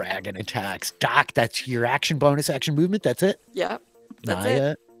 mecha dragon attacks. Doc, that's your action, bonus action movement. That's it. Yeah. That's it.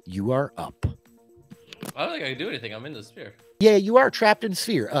 Naya, you are up. I don't think I can do anything. I'm in the sphere. Yeah, you are trapped in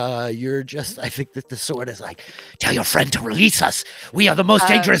sphere. You're just, I think that the sword is like, tell your friend to release us. We are the most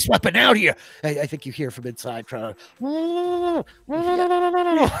dangerous weapon out here. I think you hear from inside trying to.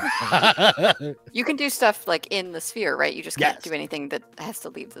 You can do stuff like in the sphere, right? You just can't Yes. do anything that has to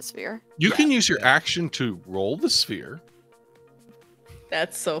leave the sphere. You Yeah, can use your action to roll the sphere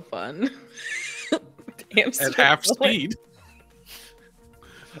That's so fun. Damn at half speed.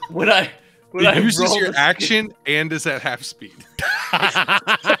 Would I It uses roll your the- action and is at half speed.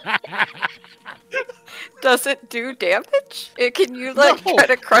 Does it do damage? Can you like No, try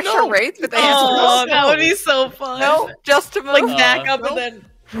to crush no. a wraith with a Oh, hand? that would be so fun. No, just to move. Like back up Nope. and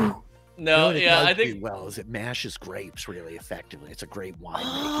then. You know No, what it yeah, does I do think well is it mashes grapes really effectively. It's a great wine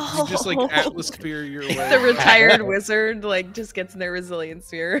You just like atmosphere your way. The retired wizard like just gets in their resilience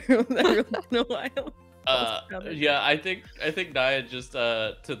sphere every once in a while. yeah, I think Naya just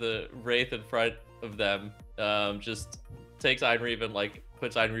to the wraith in front of them just takes Einreeve and like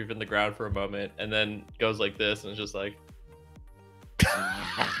puts Einreeve in the ground for a moment and then goes like this and is just like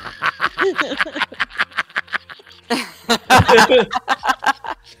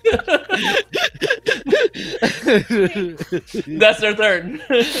that's their turn.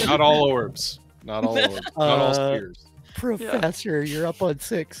 Not all orbs. Not all orbs. Not all spheres. Professor, you're up on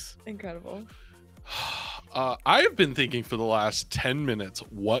 6. Incredible. I have been thinking for the last 10 minutes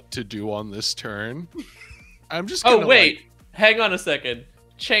what to do on this turn. I'm just gonna, Oh wait, hang on a second.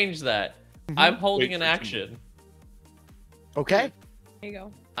 Change that. I'm holding Wait an for action. Okay. There you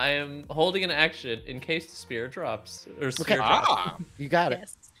go. I am holding an action in case the spear drops or spear Okay. drops. You got it.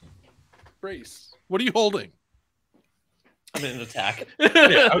 Yes. Brace. What are you holding? I'm in an attack.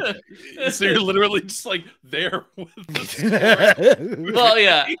 Yeah, okay. So you're literally just like there with the Well,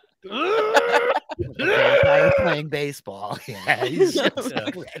 yeah. The vampire playing baseball. Yeah. He's just Yeah.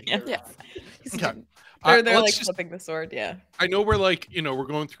 ready. Yeah. Okay. They're let's like just- flipping the sword. Yeah. I know we're like, we're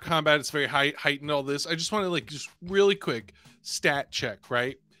going through combat. It's very heightened, all this. I just want to like just really quick stat check,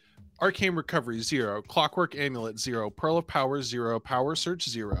 right? Arcane Recovery 0, Clockwork Amulet 0, Pearl of Power 0, Power Search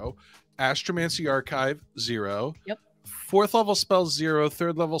 0, Astromancy Archive 0. Yep. 4th level spells 0,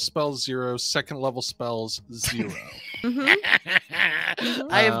 3rd level spells 0, 2nd level spells 0.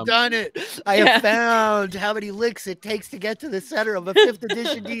 I have done it. I have found how many licks it takes to get to the center of a 5th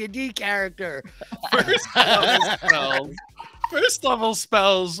edition D&D character. First level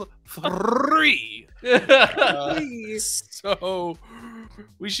spells 3. So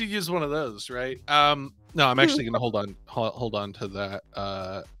we should use one of those, right? No, I'm actually gonna hold on to that.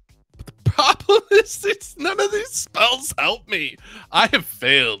 But the problem is it's none of these spells help me. I have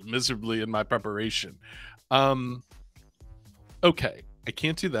failed miserably in my preparation. Okay, I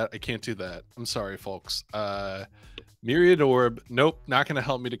can't do that. I can't do that. I'm sorry, folks. Myriad Orb, nope, not gonna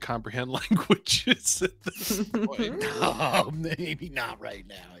help me to comprehend languages at this point. Oh, maybe not right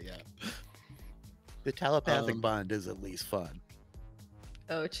now. Yeah. The telepathic bond is at least fun.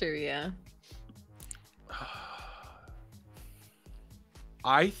 Oh, true. Yeah.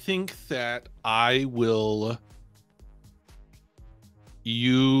 I think that I will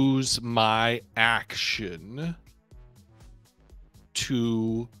use my action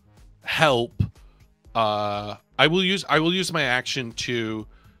to help. I will use my action to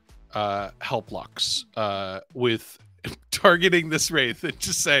help Lux with targeting this wraith and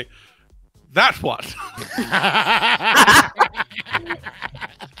just say that one.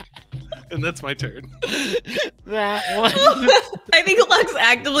 And that's my turn. That one. I think Lux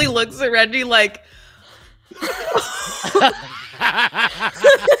actively looks at Reggie like.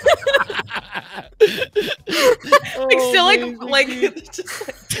 Still like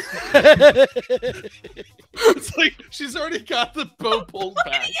It's like she's already got the bow pulled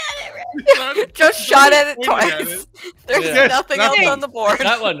back. Just shot at it Pointing at twice. it. There's Yeah. nothing else on the board.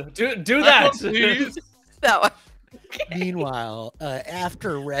 That one. Do That that. one, please. That one. Meanwhile,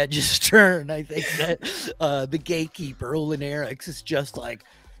 after Reg's turn, I think that the gatekeeper, Olinarix, is just like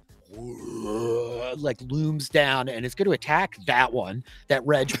looms down and is going to attack that one that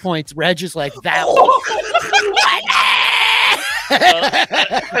Reg points. Reg is like, that one.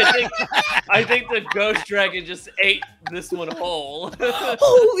 I think the ghost dragon just ate this one whole.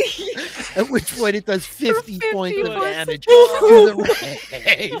 holy. At which point it does 50 points of points. damage to the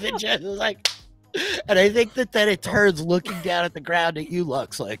Rave. It just is like, and I think that then it turns looking down at the ground at you,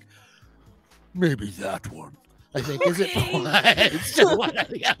 Lux, like, maybe that one. I think is it it's the one on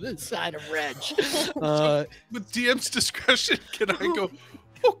the other side of Reg. With DM's discretion, can I go?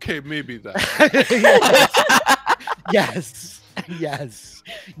 Okay, maybe that. Yes, yes,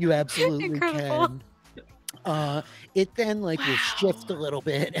 you absolutely Incredible. can. It then will shift a little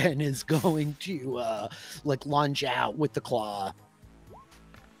bit and is going to lunge out with the claw.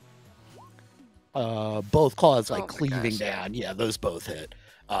 Both claws Oh my cleaving gosh, yeah. down. Yeah, those both hit.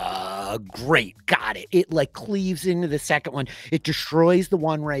 Great, got it. It cleaves into the second one. It destroys the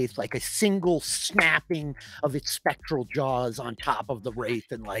one wraith, a single snapping of its spectral jaws on top of the wraith,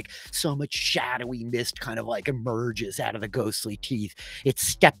 and so much shadowy mist kind of emerges out of the ghostly teeth. It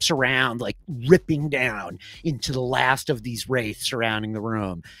steps around, ripping down into the last of these wraiths surrounding the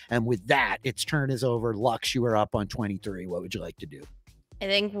room. And with that, its turn is over. Lux, you are up on 23. What would you like to do? I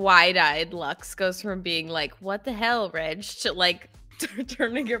think wide-eyed Lux goes from being like, "What the hell, Reg?" to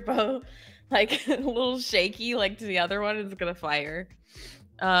turning your bow a little shaky, to the other one is gonna fire.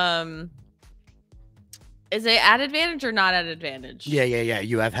 Is it at advantage or not at advantage? Yeah.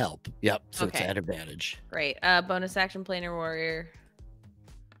 You have help. Yep. So it's Okay. at advantage. Great. Bonus action planar warrior.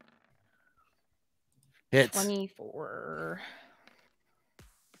 Hits. 24.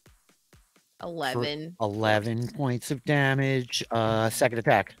 11. 11 points of damage. Second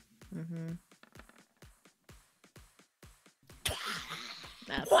attack. Mm-hmm.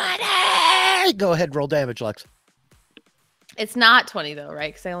 20! Go ahead, roll damage, Lux. It's not 20 though,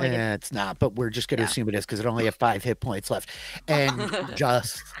 right? Because I only get... It's not, but we're just going to assume it is because it only have 5 hit points left. And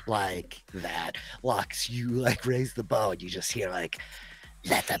just like that, Lux, you like raise the bow and you just hear like,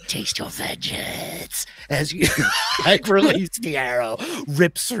 let them taste your vengeance as you like release the arrow,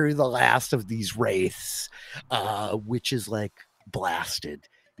 rips through the last of these wraiths, which is like blasted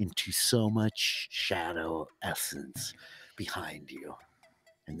into so much shadow essence behind you.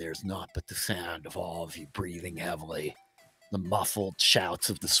 And there's naught but the sound of all of you breathing heavily. The muffled shouts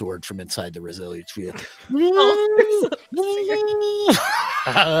of the sword from inside the resilience field.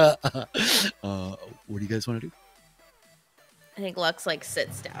 What do you guys want to do? I think Lux like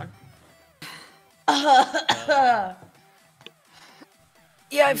sits down. Yeah,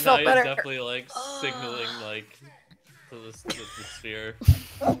 I felt Naya's better. definitely like signaling like to the sphere.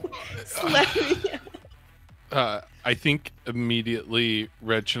 I think immediately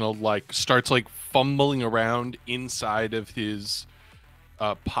Reginald like starts like fumbling around inside of his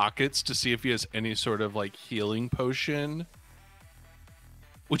pockets to see if he has any sort of like healing potion,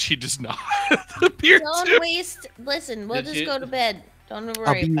 which he does not appear Don't to. waste. Listen, we'll Did just you- go to bed. Don't worry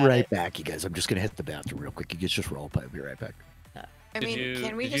I'll be about right it. back, you guys. I'm just gonna hit the bathroom real quick. You guys just roll, but I'll be right back. I Did mean, you-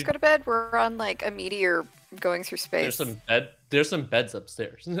 can we did just you- go to bed? We're on like a meteor going through space. There's some beds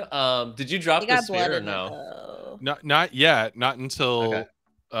upstairs. Did you drop You the got blood sphere or in it, no? though. Not yet. Not until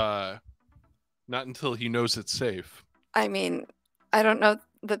Okay. not until he knows it's safe. I mean, I don't know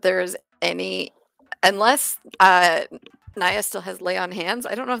that there is any, unless Naya still has lay on hands.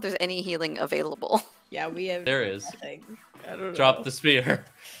 I don't know if there's any healing available. Yeah, we have. There is. nothing. I don't Drop know. the spear.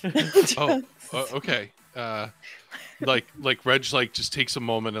 Oh, okay. Like Reg like just takes a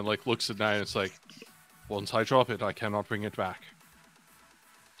moment and like looks at Naya and it's like, once I drop it, I cannot bring it back.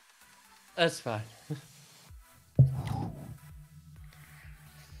 That's fine.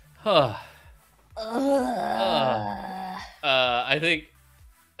 Huh. I think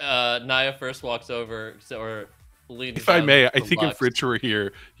Naya first walks over or leans If I down may, I to think Lux. if Rich were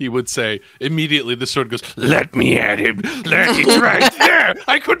here, he would say immediately the sword goes, let me at him. It's right there.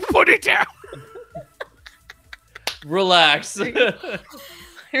 I couldn't put it down. Relax.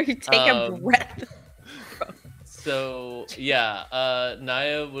 You take a breath. So yeah,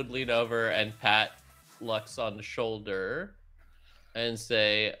 Naya would lean over and pat Lux on the shoulder and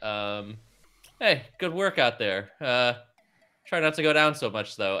say, hey, good work out there. Try not to go down so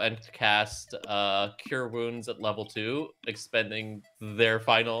much though, and cast Cure Wounds at level 2, expending their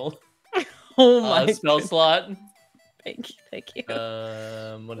final Oh my spell slot. Thank you.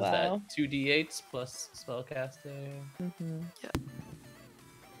 What is that? 2d8s plus spell casting. Mm-hmm. Yep.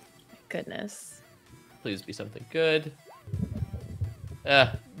 Goodness. Please be something good.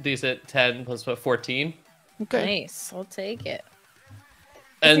 Decent. 10 plus what? 14. Okay. Nice. I'll take it.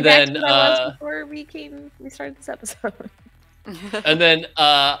 And See, back then to what I was before we started this episode. and then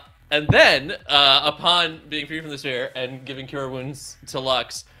upon being free from the sphere and giving Cure Wounds to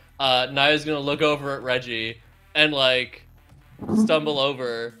Lux, Naya's gonna look over at Reggie and like stumble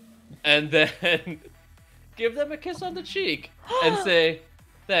over and then give them a kiss on the cheek and say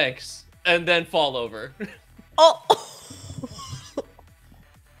thanks and then fall over. Oh.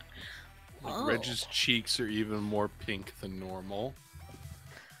 Reg's cheeks are even more pink than normal.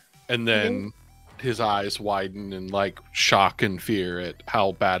 And then his eyes widen in like shock and fear at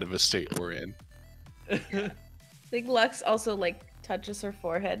how bad of a state we're in. I think Lux also like touches her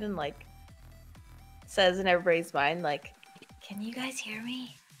forehead and like says in everybody's mind like, "Can you guys hear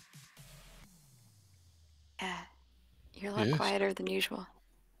me?" Yeah, you're a lot Yes. quieter than usual.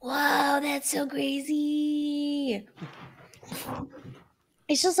 Whoa, that's so crazy.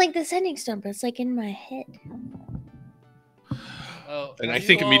 It's just like the sending stone, but it's like in my head. Oh, And I you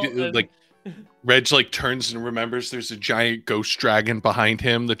think all- immediately like Reg like turns and remembers there's a giant ghost dragon behind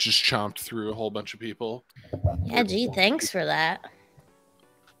him that just chomped through a whole bunch of people. Yeah, gee, thanks for that.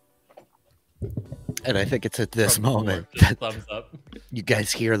 And I think it's at this from the floor, moment just that thumbs up. you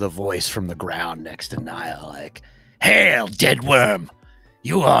guys hear the voice from the ground next to Naya, like, "Hail, dead worm!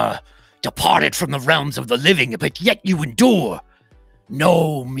 You are departed from the realms of the living, but yet you endure.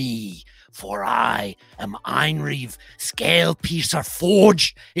 Know me, for I am Einreeve, scale piercer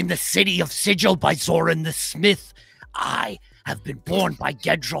forged in the city of Sigil by Zoran the Smith. I have been born by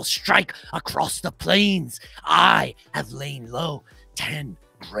Gedrel's strike across the plains. I have lain low 10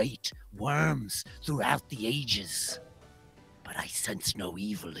 great worms throughout the ages. But I sense no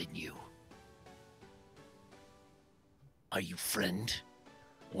evil in you. Are you friend?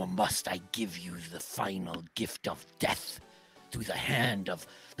 Or must I give you the final gift of death through the hand of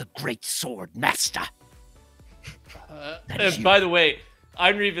the great sword master? And by the way,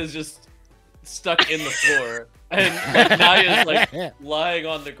 Einreef is just stuck in the floor, and Naya's like lying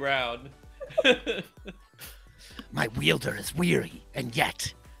on the ground. My wielder is weary, and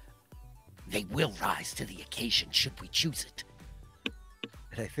yet they will rise to the occasion should we choose it.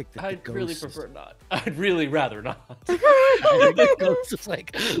 And I think that I'd really prefer not. I'd really rather not. I think the ghost is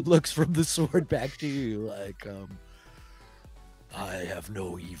like looks from the sword back to you, like, I have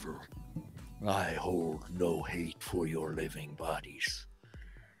no evil. I hold no hate for your living bodies.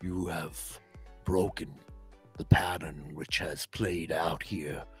 You have broken the pattern which has played out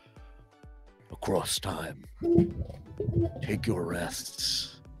here across time. Take your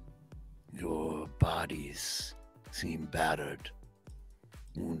rests. Your bodies seem battered,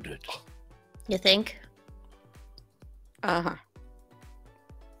 wounded. You think? Uh-huh.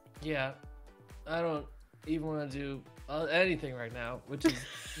 Yeah, I don't even want to do anything right now, which is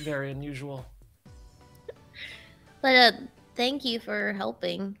very unusual. But thank you for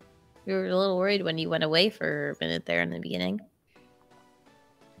helping. We were a little worried when you went away for a minute there in the beginning.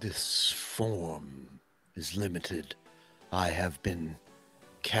 This form is limited. I have been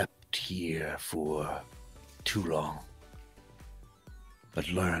kept here for too long, but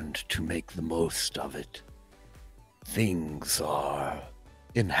learned to make the most of it. Things are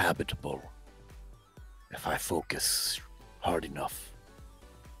inhabitable if I focus hard enough.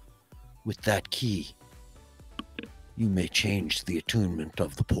 With that key, you may change the attunement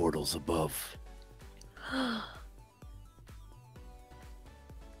of the portals above.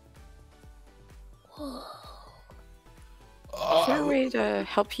 Whoa. Is there a way to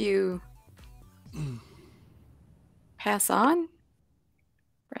help you pass on?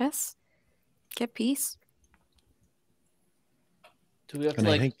 Rest? Get peace? Do we have to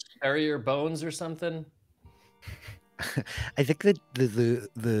like bury your bones or something? I think that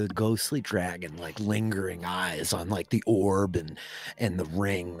the ghostly dragon, like lingering eyes on like the orb and the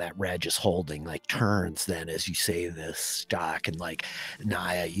ring that Reg is holding, like turns then as you say this stock, and like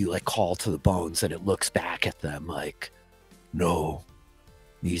Naya, you like call to the bones and it looks back at them like, no,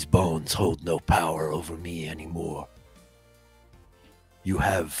 these bones hold no power over me anymore. You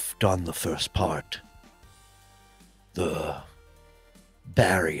have done the first part. The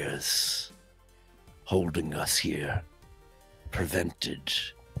barriers holding us here prevented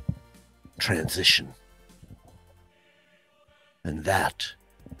transition. And that,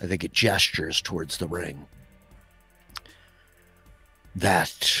 I think it gestures towards the ring.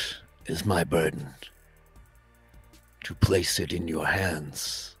 That is my burden. To place it in your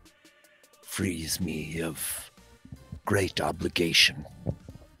hands frees me of great obligation,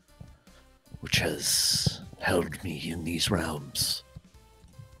 which has held me in these realms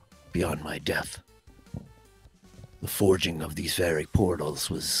beyond my death. The forging of these very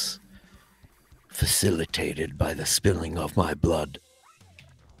portals was facilitated by the spilling of my blood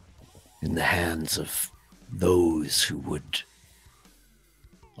in the hands of those who would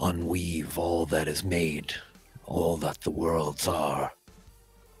unweave all that is made, all that the worlds are.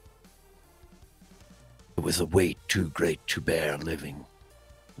 It was a weight too great to bear living,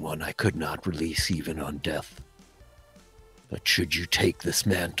 one I could not release even on death. But should you take this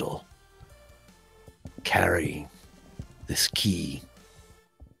mantle, carry this key,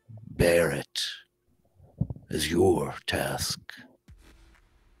 bear it as your task,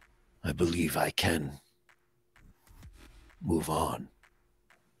 I believe I can move on.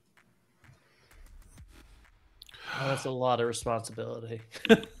 Oh, that's a lot of responsibility.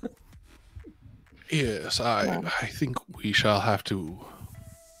 Yes, I think we shall have to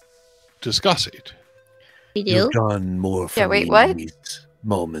discuss it. We do? You've done more for me what? in these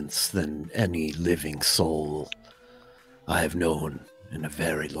moments than any living soul I have known in a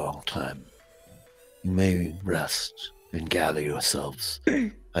very long time. You may rest and gather yourselves.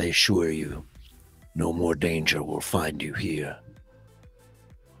 I assure you, no more danger will find you here.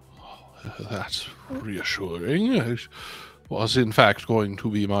 That's reassuring. It was, in fact, going to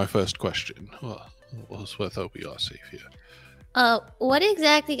be my first question. Well, was whether we are safe here. What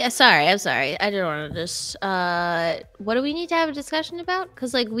exactly? I'm sorry. I don't want to just. What do we need to have a discussion about?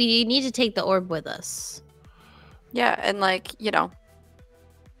 Because like we need to take the orb with us. Yeah, and like,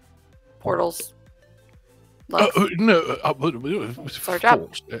 portals. Lux? No, It's our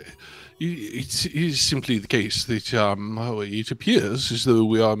job. It is simply the case that it appears as though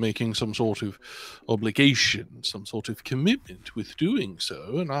we are making some sort of obligation, some sort of commitment with doing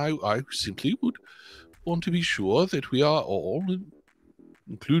so, and I simply would want to be sure that we are all,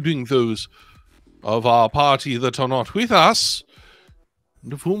 including those of our party that are not with us,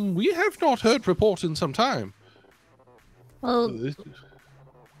 and of whom we have not heard report in some time. Well,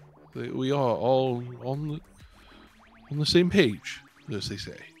 We are all on the same page, as they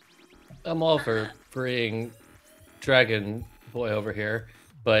say. I'm all for freeing Dragon Boy over here,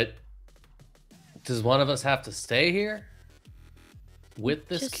 but does one of us have to stay here with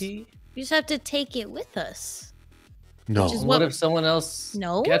this key? you just have to take it with us. No. Which is What if someone else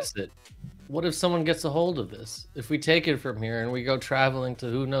No? gets it? What if someone gets a hold of this? If we take it from here and we go traveling to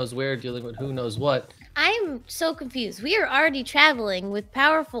who knows where, dealing with who knows what? I'm so confused. We are already traveling with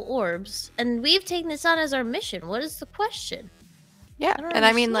powerful orbs, and we've taken this on as our mission. What is the question? Yeah, I don't and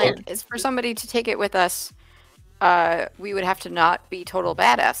I mean, like, understand. it's for somebody to take it with us, we would have to not be total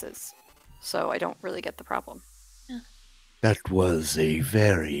badasses. So I don't really get the problem. That was a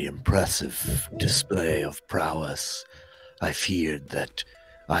very impressive display of prowess. I feared that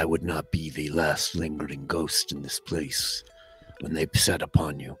I would not be the last lingering ghost in this place when they set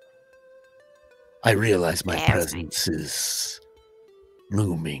upon you. I realize my presence is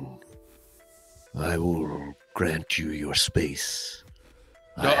looming. I will grant you your space.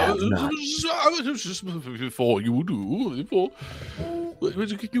 I have not. Just before you do,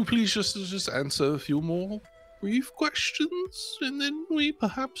 can you please just answer a few more brief questions, and then we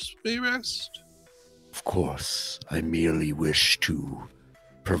perhaps may rest? Of course, I merely wish to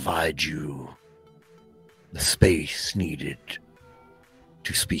provide you the space needed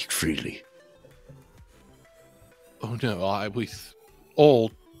to speak freely. Oh no, with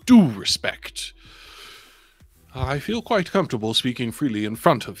all due respect, I feel quite comfortable speaking freely in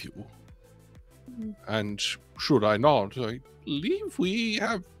front of you. And should I not, I believe we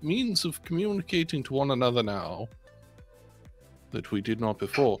have means of communicating to one another now that we did not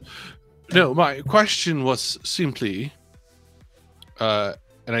before. No, my question was simply, and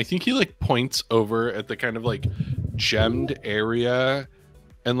I think he like points over at the kind of like gemmed area,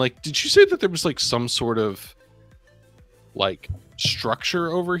 and like, did you say that there was like some sort of like structure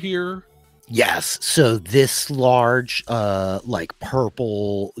over here? Yes, so this large, like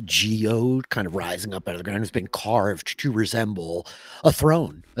purple geode kind of rising up out of the ground has been carved to resemble a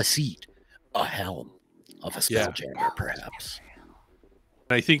throne, a seat, a helm of a spelljammer, perhaps.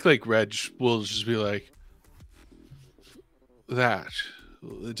 I think like Reg will just be like,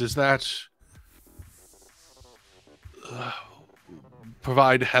 does that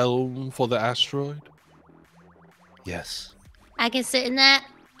provide helm for the asteroid? Yes, I can sit in that.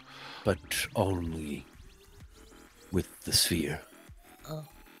 but only with the sphere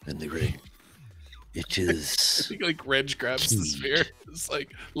and the ring. It I is think like Reg grabs the key. sphere, just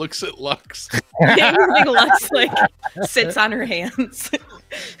like looks at Lux. Lux like sits on her hands.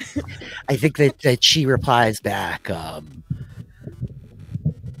 I think that she replies back,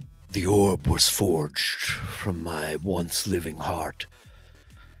 the orb was forged from my once living heart.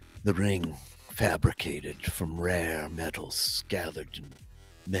 The ring fabricated from rare metals gathered in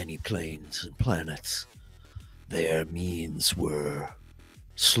many planes and planets. Their means were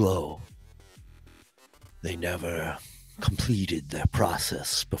slow. They never completed their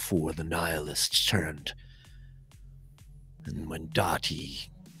process before the nihilists turned. And when Dottie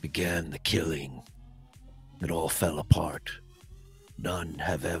began the killing, it all fell apart. None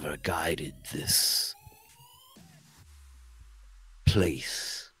have ever guided this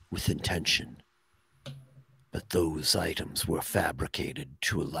place with intention. But those items were fabricated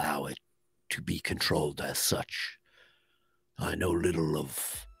to allow it to be controlled as such. I know little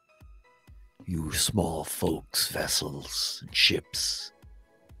of you small folks' vessels and ships,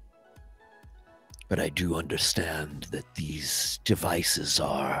 but I do understand that these devices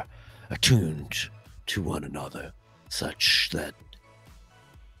are attuned to one another, such that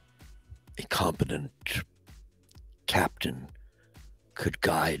a competent captain could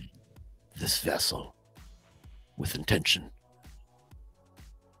guide this vessel with intention.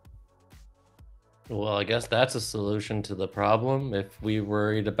 Well, I guess that's a solution to the problem. If we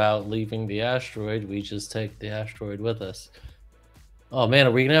worried about leaving the asteroid, we just take the asteroid with us. Oh man,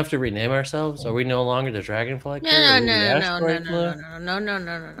 are we gonna have to rename ourselves? Are we no longer the Dragonfly crew? Are we the Asteroid crew? No.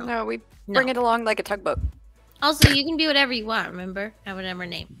 No, we bring it along like a tugboat. Also, you can be whatever you want, remember? Have whatever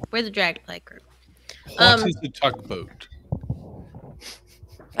name. We're the Dragonfly crew. What is a tugboat?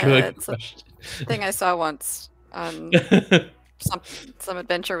 Good It's a question. thing I saw once on some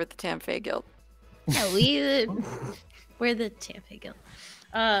adventure with the Tamfay Guild. Yeah, we're the Tampa Guild.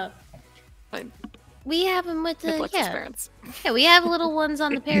 We have them with the parents. Yeah, we have little ones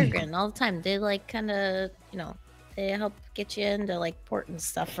on the Peregrine all the time. They like kind of, they help get you into like port and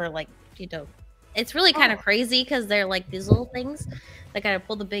stuff for like, it's really kind of crazy because they're like these little things that kind of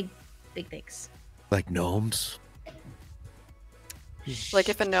pull the big things. Like gnomes. Like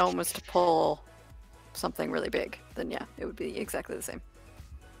if a gnome was to pull something really big, then yeah, it would be exactly the same.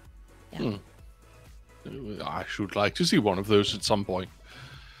 Yeah. I should like to see one of those at some point.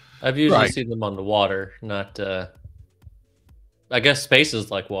 I've usually seen them on the water, not. I guess space is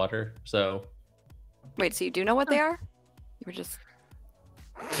like water, so. Wait, so you do know what they are? You were just.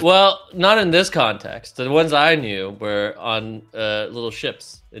 Well, not in this context. The ones I knew were on little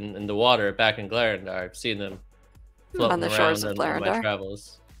ships in the water back in Glarendar. I've seen them floating on the around shores of on my Glarendar.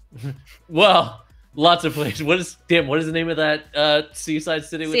 travels. Well, lots of places. What is the name of that seaside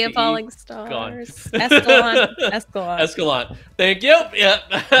city with Sea the of Falling E? Stars. Escalon. Escalon. Thank you. Yeah.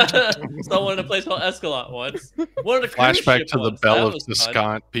 Someone in a place called Escalon once. One of the cruise Flashback ship to the ones. Bell That of was fun.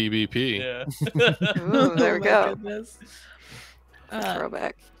 Descant PvP. Yeah. Ooh, there we go. Goodness.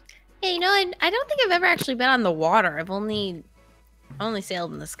 Throwback. Hey, I don't think I've ever actually been on the water. I've only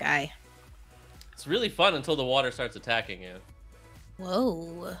sailed in the sky. It's really fun until the water starts attacking you.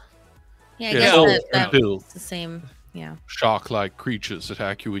 Whoa. Yeah, I Yeah, guess so that's the same. Yeah. Shark-like creatures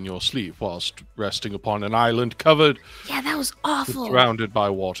attack you in your sleep whilst resting upon an island covered, Yeah, that was awful. surrounded by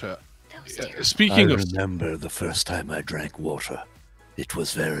water. That was terrible. Speaking of, remember the first time I drank water. It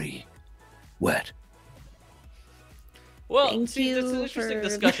was very wet. Well, Thank see, it's an you interesting for-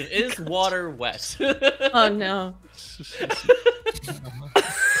 discussion. Is water wet? Oh no.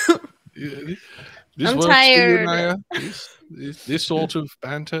 this I'm works for you, tired. Naya? This sort of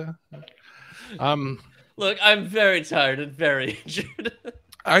banter. Look, I'm very tired and very injured.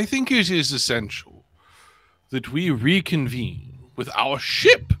 I think it is essential that we reconvene with our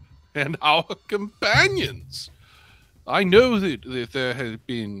ship and our companions. I know that there has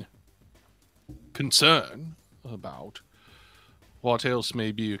been concern about what else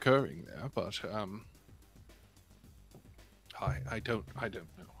may be occurring there, but I don't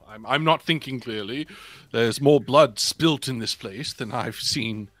know. I'm not thinking clearly. There's more blood spilt in this place than I've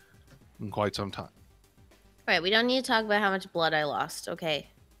seen in quite some time. Right, we don't need to talk about how much blood I lost. Okay,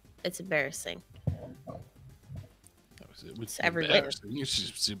 it's embarrassing. It's everywhere. embarrassing.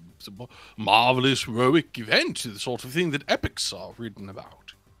 It's a marvelous, heroic event, the sort of thing that epics are written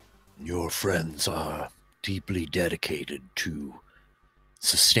about. Your friends are deeply dedicated to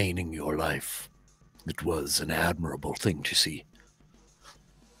sustaining your life. It was an admirable thing to see.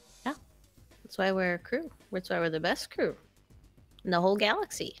 Yeah, that's why we're a crew. That's why we're the best crew in the whole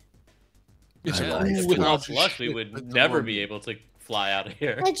galaxy. It's I a like crew it. without Without us, we ship would at the never moment. be able to fly out of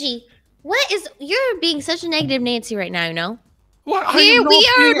here. Reggie, you're being such a negative Nancy right now, you know? What? I We am are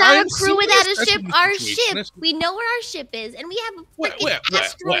I not am a crew without a serious. ship. That's Our the situation. ship. We know where our ship is, and we have a Where, freaking where,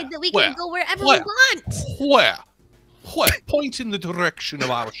 asteroid that we where, can go wherever where? we want. Where? Point in the direction of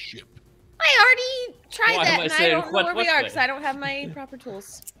our ship. I already tried Why that, am I and I saying don't know what where we way? are because I don't have my proper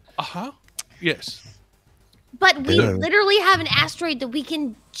tools. Uh-huh. Yes. But we Yeah. literally have an asteroid that we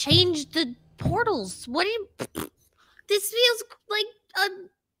can change the portals. What do you? This feels like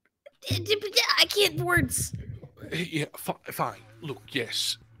I can't words. Yeah, fine. Look,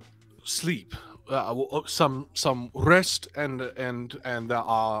 yes. Sleep. Some rest, and there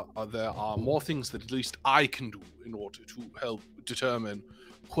are more things that at least I can do in order to help determine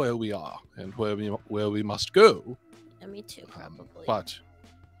where we are and where we must go. Yeah, me too, probably. But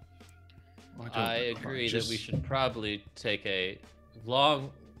I agree that we should probably take a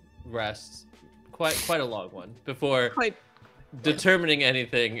long rest, quite a long one, before determining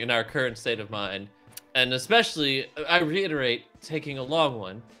anything in our current state of mind. And especially, I reiterate, taking a long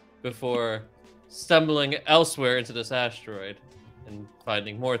one before stumbling elsewhere into this asteroid and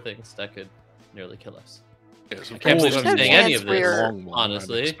finding more things that could nearly kill us. Yes, of I can't believe course, I'm no saying any chance of this, we're- long one, I'd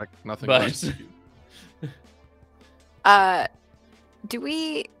honestly. expect nothing but- less of you.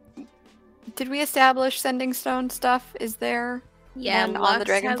 Did we establish sending stone stuff? Is there? Yeah, one on Lux the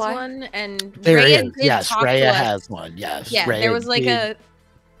Dragonfly? has one, and There Reya is. did Yes, talk to Reya us. has one. Yes. Yeah, Reya there was like did. a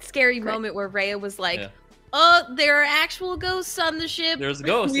scary Great. moment where Reya was like, Yeah. "Oh, there are actual ghosts on the ship." There's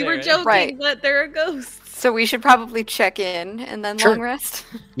ghosts We were there. joking, Right. but there are ghosts. So we should probably check in and then Sure. long rest.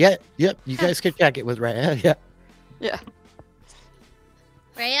 Yeah, yep. You guys can check it with Reya. Yeah. Yeah.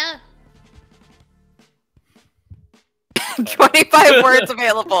 Reya, 25 words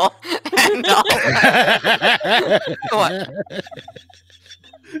available. And all What?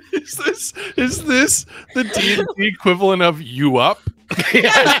 Is this the D&D equivalent of you up?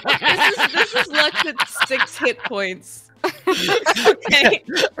 This is Lux at 6 hit points. Okay.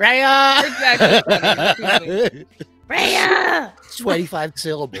 Reya! Exactly. Reya! 25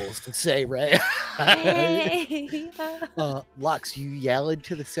 syllables to say Reya. Reya! Lux, you yell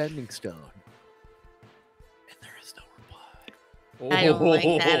into the sending stone. And there is no reply. I don't like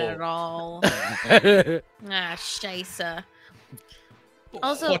that at all. Scheisse.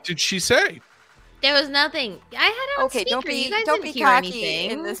 Also, What did she say? there was nothing. I had it on Okay, speaker. don't be You guys don't didn't be hear cocky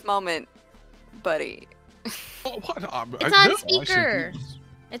anything. in this moment, buddy. Oh, what? It's I on know, I speaker. said-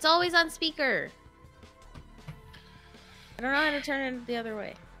 It's always on speaker. I don't know how to turn it the other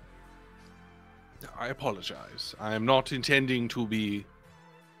way. I apologize. I am not intending to be You're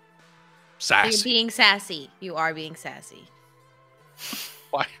sassy. being sassy. You are being sassy.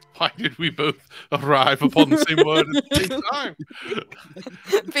 Why did we both arrive upon the same word at the same time?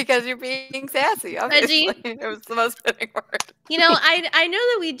 Because you're being sassy, obviously. It was the most fitting word. You know, I know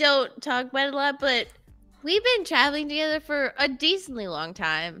that we don't talk about it a lot, but we've been traveling together for a decently long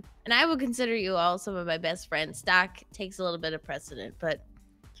time. And I would consider you all some of my best friends. Stock takes a little bit of precedent, but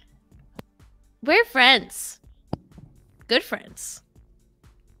we're friends. Good friends.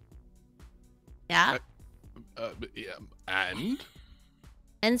 Yeah. Yeah, and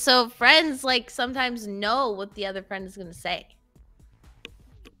And so friends like sometimes know what the other friend is going to say.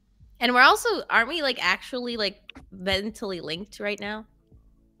 And we're also, aren't we like actually like mentally linked right now?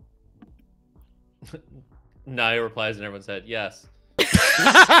 Naya replies in everyone's head, yes.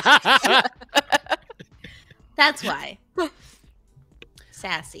 That's why.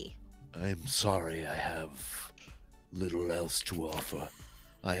 Sassy. I'm sorry, I have little else to offer.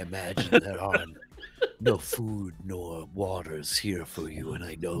 I imagine there are no food nor waters here for you, and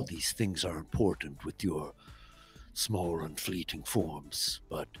I know these things are important with your small and fleeting forms,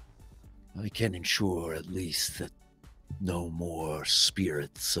 but I can ensure at least that no more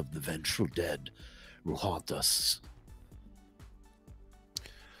spirits of the vengeful dead will haunt us.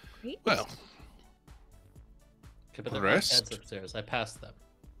 Great. well, Okay, but the Rest. heads upstairs. I passed them.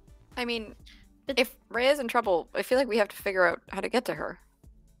 I mean, But- if Reya's in trouble, I feel like we have to figure out how to get to her.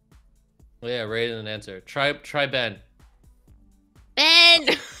 Well, yeah, Ray didn't answer. Try Ben. Ben!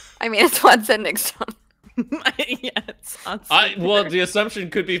 I mean, it's one sending stone. Yeah, it's on Well, the assumption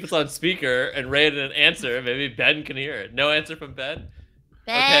could be if it's on speaker and Ray didn't answer, maybe Ben can hear it. No answer from Ben.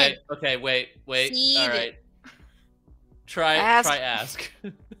 Ben! Okay, wait. Seed. All right. Try Ask. ask.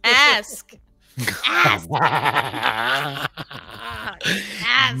 Ask! Ask!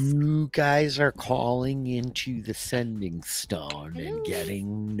 Ask! You guys are calling into the sending stone Hello. and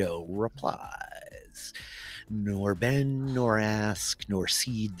getting no replies. Nor Ben, nor Ask, nor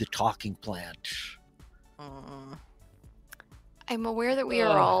Seed the talking plant. I'm aware that we are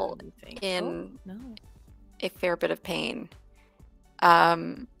Ugh. all Anything. in Oh, no. a fair bit of pain.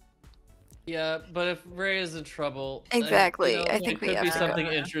 Yeah, but if Ray is in trouble, Exactly, I it think we could have be to something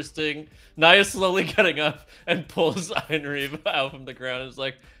go. interesting. Naya's slowly getting up and pulls Einreeve out from the ground. And is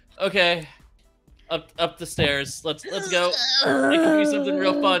like, okay, up the stairs. Let's go. It could be something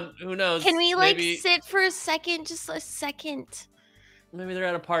real fun. Who knows? Can we like maybe, sit for a second? Just a second. Maybe they're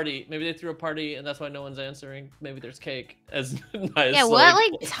at a party. Maybe they threw a party, and that's why no one's answering. Maybe there's cake. As Naya's Yeah, slowly what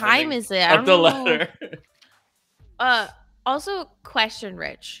like climbing time is it? I up don't the know. ladder? Also, question,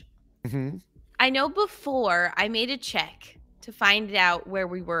 Rich. Mm-hmm. I know before I made a check to find out where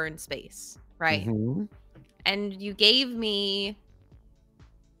we were in space, right? Mm-hmm. And you gave me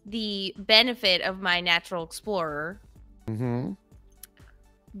the benefit of my natural explorer. Mm-hmm.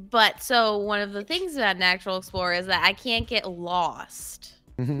 But so one of the things about natural explorer is that I can't get lost.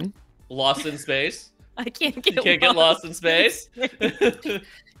 Mm-hmm. Lost in space. I can't get You can't get lost in space.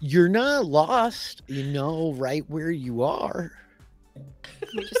 You're not lost. You know right where you are.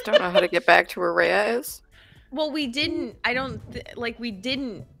 We just don't know how to get back to where Reya is. Well, we didn't. I don't like. We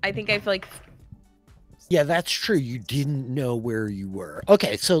didn't. I think I've like. Yeah, that's true. You didn't know where you were.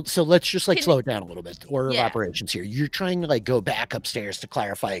 Okay, so let's just like Can- slow it down a little bit. Order Yeah. of operations here. You're trying to like go back upstairs to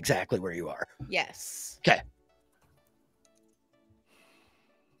clarify exactly where you are. Yes.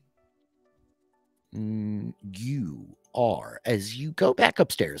 You are, as you go back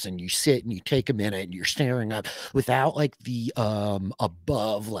upstairs and you sit and you take a minute and you're staring up without like the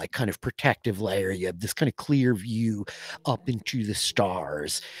above like kind of protective layer. You have this kind of clear view up into the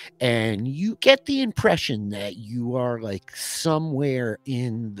stars, and you get the impression that you are like somewhere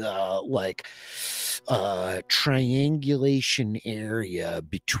in the like triangulation area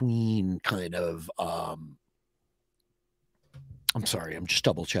between kind of I'm sorry, I'm just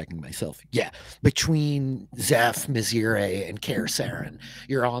double checking myself. Yeah, between Zeph, Mizire, and Kaer Saren.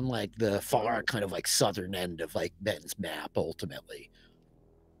 You're on like the far kind of like southern end of like Ben's map ultimately.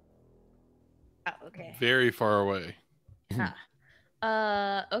 Oh, okay. Very far away.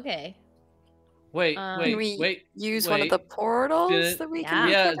 Okay. Wait, Can we wait. use one of the portals that we can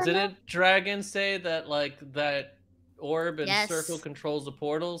make Yeah, it right now? didn't Dragon say that like that orb and Yes. circle controls the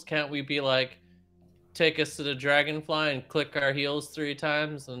portals? Can't we be like, take us to the Dragonfly and click our heels 3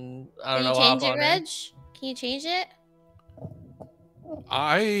 times and I don't Can know, you change hop it, on Reg? in? Can you change it?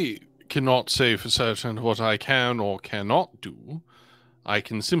 I cannot say for certain what I can or cannot do. I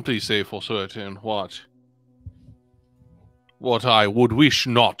can simply say for certain what I would wish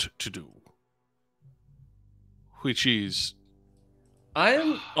not to do. Which is...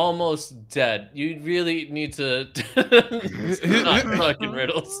 I'm almost dead. You really need to not fucking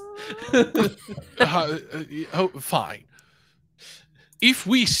riddles. Fine. If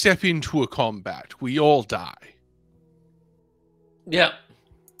we step into a combat, we all die. Yeah.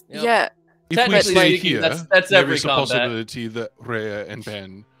 Yeah. If we Technically stay speaking, here, that's there every is a combat. possibility that Reya and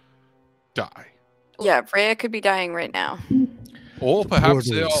Ben die. Yeah, Reya could be dying right now. Or perhaps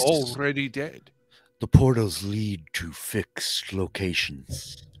they are portals. already dead. The portals lead to fixed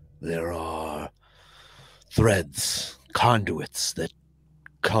locations. There are threads, conduits that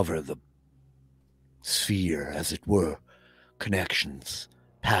cover the sphere, as it were, connections,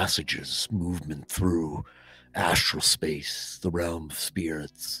 passages, movement through astral space, the realm of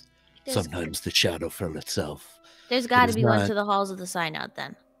spirits, sometimes the Shadowfell itself. There's got to is be one not- to the halls of the Synod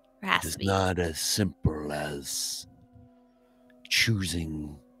then. There has It to is be. not as simple as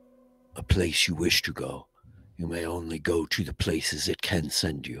choosing a place you wish to go. You may only go to the places it can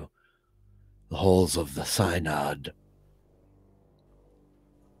send you. The halls of the Synod.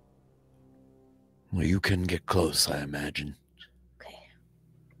 Well, you can get close, I imagine. Okay.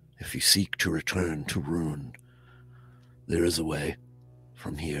 If you seek to return to Rune, there is a way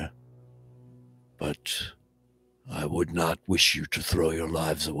from here. But I would not wish you to throw your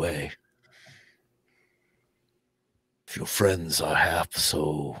lives away. If your friends are half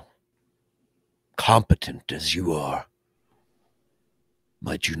so competent as you are,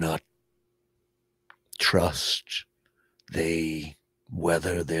 might you not trust they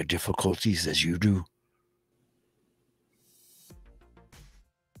weather their difficulties as you do?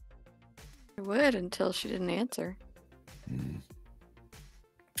 I would until she didn't answer.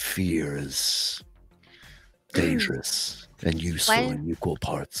 Fear is dangerous and useful Why- in equal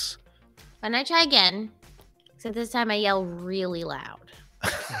parts. When I try again, except this time I yell really loud.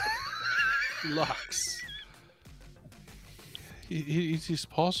 Lux. It is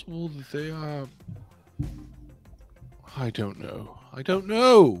possible that they are... I don't know. I don't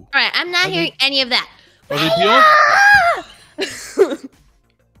know. All right, I'm not Are they- hearing any of that. Are they beyond...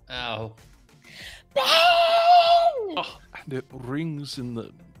 Ow. Ben! Oh, and it rings in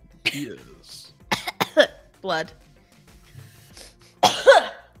the ears. Blood.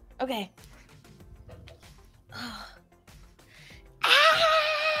 Okay.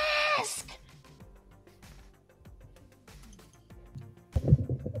 Ask.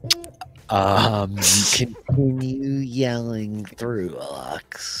 Continue yelling through,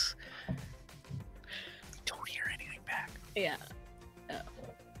 Lux. Don't hear anything back. Yeah. Oh.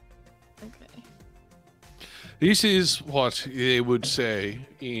 Okay. This is what they would say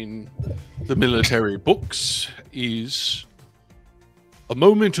in the military books is a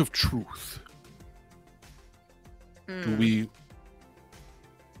moment of truth. Do we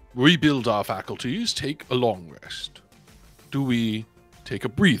rebuild our faculties, take a long rest? Do we take a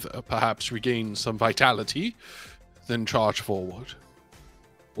breather, perhaps regain some vitality, then charge forward?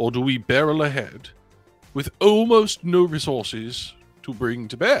 Or do we barrel ahead with almost no resources to bring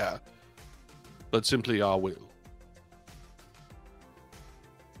to bear, but simply our will?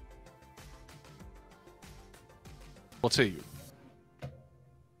 What say you?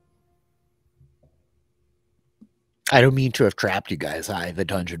 I don't mean to have trapped you guys. I, the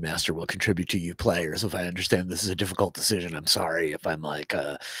Dungeon Master, will contribute to you players. If I understand this is a difficult decision, I'm sorry if I'm like,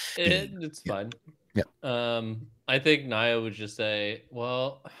 It's Yeah. fine. Yeah. I think Naya would just say,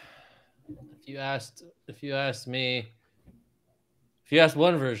 well, if you asked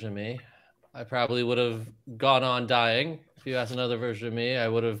one version of me, I probably would have gone on dying. If you asked another version of me, I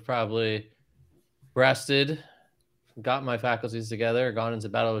would have probably rested, got my faculties together, gone into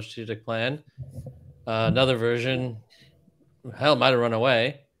battle with strategic plan. Another version, hell, might have run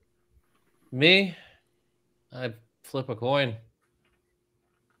away. Me, I'd flip a coin.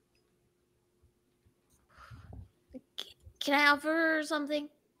 Can I offer something?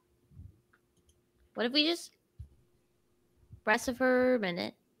 What if we just rest for a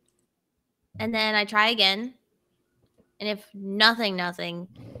minute, and then I try again, and if nothing,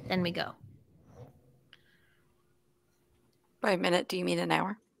 then we go. By a minute, do you mean an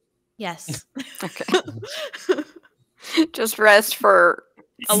hour? Yes. Okay. Just rest for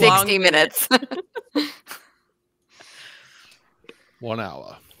A 60 long minute. minutes. 1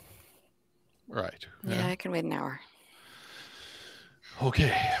 hour. Right. Yeah, I can wait an hour.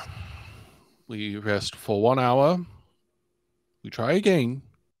 Okay. We rest for 1 hour. We try again.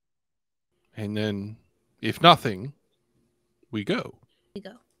 And then, if nothing, we go. We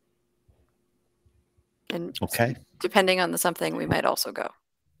go. And Okay. depending on the something, we might also go.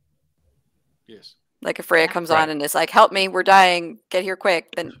 Yes. Like if Reya comes Right. on and is like, help me, we're dying, get here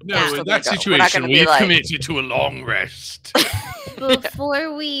quick, then No, we're in still that gonna go. We're not situation, gonna be we've like, committed to a long rest.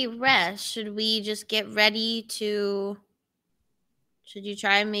 Before we rest, should we just get ready to... Should you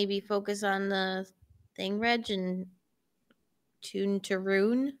try and maybe focus on the thing, Reg, and tune to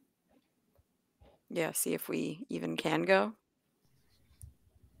rune? yeah, see if we even can go.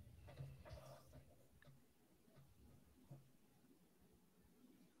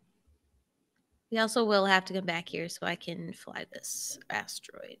 We also will have to come back here so I can fly this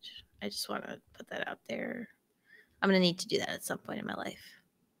asteroid. I just want to put that out there. I'm going to need to do that at some point in my life.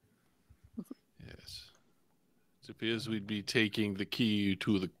 Yes. It appears we'd be taking the key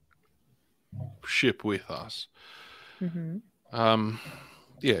to the ship with us. Mm-hmm.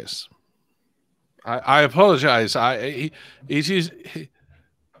 Yes. I apologize. I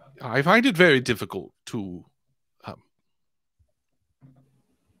find it very difficult to.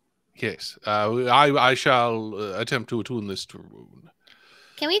 Yes. I shall attempt to attune this to rune.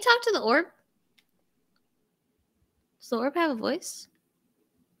 Can we talk to the orb? Does the orb have a voice?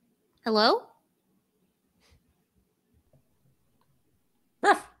 Hello?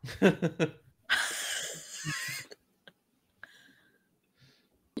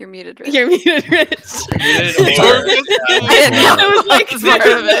 You're muted, Rich. You're muted, Rich. Muted I didn't know. I was like, That's part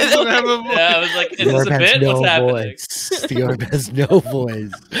of it. Yeah, I was like, is The this orb a has bit? no What's happening? voice. The orb has no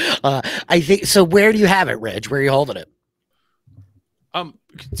voice. I think so. Where do you have it, Reg? Where are you holding it?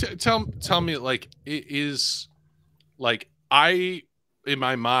 Tell me, like, it is, like, I in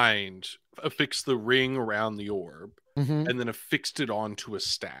my mind affixed the ring around the orb Mm-hmm. and then affixed it onto a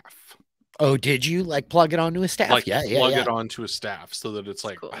staff. Oh, did you like plug it onto a staff? Like, yeah, plug it onto a staff so that it's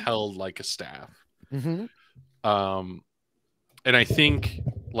like Cool. held like a staff. Mm-hmm. And I think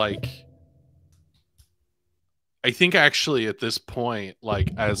actually at this point,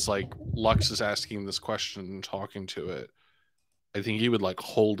 like, as like Lux is asking this question and talking to it, I think he would like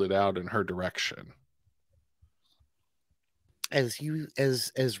hold it out in her direction. As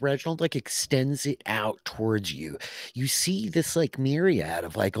Reginald like extends it out towards you, you see this like myriad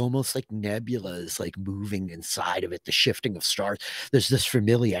of like almost like nebulas like moving inside of it, the shifting of stars. There's this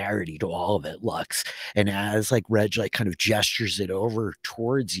familiarity to all of it, Lux. And as like Reg like kind of gestures it over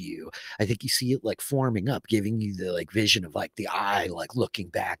towards you, I think you see it like forming up, giving you the like vision of like the eye like looking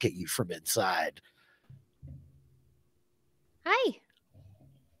back at you from inside. Hi.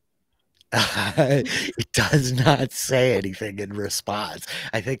 It does not say anything in response.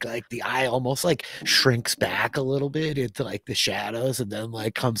 I think like the eye almost like shrinks back a little bit into like the shadows and then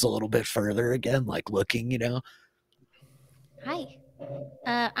like comes a little bit further again, like looking, you know. Hi.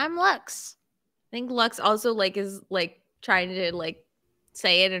 I'm Lux. I think Lux also like is like trying to like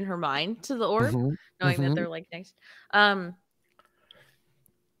say it in her mind to the orb, Mhm, knowing that mhm. they're like next.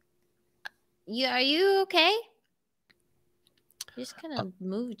 Yeah, are you okay? Just kind of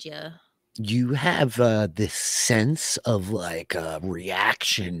moved you. You have this sense of like a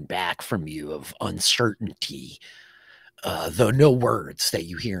reaction back from you of uncertainty, though no words that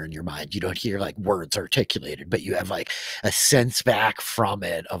you hear in your mind. You don't hear like words articulated, but you have like a sense back from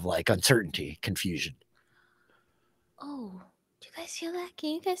it of like uncertainty, confusion. Oh, do you guys feel that?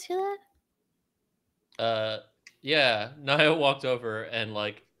 Can you guys feel that? Yeah. Naya walked over and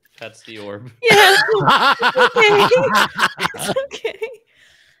like pets the orb. Yeah. It's okay.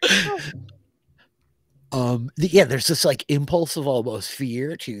 Yeah, there's this like impulse of almost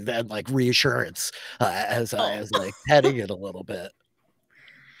fear to then like reassurance as like petting it a little bit.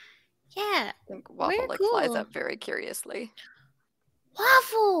 Yeah. I think Waffle We're like flies cool. up very curiously.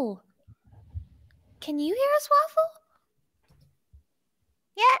 Waffle. Can you hear us, Waffle?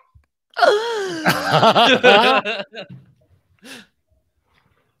 Yeah.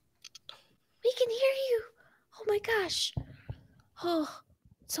 We can hear you. Oh my gosh. Oh,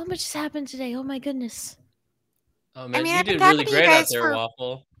 so much has happened today. Oh my goodness. Oh man, mean, you I've been did talking really to you great out guys there, for-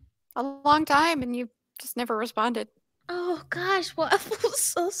 Waffle. A long time, and you just never responded. Oh gosh, Waffle's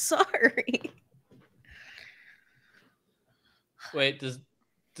so sorry. Wait, does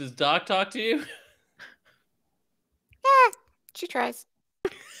Doc talk to you? Yeah, she tries.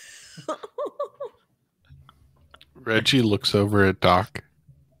 Reggie looks over at Doc.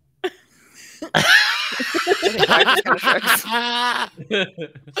 think Ryan just kind of shrugs.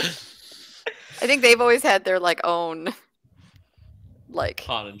 I think they've always had their like own, like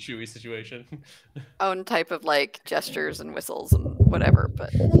hot and chewy situation. own type of like gestures and whistles and whatever. But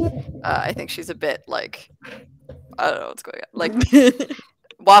I think she's a bit like, I don't know what's going on. Like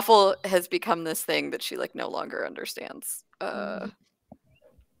Waffle has become this thing that she like no longer understands.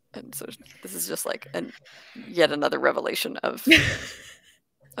 And so this is just like yet another revelation of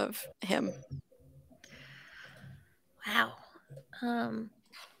him. Wow.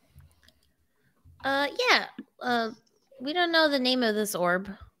 Yeah. We don't know the name of this orb.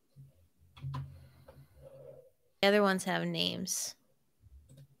 The other ones have names,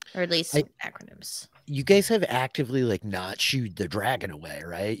 or at least acronyms. You guys have actively like not shooed the dragon away,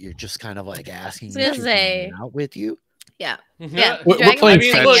 right? You're just kind of like asking I was it gonna to say- hang out with you. Yeah. Yeah. The We're dragon playing was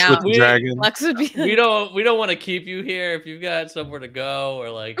I mean, fetch hanging look, with out. the dragon. Lux would be we don't want to keep you here if you've got somewhere to go or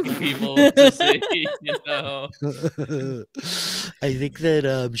like people to see, you know. I think that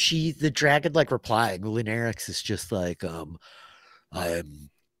the dragon like replying, Linerix is just like, I am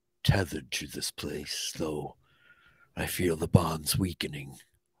tethered to this place, though I feel the bonds weakening.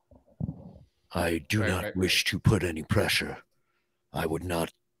 I do not wish to put any pressure. I would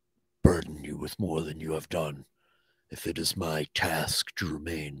not burden you with more than you have done. If it is my task to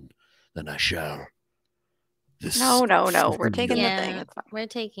remain, then I shall. No. We're taking the thing. Yeah, It's fine. we're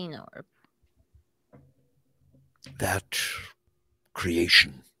taking the orb. That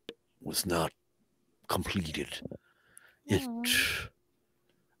creation was not completed.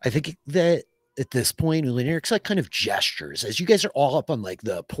 I think that at this point, Linerix like kind of gestures as you guys are all up on like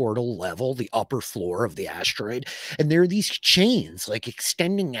the portal level, the upper floor of the asteroid, and there are these chains like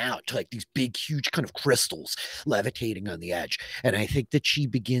extending out to like these big, huge kind of crystals levitating on the edge. And I think that she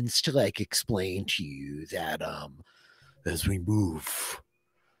begins to like explain to you that as we move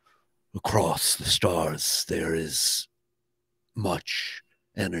across the stars, there is much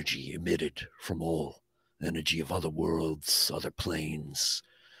energy emitted from all energy of other worlds, other planes.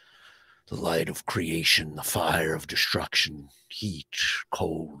 The light of creation, the fire of destruction, heat,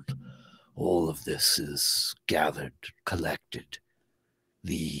 cold, all of this is gathered, collected.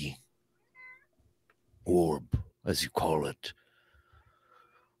 The orb, as you call it,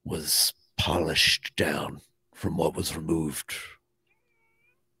 was polished down from what was removed,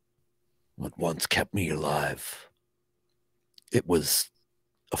 what once kept me alive. It was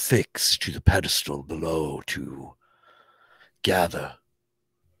affixed to the pedestal below to gather,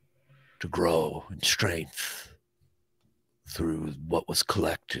 to grow in strength through what was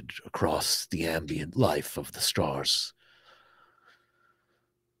collected across the ambient life of the stars.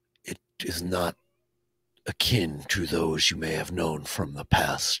 It is not akin to those you may have known from the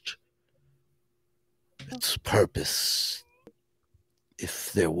past. Its purpose,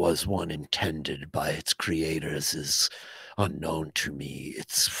 if there was one intended by its creators, is unknown to me.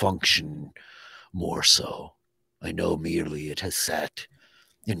 Its function more so. I know merely it has sat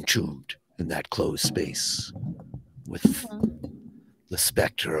entombed in that closed space with the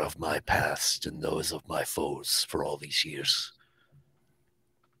specter of my past and those of my foes for all these years.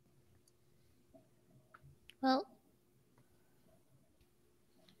 Well,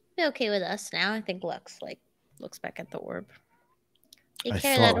 be okay with us now. I think Lux like looks back at the orb. Take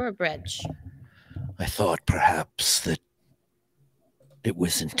care of that orb, Reg. I thought perhaps that it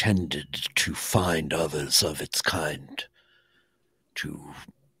was intended to find others of its kind, to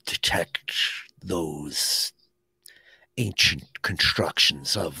detect those ancient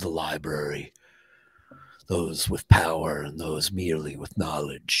constructions of the library, those with power and those merely with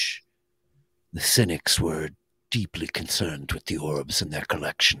knowledge. The cynics were deeply concerned with the orbs in their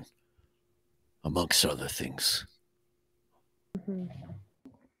collection, amongst other things.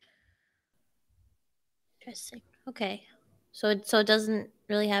 Interesting. Okay. So it doesn't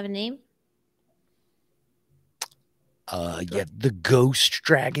really have a name? Yeah, the ghost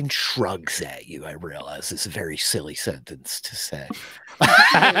dragon shrugs at you. I realize it's a very silly sentence to say.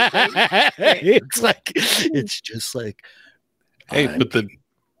 it's just like, hey, but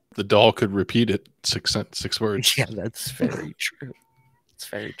the doll could repeat it six words. Yeah, that's very true. It's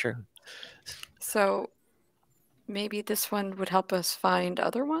very true. So maybe this one would help us find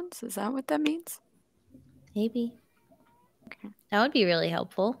other ones? Is that what that means? Maybe. Okay. That would be really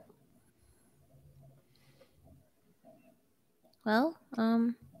helpful. Well,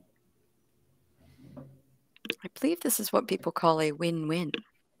 I believe this is what people call a win-win.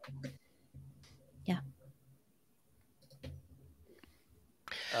 Yeah.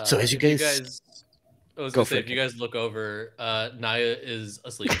 So as you guys I was go gonna say, for if it. you guys look over, Naya is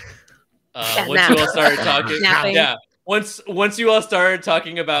asleep. Yeah, Once you all nap. started talking, Napping. yeah, once you all started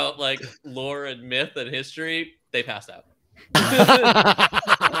talking about like lore and myth and history, they passed out.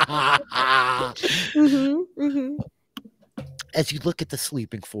 As you look at the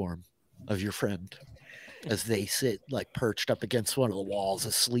sleeping form of your friend, as they sit like perched up against one of the walls,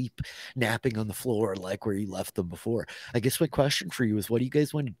 asleep, napping on the floor, like where you left them before. I guess my question for you is, what do you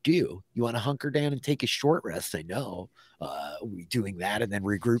guys want to do? You want to hunker down and take a short rest? I know. Are we doing that and then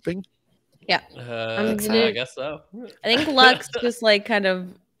regrouping? Yeah. I guess so. I think Lux just like kind of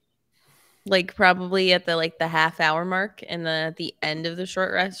like probably at the half hour mark, and then at the end of the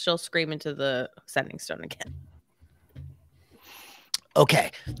short rest, she'll scream into the sending stone again.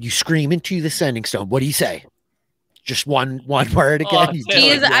 Okay, you scream into the sending stone. What do you say? Just one word again?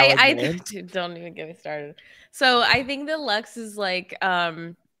 Dude, don't even get me started. So I think that Lux is like,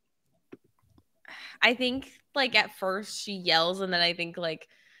 I think like at first she yells, and then I think like,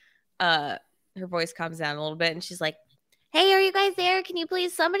 her voice calms down a little bit, and she's like, "Hey, are you guys there? Can you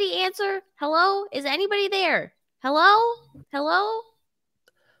please somebody answer? Hello? Is anybody there? Hello? Hello?"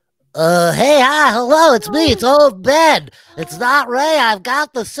 Hey, hi, hello, it's me, it's old Ben. It's not Ray, I've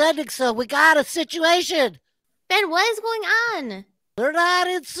got the sending, so we got a situation. Ben, what is going on? We're not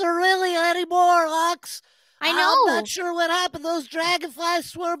in Cerealia anymore, Lux. I know. I'm not sure what happened. Those dragonflies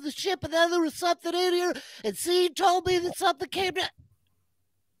swarmed the ship, and then there was something in here, and Seed told me that something came down.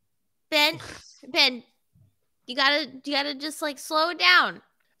 Ben, you gotta just like slow down.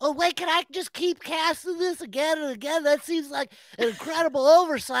 Oh, wait, can I just keep casting this again and again? That seems like an incredible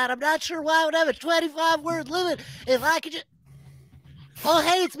oversight. I'm not sure why I would have a 25-word limit if I could just... Oh,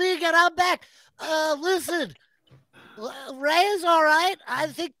 hey, it's me again. I'm back. Listen, Reya's all right. I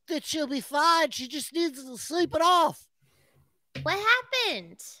think that she'll be fine. She just needs to sleep it off. What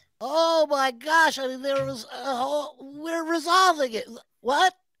happened? Oh, my gosh. I mean, there was a whole... We're resolving it.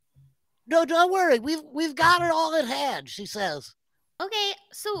 What? No, don't worry. We've got it all in hand, she says. Okay,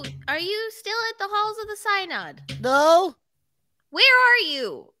 so are you still at the halls of the synod? No. Where are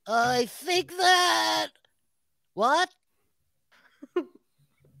you? I think that... What?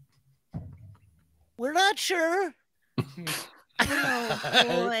 We're not sure. Oh,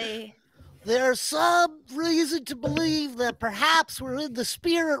 boy. There's some reason to believe that perhaps we're in the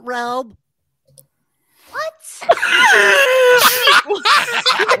spirit realm. What?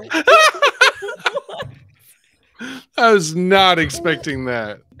 I was not expecting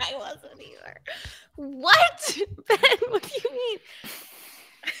that. I wasn't either. What? Ben, what do you mean?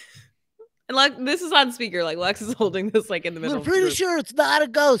 And like, this is on speaker. Like, Lex is holding this like in the middle. We're pretty sure it's not a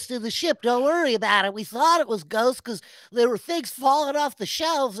ghost in the ship. Don't worry about it. We thought it was ghosts because there were things falling off the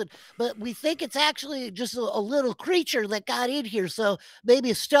shelves, but we think it's actually just a little creature that got in here. So maybe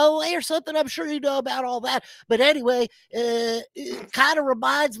a stowaway or something. I'm sure you know about all that. But anyway, it kind of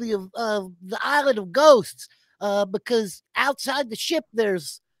reminds me of the Island of Ghosts because outside the ship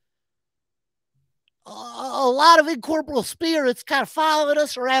there's a lot of incorporeal spirits kind of following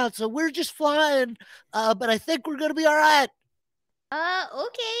us around, so we're just flying, but I think we're gonna be all right.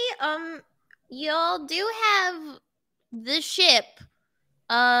 Okay. Y'all do have the ship.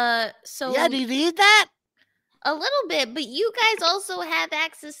 So Yeah, do you need that? a little bit, but you guys also have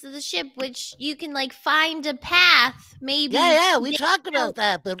access to the ship, which you can like find a path, maybe. Yeah, we talked about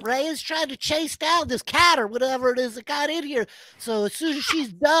that, but Ray is trying to chase down this cat or whatever it is that got in here. So as soon as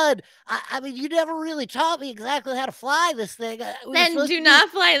she's done, I mean, you never really taught me exactly how to fly this thing. Then do not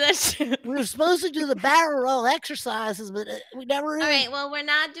fly that ship. We were supposed to do the barrel roll exercises, but we never really... All right, well, we're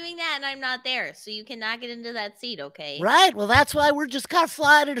not doing that, and I'm not there, so you cannot get into that seat, okay? Right, well, that's why we're just kind of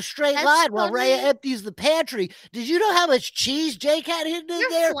flying in a straight line while Reya empties the pantry. Did you know how much cheese Jake had hidden in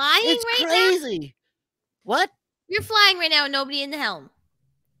there? You're flying it's right crazy. now? What? You're flying right now and nobody in the helm.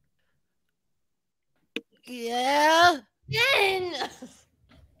 Yeah. Ben!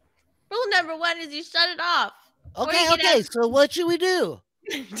 Rule number 1 is you shut it off. Okay. So what should we do?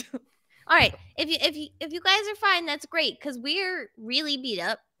 All right. If you guys are fine, that's great because we're really beat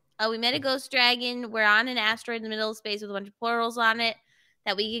up. We met a ghost dragon. We're on an asteroid in the middle of space with a bunch of portals on it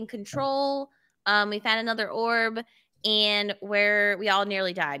that we can control. We found another orb, and where we all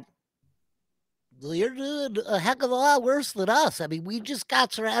nearly died. Well, you're doing a heck of a lot worse than us. I mean, we just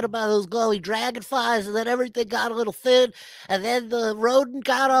got surrounded by those glowing dragonflies, and then everything got a little thin, and then the rodent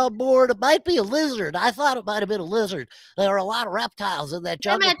got on board. It might be a lizard. I thought it might have been a lizard. There are a lot of reptiles in that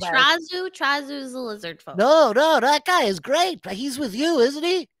jungle. Trazu? Trazu is a lizard folk. No, that guy is great. He's with you, isn't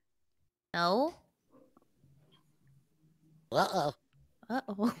he? No. Uh-oh.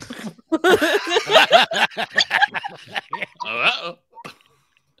 Uh-oh. Uh-oh.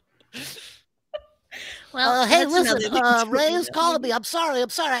 Well, hey, listen, Ray is calling me. I'm sorry.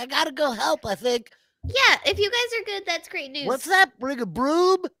 I gotta go help, I think. Yeah, if you guys are good, that's great news. What's that? Bring a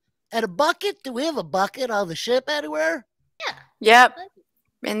broom and a bucket? Do we have a bucket on the ship anywhere? Yep.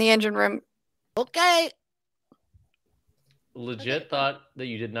 In the engine room. Okay. Legit thought that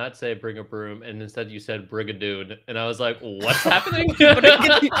you did not say bring a broom, and instead you said brigadoon, and I was like, "What's happening?" It's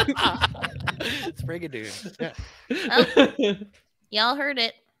brigadoon. Yeah. Y'all heard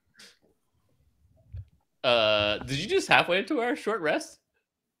it. Did you just halfway into our short rest?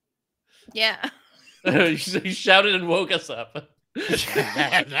 Yeah. You shouted and woke us up.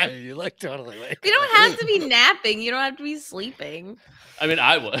 You look totally like. You don't have to be napping. You don't have to be sleeping. I mean,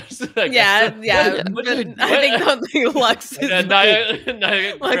 I was. I Yeah. guess. But I think something Lux is. And Naya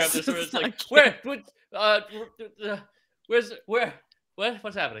grabbed Lux this. is It's like, not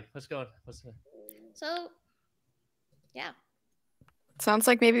what's happening? What's going? So, yeah. Sounds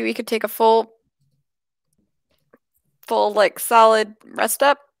like maybe we could take a full like solid rest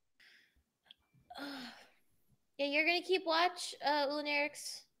up. Yeah, you're gonna keep watch,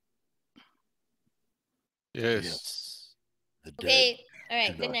 Ulanarix. Yes. The dead Okay. All do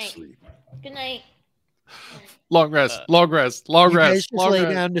right. Good not night. sleep. Good night. Long rest, long rest, long You guys rest, just long lay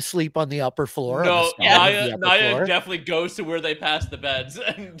rest. down to sleep on the upper floor. on the No, stone of the upper Naya floor. definitely goes to where they pass the beds.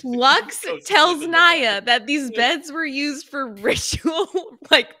 And Lux goes to tells sleep in the Naya bed. that these beds were used for ritual,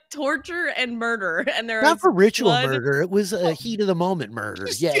 like torture and murder, and there Not was for ritual blood. murder. It was a heat of the moment murder.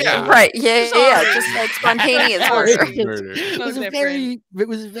 Yeah, yeah. Right. Yeah. Sorry. Just like spontaneous Sorry. murder. Murder. It was So a very. It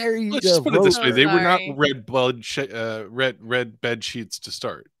was very. Let's just put it this rote- way: they were not Sorry. red bed sheets to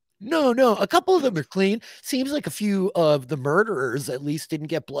start. No, a couple of them are clean. Seems like a few of the murderers at least didn't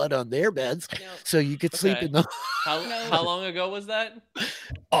get blood on their beds, so you could sleep Okay. in the How long ago was that?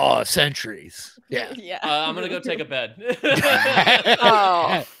 centuries. Yeah. Yeah. I'm gonna go take a bed.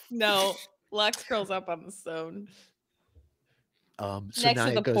 Oh. No, Lux curls up on the stone. So Next to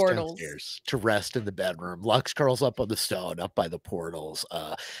Naya the goes portals. downstairs to rest in the bedroom. Lux curls up on the stone up by the portals.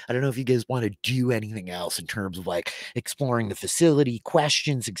 I don't know if you guys want to do anything else in terms of like exploring the facility,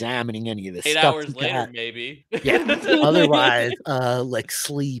 questions, examining any of this 8 stuff. hours you later, got. maybe. Yeah. Otherwise, like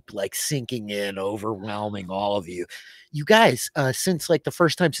sleep, like sinking in, overwhelming all of you. You guys, since like the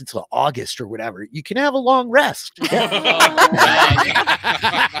first time since August or whatever, you can have a long rest.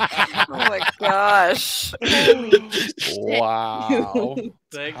 Oh my gosh. Wow.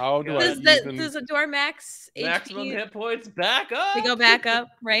 Thank How do God. I Does do our max Maximum HP hit points back up. they go back up,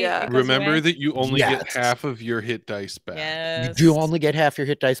 right? Yeah. It goes remember away? that you only get Yes. half of your hit dice back? Yes. You do only get half your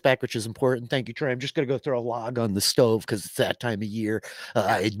hit dice back, which is important. Thank you, Trey. I'm just going to go throw a log on the stove because it's that time of year.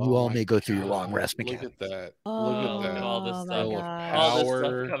 And you Oh all my may go through your long God, rest Look mechanic. at that. Oh, Look Look at at that. all this my stuff. God. All this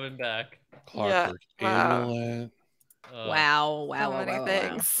Power. stuff coming back. Clockwork Wow. amulet. Wow, wow, So wow, many wow,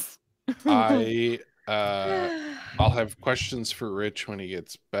 things. I'll have questions for Rich when he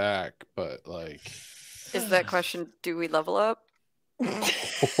gets back, but like, Is that question, do we level up?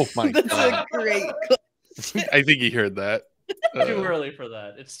 oh my That's God. a great. I think he heard that. Too early for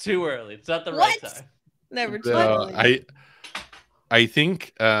that. It's too early. It's not the right What? time. Never No, tried. I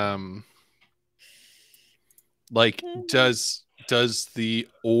think like does the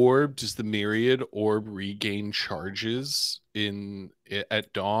myriad orb regain charges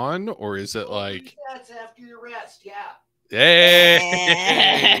at dawn, or is it like That's after your rest, yeah.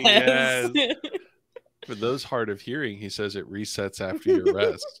 hey, Yes. yes. For those hard of hearing, he says it resets after your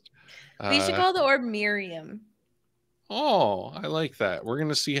rest. We should call the orb Miriam. Oh, I like that. We're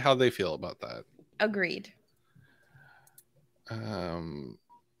gonna see how they feel about that. Agreed.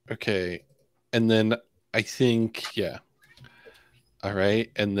 Okay, and then I think all right,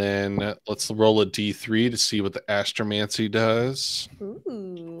 and then let's roll a d3 to see what the astromancy does.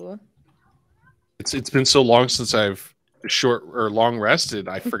 Ooh. It's been so long since I've short or long rested,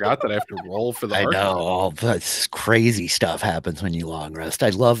 I forgot that I have to roll for the I arcana. know all this crazy stuff happens when you long rest. I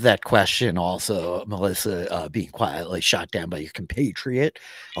love that question. Also, Melissa being quietly shot down by your compatriot.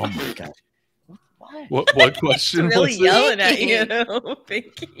 Oh my god! What question? Really was it? yelling at you,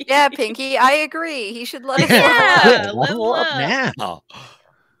 Pinky. Yeah, Pinky, I agree. He should let us Yeah, level up level now.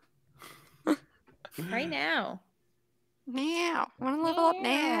 Right now. Now. I want to level up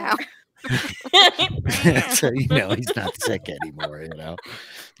now. So you know he's not sick anymore. You know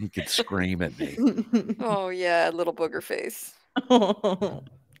he could scream at me. Oh, yeah, little booger face. Oh,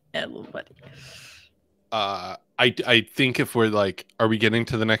 hello, buddy. I think if we're like, are we getting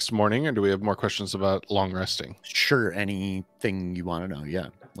to the next morning, or do we have more questions about long resting? Sure, anything you want to know? Yeah,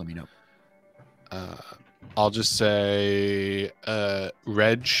 let me know. I'll just say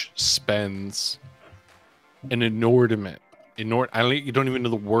Reg spends an inordinate you don't even know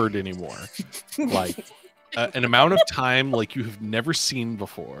the word anymore. Like an amount of time like you have never seen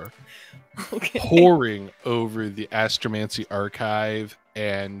before Okay. poring over the Astromancy archive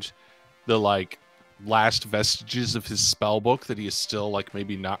and the like last vestiges of his spell book that he is still like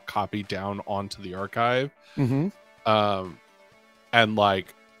maybe not copied down onto the archive. Mm-hmm. And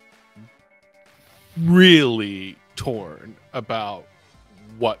like really torn about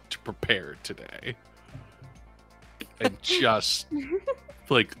what to prepare today. And just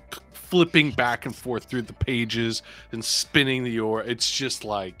like flipping back and forth through the pages and spinning the yore. It's just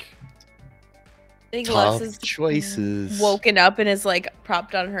like I think Tough Lux is choices. woken up and is like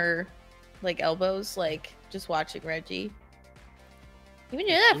propped on her like elbows, like just watching Reggie. You've been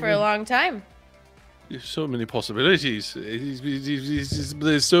doing that for a long time. there's so many possibilities.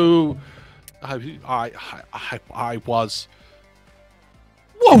 There's so I was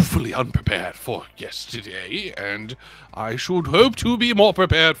woefully unprepared for yesterday, and I should hope to be more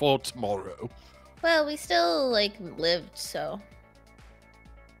prepared for tomorrow. Well, we still like lived, so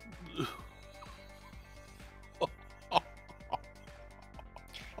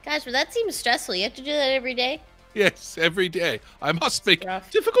gosh, but that seems stressful. You have to do that every day. Yes, every day I must make rough.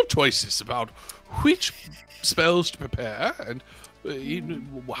 difficult choices about which spells to prepare and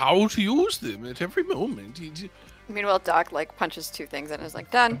how to use them at every moment. Meanwhile, Doc like punches two things and is like,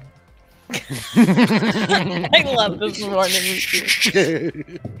 done. I love this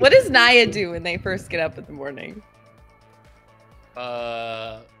morning. What does Naya do when they first get up in the morning?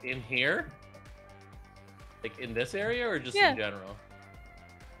 In here? Like in this area or just Yeah. in general?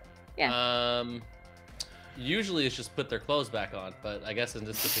 Yeah. Usually it's just put their clothes back on, but I guess in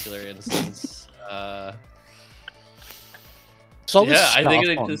this particular instance, So yeah, I think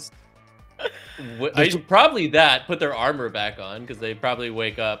it just. Probably that put their armor back on because they probably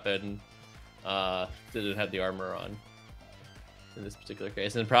wake up and didn't have the armor on in this particular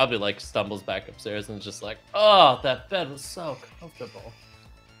case, and probably like stumbles back upstairs and is just like, oh, that bed was so comfortable.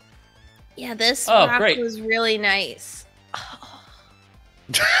 Yeah, this Oh, rock great. was really nice.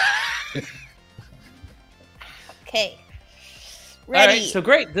 Okay. Ready. All right, so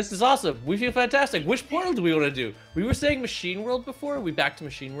great. This is awesome. We feel fantastic. Which portal do we want to do? We were saying Machine World before. Are we back to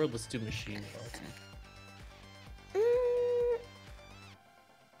Machine World? Let's do Machine World.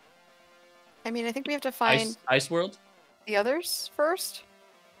 I mean, I think we have to find Ice World? the others first,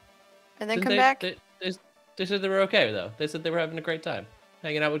 and then Didn't come they, back. They said they were okay, though. They said they were having a great time.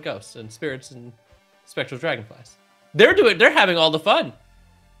 Hanging out with ghosts and spirits and spectral dragonflies. They're having all the fun.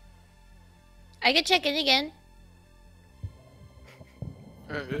 I could check in again.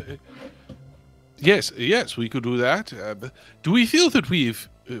 Yes, we could do that. But do we feel that we've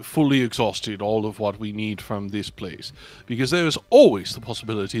fully exhausted all of what we need from this place? Because there is always the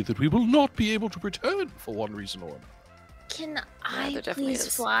possibility that we will not be able to return for one reason or another. Can I there definitely please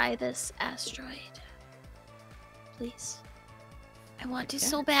is. fly this asteroid? Please. I want to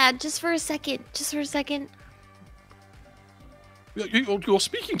so bad. Just for a second. Just for a second. You're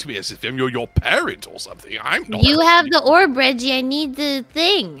speaking to me as if I'm your parent or something. I'm not. You have the orb, Reggie. I need the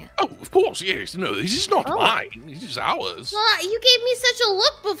thing. Oh, of course, yes. No, this is not mine. This is ours. Well, you gave me such a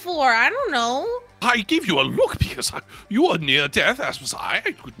look before. I don't know. I gave you a look because you were near death, as was I.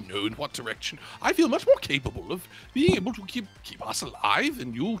 I couldn't know in what direction. I feel much more capable of being able to keep us alive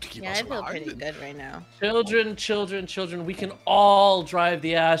and you to keep Yeah, us I feel alive. pretty good right now. Children, we can all drive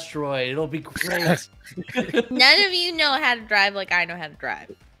the asteroid. It'll be great. None of you know how to drive like I know how to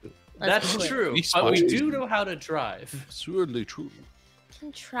drive. Let's That's be clear. true. These But we sponges- do know how to drive. Certainly true.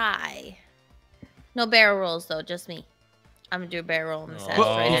 Can try. No barrel rolls though, just me. I'm gonna do a barrel roll in this Well,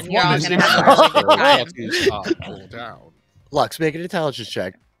 asteroid, if and you're one all is gonna in have a really good the time. what is up or down. Lux, make an intelligence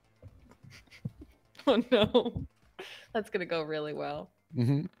check. Oh no. That's gonna go really well.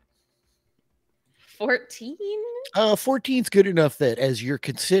 Mm-hmm. 14? 14's good enough that as you're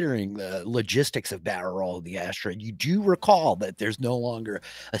considering the logistics of barrel roll of the asteroid, you do recall that there's no longer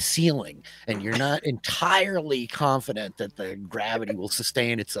a ceiling, and you're not entirely confident that the gravity will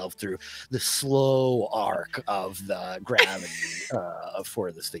sustain itself through the slow arc of the gravity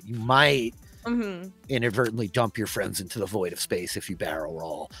for this thing. You might Mm-hmm. inadvertently dump your friends into the void of space if you barrel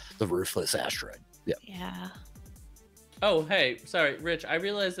roll the roofless asteroid. Yeah. Yeah. Oh, hey, sorry, Rich. I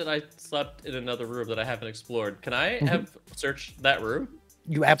realized that I slept in another room that I haven't explored. Can I have searched that room?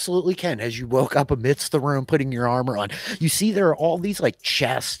 You absolutely can. As you woke up amidst the room, putting your armor on, you see there are all these like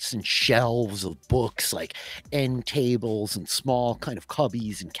chests and shelves of books, like end tables and small kind of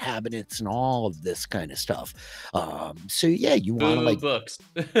cubbies and cabinets and all of this kind of stuff. So yeah, you want to Ooh, like books.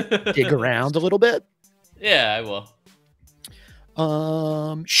 dig around a little bit. Yeah, I will.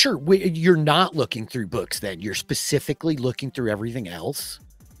 Sure. You're not looking through books then. You're specifically looking through everything else.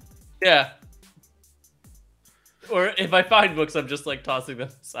 Yeah. or if I find books, I'm just like tossing them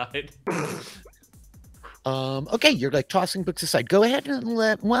aside. Okay, you're like tossing books aside. Go ahead and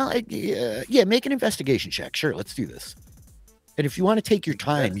make an investigation check. Sure, let's do this. And if you want to take your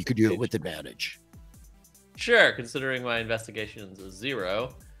time, you could do it with advantage. Sure, considering my investigation's a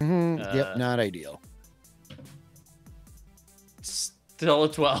 0. Yep, not ideal. Still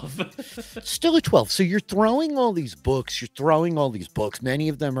a 12. Still a 12. So you're throwing all these books. Many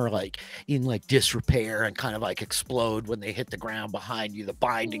of them are like in like disrepair and kind of like explode when they hit the ground behind you. The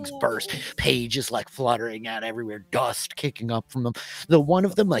bindings burst, pages like fluttering out everywhere, dust kicking up from them. The one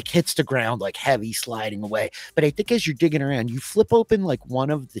of them like hits the ground like heavy sliding away. But I think as you're digging around, you flip open like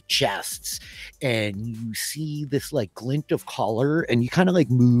one of the chests and you see this like glint of color, and you kind of like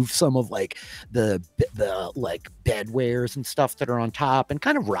move some of like the like bedwares and stuff that are on top and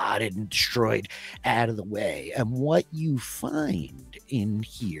kind of rotted and destroyed out of the way. And what you find in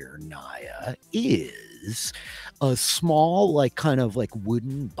here, Naya, is a small like kind of like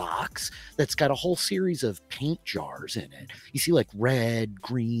wooden box that's got a whole series of paint jars in it. You see like red,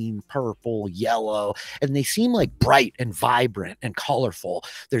 green, purple, yellow, and they seem like bright and vibrant and colorful.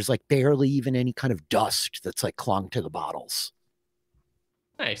 There's like barely even any kind of dust that's like clung to the bottles.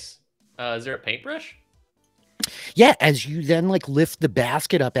 Nice. Is there a paintbrush? Yeah, as you then like lift the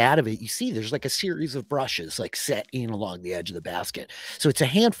basket up out of it, you see there's like a series of brushes like set in along the edge of the basket. So it's a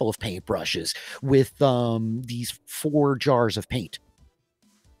handful of paintbrushes with these 4 jars of paint.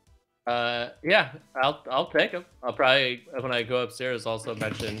 Yeah, I'll take them. I'll probably, when I go upstairs, also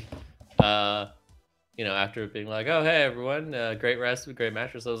mention, after being like, oh hey everyone, great rest, great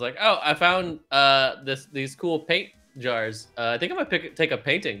mattress. I was like, oh, I found these cool paint jars. I think I'm gonna take a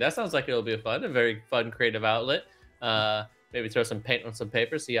painting. That sounds like it'll be a very fun creative outlet. Maybe throw some paint on some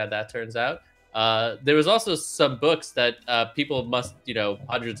paper, see how that turns out. There was also some books that people must,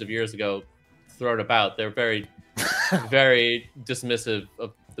 hundreds of years ago, thrown about. They're very, very dismissive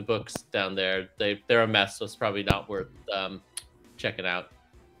of the books down there. They're a mess, so it's probably not worth checking out.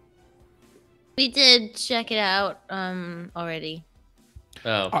 We did check it out already.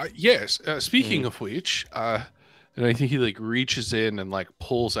 Oh, yes. Speaking of which, and I think he like reaches in and like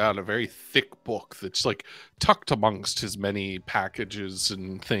pulls out a very thick book that's like tucked amongst his many packages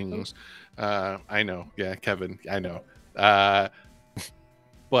and things. I know, yeah, Kevin, I know.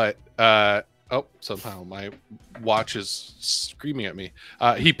 But somehow my watch is screaming at me.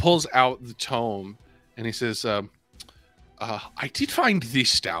 He pulls out the tome and he says, I did find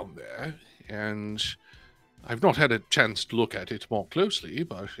this down there, and I've not had a chance to look at it more closely,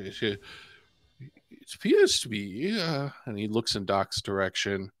 but it appears to be, and he looks in Doc's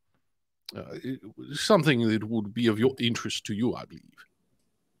direction, something that would be of your interest to you, I believe.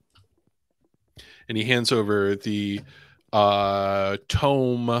 And he hands over the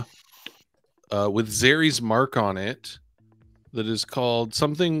tome with Zeri's mark on it that is called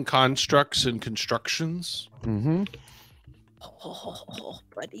something Constructs and Constructions. Mm-hmm. Oh,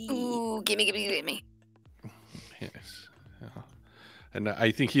 buddy. Ooh, gimme. Yes. And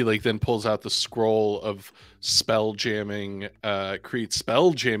I think he like then pulls out the scroll of spell jamming, create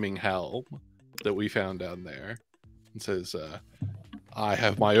spell jamming hell that we found down there, and says, I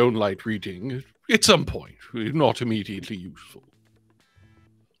have my own light reading at some point, not immediately useful.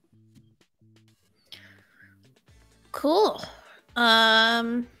 Cool.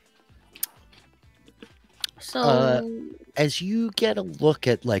 As you get a look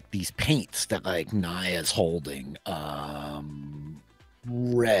at like these paints that like Naya's holding,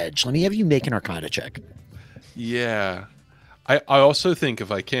 Reg, let me have you make an Arcana check. Yeah. I also think if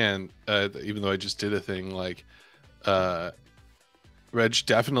I can, even though I just did a thing, like Reg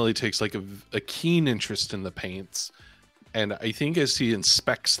definitely takes like a keen interest in the paints, and I think as he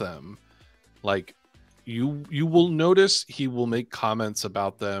inspects them, like you will notice he will make comments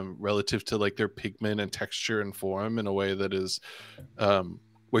about them relative to like their pigment and texture and form in a way that is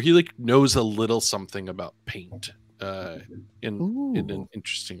where he like knows a little something about paint in an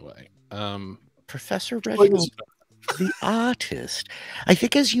interesting way. Professor Reginald, the artist. I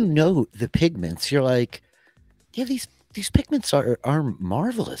think as you note the pigments, you're like, yeah, these pigments are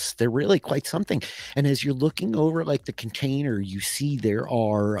marvelous. They're really quite something. And as you're looking over like the container, you see there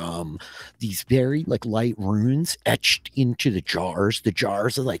are these very like light runes etched into the jars. The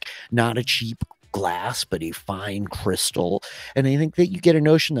jars are like not a cheap glass, but a fine crystal. And I think that you get a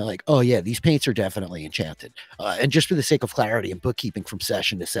notion that like, oh yeah, these paints are definitely enchanted. And just for the sake of clarity and bookkeeping from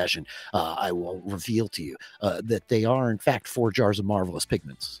session to session, I will reveal to you that they are in fact 4 jars of marvelous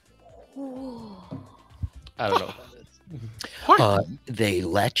pigments. I don't know. They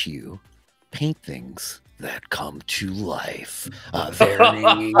let you paint things that come to life. Very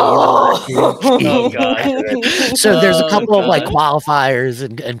Oh, God. So there's a Oh, couple of like God. qualifiers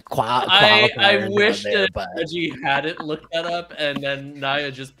and I qualifiers wish on there, that but Reggie hadn't looked that up, and then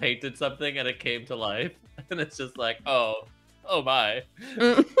Naya just painted something and it came to life, and it's just like, oh my.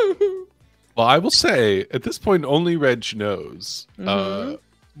 Well, I will say at this point, only Reg knows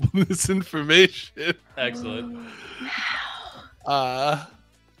this information. Excellent. Let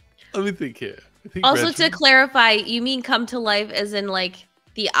me think here. I think Also, Reg- to clarify, you mean come to life as in like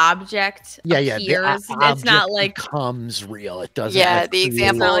the object the appears? It's object not like becomes real. It doesn't. Yeah, like, the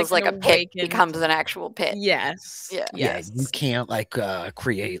example Not like is like a an pit awakened- becomes an actual pit. yes, Yeah. yes, Yeah, you can't like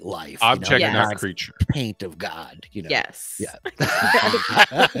create life. object, Yes. not creature. Paint of God. You know. yes. Yeah.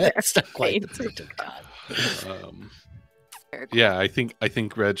 It's not quite the paint of God. Very cool. Yeah, I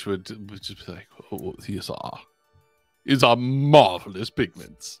think Reg would just be like, "Oh, these are marvelous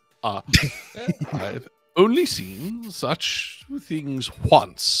pigments. I've only seen such things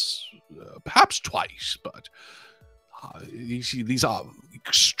once, perhaps twice, but these are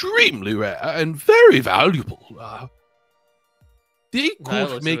extremely rare and very valuable. They Naya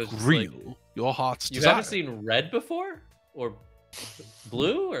looks could at make it just real your heart's You desire." haven't seen red before? Or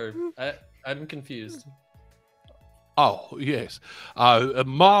blue? Or I'm confused. Oh, yes. A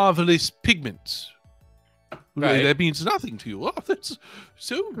marvelous pigment. Right. That means nothing to you. Oh, that's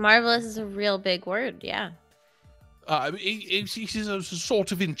so. Marvelous is a real big word. Yeah. It is a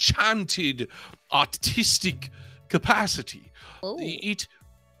sort of enchanted artistic capacity. Ooh.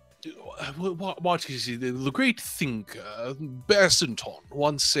 What is it? The great thinker Bessenton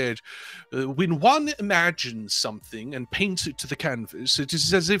once said, when one imagines something and paints it to the canvas, it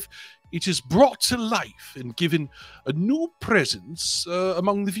is as if it is brought to life and given a new presence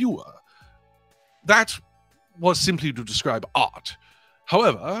among the viewer. That was simply to describe art.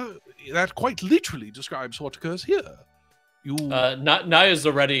 However, that quite literally describes what occurs here. You Naya's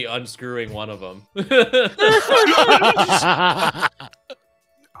already unscrewing one of them.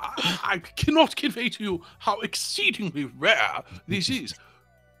 I cannot convey to you how exceedingly rare this is.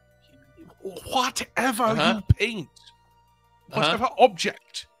 Whatever you paint, whatever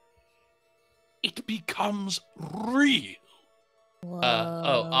object, it becomes real.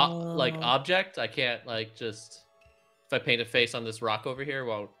 Like object? I can't like just if I paint a face on this rock over here,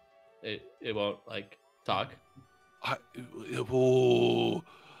 it won't like talk. I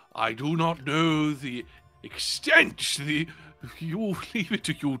do not know the extent. You leave it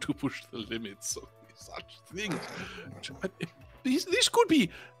to you to push the limits of such things. These could be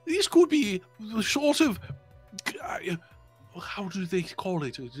the sort of how do they call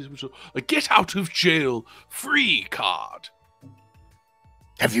it? A get out of jail free card.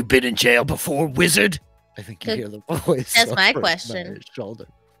 Have you been in jail before, wizard? I think you hear the voice. That's my over question. Naya's shoulder.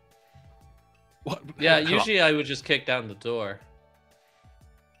 What? Yeah, usually I would just kick down the door.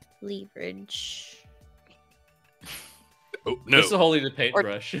 Leverage. Oh, no. This is wholly the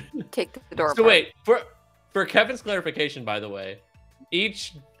paintbrush. Take the door. So apart. wait, for Kevin's clarification, by the way,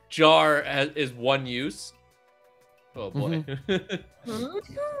 each jar is one use. Oh boy. You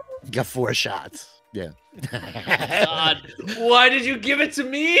got 4 shots. Yeah. God, why did you give it to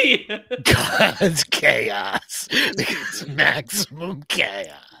me? God's chaos. It's maximum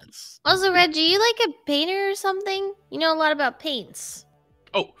chaos. Also, Reggie, you like a painter or something? You know a lot about paints.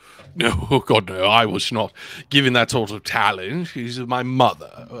 Oh, no, God, no, I was not given that sort of talent. She's my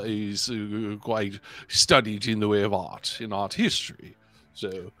mother. Is quite studied in the way of art, in art history.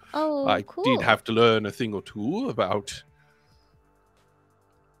 So I cool. did have to learn a thing or two about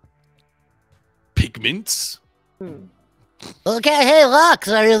pigments. Okay, hey, Lux,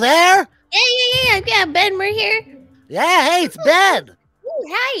 are you there? Yeah, Ben, we're here. Yeah, hey, it's Ben. Ooh,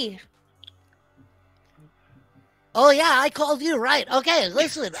 hi. Oh, yeah, I called you, right. Okay,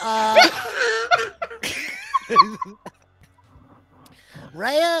 listen,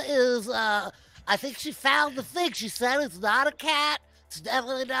 Reya is, I think she found the thing. She said it's not a cat. It's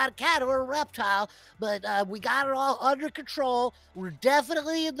definitely not a cat or a reptile, but we got it all under control. We're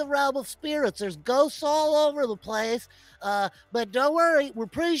definitely in the realm of spirits. There's ghosts all over the place, but don't worry. We're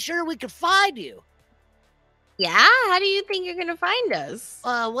pretty sure we can find you. Yeah? How do you think you're going to find us?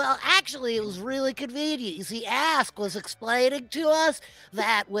 Well, actually, it was really convenient. You see, Ask was explaining to us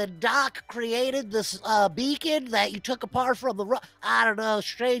that when Doc created this beacon that you took apart from the, I don't know,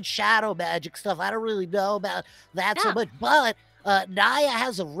 strange shadow magic stuff. I don't really know about that so much, but Naya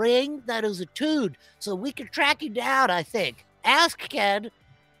has a ring that is attuned, so we can track you down, I think. Ask Ken.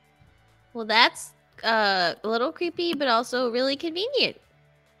 Well, that's a little creepy, but also really convenient.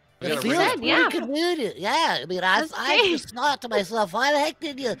 We It gotta feels ring pretty yeah. convenient. Yeah, I mean, I great. just thought to myself, why the heck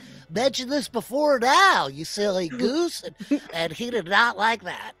did you mention this before now, you silly goose? And he did not like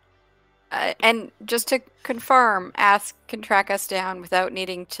that. And just to confirm, Ask can track us down without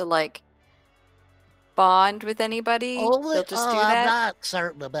needing to, like, bond with anybody. They'll just do I'm that. not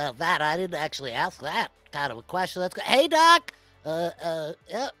certain about that. I didn't actually ask that kind of a question. That's good. Hey, Doc.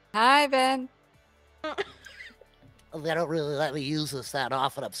 Yeah. Hi, Ben. They don't really let me use this that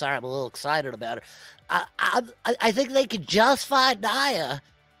often. I'm sorry. I'm a little excited about it. I think they could just find Naya,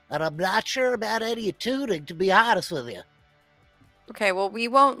 and I'm not sure about any tuning, to be honest with you. Okay, well, we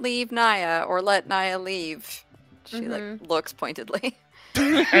won't leave Naya or let Naya leave. She, like, looks pointedly.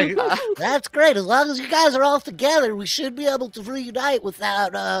 That's great. As long as you guys are all together, we should be able to reunite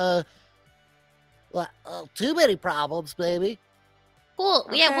without, too many problems, maybe. Cool.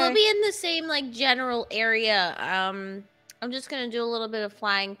 Yeah, we'll Okay. be in the same like general area. I'm just gonna do a little bit of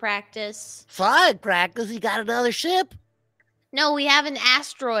flying practice. Flying practice? You got another ship? No, we have an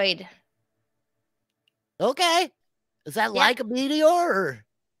asteroid. Okay. Is that Yeah. like a meteor? Or...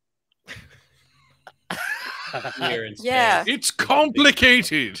 Here in space. Yeah. It's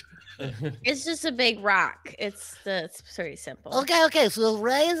complicated. It's just a big rock. It's pretty simple. Okay. So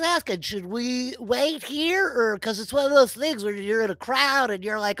Ray is asking, should we wait here, or because it's one of those things where you're in a crowd and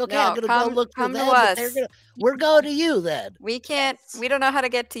you're like, okay, I'm No, gonna go look for come to them, but us. we're going to you then. We don't know how to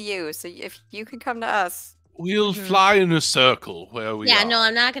get to you, so if you can come to us. We'll fly in a circle where we Yeah, are. no,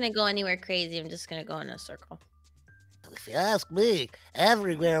 I'm not gonna go anywhere crazy. I'm just gonna go in a circle. If you ask me,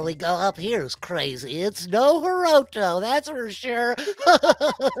 everywhere we go up here is crazy. It's no Hiroto, that's for sure.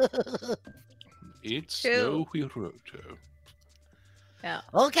 It's True. no Hiroto. Yeah.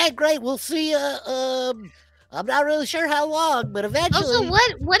 Okay, great. We'll see you. I'm not really sure how long, but eventually. Also,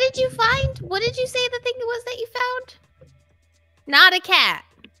 what did you find? What did you say the thing was that you found? Not a cat.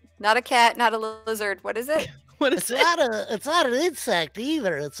 Not a cat, not a lizard. What is it? What It's not an insect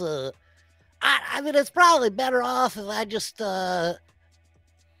either. It's a. I mean, it's probably better off if I just. Hey,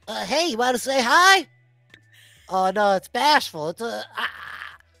 you want to say hi? Oh no, it's bashful. It's a.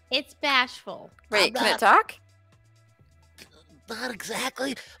 It's bashful. Wait, I'm can it not- talk? Not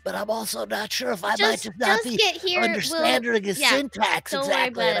exactly, but I'm also not sure if I might Just not be get here. understanding his yeah, syntax Don't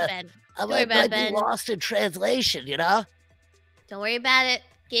exactly. worry about it, Ben. I worry about might it, be Ben. lost in translation, you know? Don't worry about it.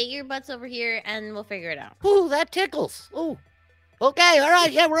 Get your butts over here, and we'll figure it out. Ooh, that tickles. Ooh. Okay, all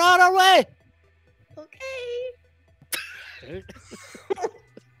right, yeah, we're on our way. Okay.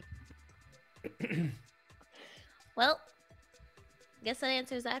 Well, guess that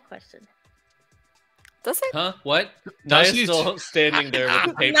answers that question. Does it? Huh? What? Does Naya's he- still standing there with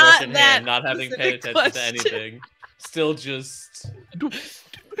the paintbrush Not in that hand, not having paid specific attention to question. anything. Still just I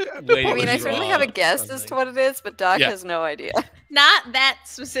waiting mean, to I certainly draw have a guess as to something. what it is, but Doc Yeah. has no idea. Not that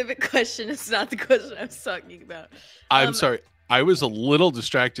specific question. It's not the question I was talking about. I'm sorry. I was a little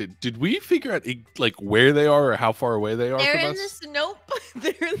distracted. Did we figure out like where they are or how far away they are They're from in us? this. Nope.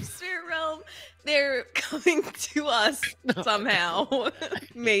 They're in the spirit realm. They're coming to us somehow.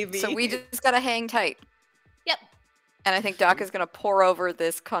 Maybe. So we just gotta hang tight. Yep. And I think Doc is gonna pour over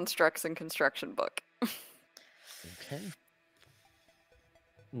this constructs and construction book. Okay.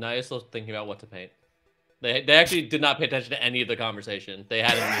 Naya's still thinking about what to paint. They actually did not pay attention to any of the conversation. They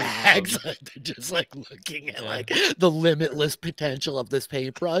hadn't. Exactly. Just like looking at Yeah. like the limitless potential of this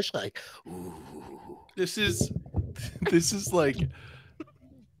paintbrush, like, ooh. This is like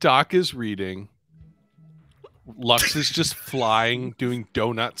Doc is reading. Lux is just flying, doing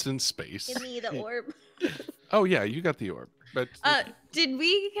donuts in space. Give me the orb. Oh yeah, you got the orb. But Did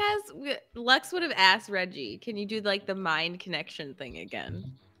we guys? Lux would have asked Reggie, "Can you do like the mind connection thing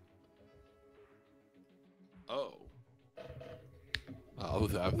again?" oh,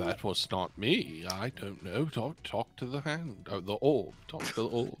 that was not me. I don't know. Talk to the hand. Oh, the orb. Talk to the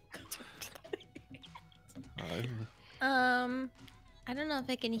orb. I don't know if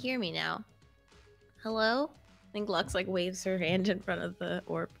it can hear me now. Hello? I think Lux like waves her hand in front of the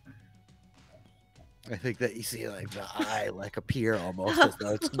orb. I think that you see like the eye like appear almost as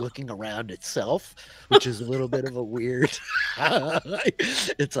though it's looking around itself, which is a little bit of a weird.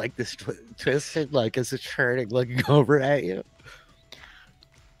 It's like this twisted, like as it's turning, looking over at you.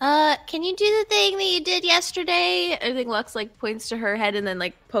 Can you do the thing that you did yesterday? I think Lux like points to her head and then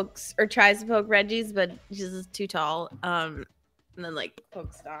like pokes or tries to poke Reggie's, but she's just too tall. And then like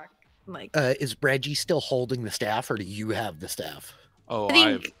pokes Doc. Like Is Reggie still holding the staff, or do you have the staff? Oh, I think-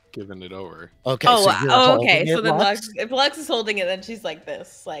 I've given it over. Okay. so you're okay. holding So it, then Lux? Lux, if Lux is holding it, then she's like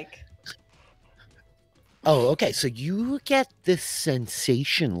this, like. Oh, okay. So you get this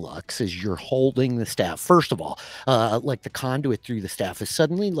sensation, Lux, as you're holding the staff. First of all, like the conduit through the staff is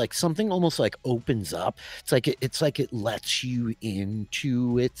suddenly like something almost like opens up. It's like it lets you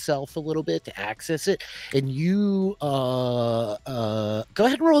into itself a little bit to access it. And you go ahead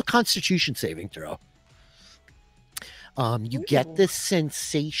and roll a Constitution saving throw. You get this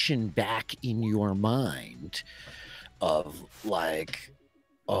sensation back in your mind of like,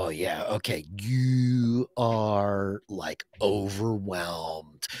 oh yeah, okay, you are like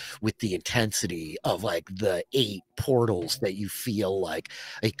overwhelmed with the intensity of like the 8 portals that you feel like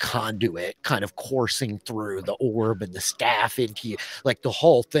a conduit kind of coursing through the orb and the staff into you, like the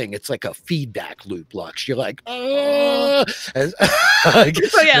whole thing. It's like a feedback loop, Lux. You're like, oh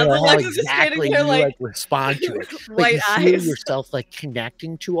yeah, Lux is just standing there like respond to it. White you feel eyes. yourself like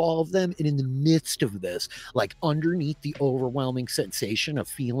connecting to all of them, and in the midst of this, like underneath the overwhelming sensation of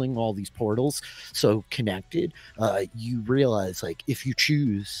feeling all these portals so connected, you realize like if you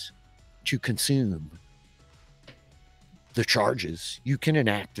choose to consume the charges, you can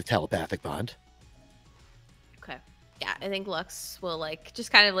enact a telepathic bond. Okay. Yeah, I think Lux will like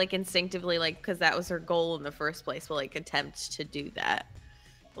just kind of like instinctively, like, because that was her goal in the first place, will like attempt to do that,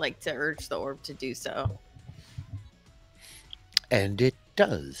 like to urge the orb to do so. And it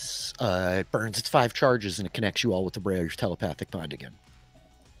does. It burns its 5 charges and it connects you all with the Reya telepathic bond again.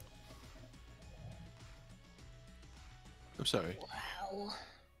 I'm sorry. Wow.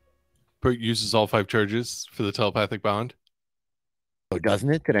 Bert uses all 5 charges for the telepathic bond. Oh,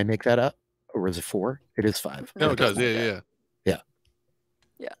 doesn't it? Did I make that up? Or was it 4? It is 5. No, it does. Yeah. Yeah.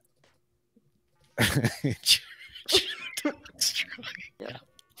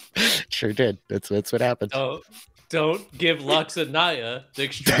 Sure did. That's what happened. Oh, don't give Lux and Naya the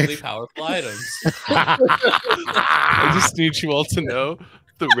extremely powerful items. I just need you all to know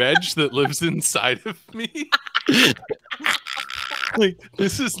the Reg that lives inside of me. Like,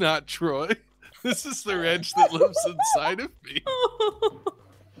 this is not Troy. This is the Reg that lives inside of me.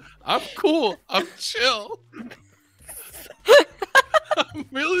 I'm cool. I'm chill. I'm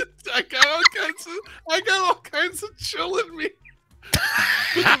really. I got all kinds of chill in me. But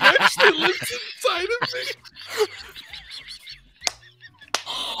the Reg that lives inside of me.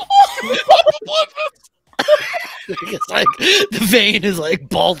 It's like the vein is like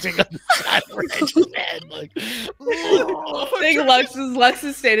bulging on the side of Reg's head. Like, I think Lux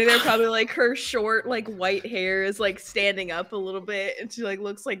is standing there, probably like her short, like white hair is like standing up a little bit, and she like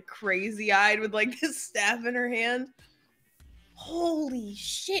looks like crazy eyed with like this staff in her hand. Holy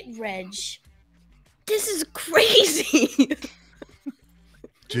shit, Reg. This is crazy.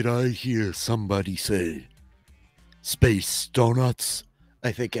 did I hear somebody say space donuts?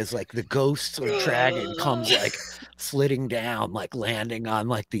 I think as like the ghost or dragon comes like flitting down, like landing on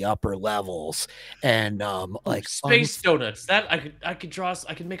like the upper levels, and like space donuts. That I could draw.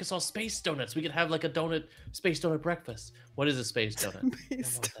 I could make us all space donuts. We could have like a space donut breakfast. What is a space donut?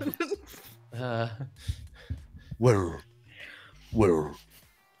 We're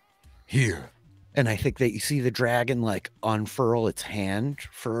here. And I think that you see the dragon like unfurl its hand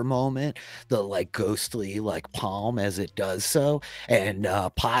for a moment, the like ghostly like palm as it does so, and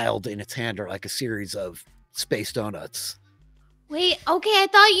piled in its hand are like a series of space donuts. Wait, okay, I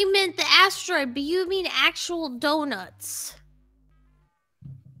thought you meant the asteroid, but you mean actual donuts.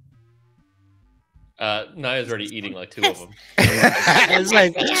 Naya's already eating like 2 of them. As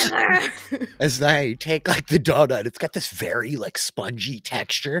I take like the donut, it's got this very like spongy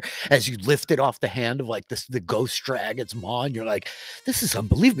texture as you lift it off the hand of like the ghost dragon's maw, and you're like, this is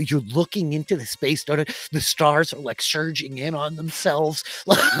unbelievable. You're looking into the space donut. The stars are like surging in on themselves,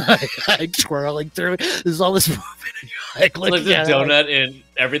 like twirling through. There's all this movement, and you're like, it's like the donut in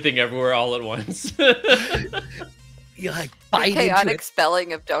Everything Everywhere All at Once. You like bite chaotic into it.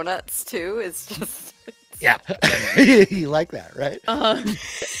 spelling of donuts too is just Yeah. You like that, right? Uh-huh.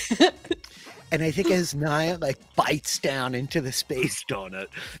 And I think as Naya like bites down into the space donut,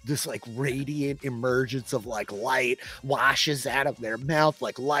 this like radiant emergence of like light washes out of their mouth,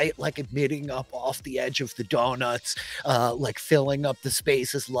 like light like emitting up off the edge of the donuts, like filling up the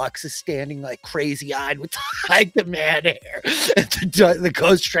space as Lux is standing like crazy eyed with like the mad hair. And the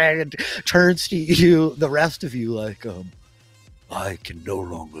ghost dragon turns to you, the rest of you, like, I can no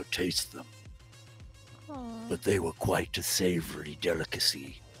longer taste them. But they were quite a savory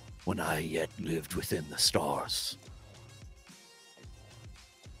delicacy when I yet lived within the stars.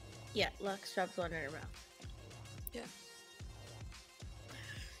 Yeah, Lux drops one in her mouth. yeah.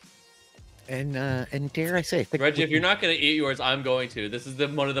 And dare I say, Reggie, if you're not going to eat yours, I'm going to. This is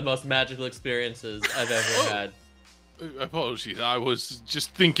one of the most magical experiences I've ever had. Apologies, I was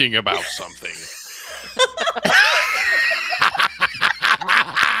just thinking about something.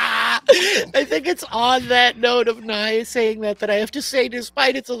 I think it's on that note of Naya saying that I have to say,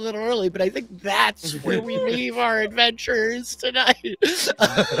 despite it's a little early, but I think that's where we leave our adventures tonight. It's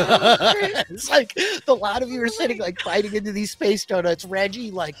like a lot of you are sitting like biting into these space donuts.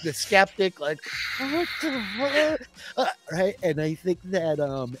 Reggie, like the skeptic, like what the right? And I think that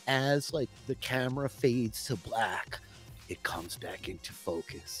as like the camera fades to black, it comes back into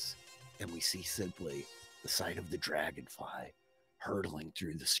focus, and we see simply the sight of the dragonfly hurtling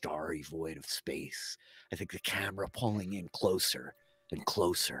through the starry void of space. I think the camera pulling in closer and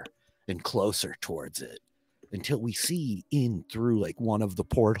closer and closer towards it until we see in through like one of the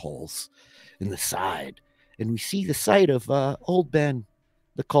portholes in the side. And we see the sight of old Ben,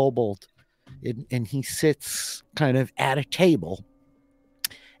 the kobold. And he sits kind of at a table.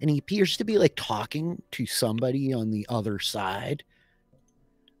 And he appears to be like talking to somebody on the other side.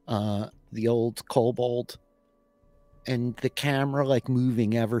 The old kobold. And the camera like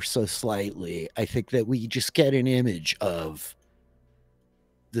moving ever so slightly. I think that we just get an image of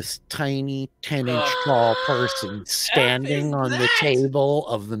this tiny 10-inch tall person standing on the table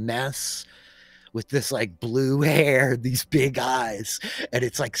of the mess with this like blue hair, these big eyes, and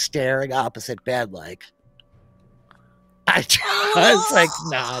it's like staring opposite Ben like I was like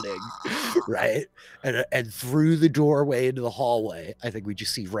nodding, right? And through the doorway into the hallway, I think we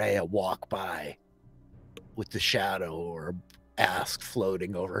just see Reya walk by with the shadow or ask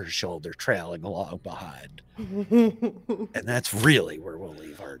floating over her shoulder, trailing along behind. And that's really where we'll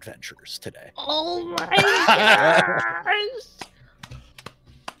leave our adventures today. Oh my gosh.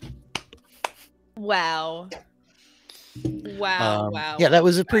 Wow. Wow. Yeah, that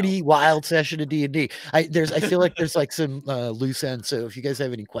was a pretty wild session of D&D. I feel like there's like some loose ends. So if you guys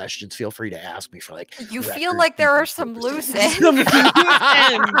have any questions, feel free to ask me for like. You feel like there are some loose ends.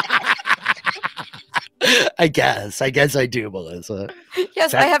 I guess I do, Melissa.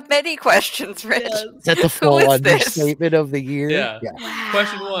 Yes, I have many questions, Rich. Yes. Is that the full understatement of the year? Yeah. Wow.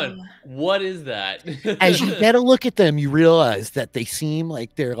 Question 1. What is that? As you get a look at them, you realize that they seem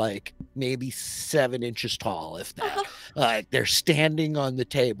like they're like maybe 7 inches tall, if that. They're standing on the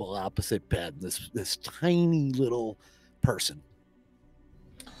table opposite Ben, this tiny little person.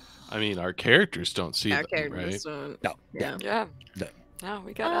 I mean, our characters don't see Our them, characters right? don't. No, Yeah. Yeah. No. No,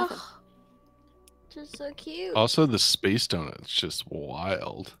 we got nothing. Just so cute. Also, the space donut's just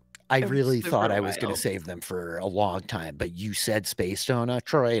wild. I It was really thought super I was going to wild. save them for a long time, but you said space donut,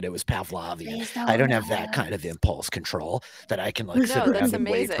 Troy, and it was Pavlovian. Space I don't have that donut. kind of impulse control that I can like No, sit that's around and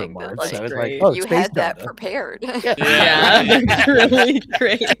wait for amazing that, months. like, I was great. like, oh, You space had that donut. prepared. Yeah. That's really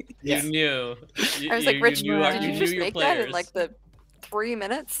great. You knew. I was like, Rich, knew did you just your make that in players. like the 3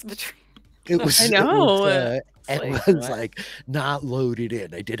 minutes between? It was. I know. It Like, was what? like not loaded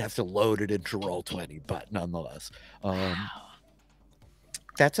in. I did have to load it into Roll20, but nonetheless,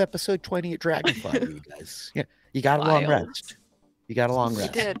 that's episode 20 at Dragonfly, you guys. Yeah, you got a long Wild. rest. You got a long You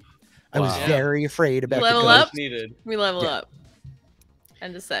rest. did. I was Wow. very afraid about Level the up? ghost. Needed. We level Yeah. up.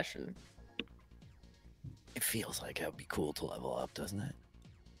 End of session. It feels like it would be cool to level up, doesn't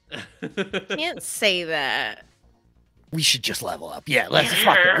it? Can't say that. We should just level up. Yeah, let's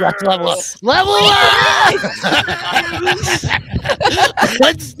fuck it. Let's level up. Level up!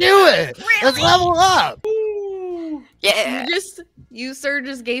 Let's do it. Let's level up. Yeah. You sir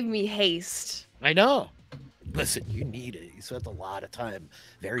just gave me haste. I know. Listen, you need it. You spent a lot of time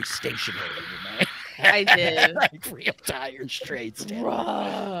very stationary, man. I did. Like real tired straight.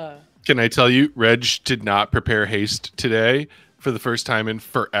 Bruh. Can I tell you, Reg did not prepare haste today for the first time in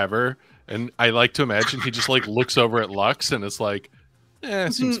forever. And I like to imagine he just like looks over at Lux and it's like,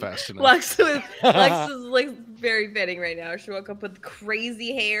 seems fast enough. Lux is like very fitting right now. She woke up with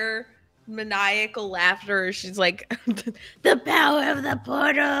crazy hair, maniacal laughter. She's like, the power of the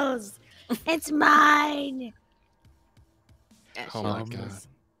portals. It's mine. Yeah, Oh she my loves God. this.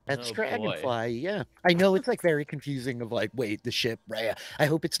 That's Oh, boy. Dragonfly, yeah. I know it's like very confusing of like, wait, the ship, Reya. I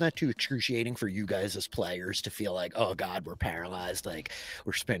hope it's not too excruciating for you guys as players to feel like, oh God, we're paralyzed, like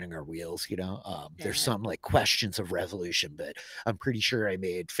we're spinning our wheels, you know? There's Yeah. some like questions of resolution, but I'm pretty sure I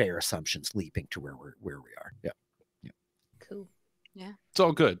made fair assumptions leaping to where we are. Yeah. Cool. It's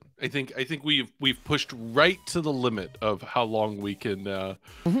all good. I think we've pushed right to the limit of how long we can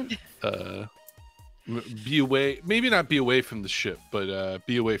be away, maybe not be away from the ship, but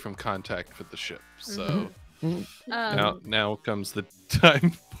be away from contact with the ship. So now comes the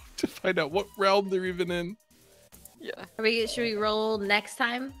time to find out what realm they're even in. Yeah. Should we roll next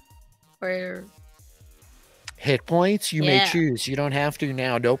time? Or hit points, you may Yeah. choose. You don't have to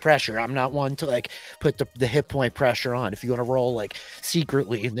now. No pressure. I'm not one to like put the hit point pressure on. If you want to roll like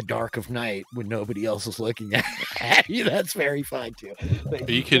secretly in the dark of night when nobody else is looking at you, that's very fine too. But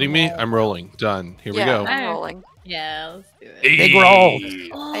Are you kidding me? I'm rolling. Done. Here we Yeah, go. I'm rolling. Yeah, let's do it. Big roll.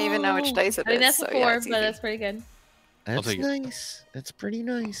 I even know which dice it I mean, is, that's a so yeah, 4, it's but easy. that's pretty good. That's take it. nice. That's pretty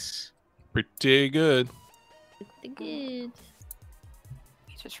nice. Pretty good. Pretty good.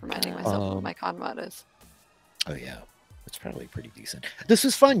 Just reminding myself of what Um, my con mod is. Oh yeah, it's probably pretty decent. This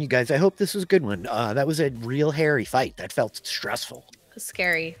was fun, you guys. I hope this was a good one. That was a real hairy fight. That felt stressful.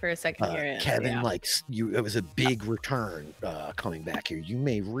 Scary for a second here. Kevin, yeah. like you, it was a big return coming back here. You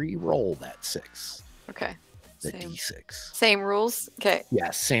may re-roll that 6, Okay. the Same. D6. Same rules? Okay.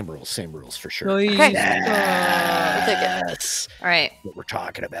 Yes, same rules for sure. Okay. We'll take it. That's All right. what we're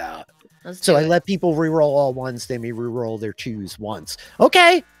talking about. Let's So do I it. let people re-roll all ones. They may re-roll their 2s once.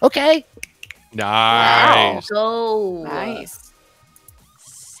 Okay. Nice. Go. Nice.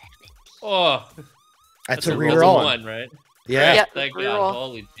 Oh, That's a a roll re-roll. 1, right? Yeah. Yep, Thank God. reroll.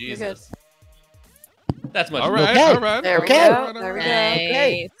 Holy You're good. Jesus. That's much All right. Okay. All right. There we Okay. go. There we go.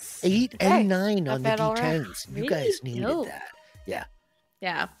 Okay. Nice. 8 Okay, and 9 not on the bad, all right. D10s. You Really guys needed dope. that.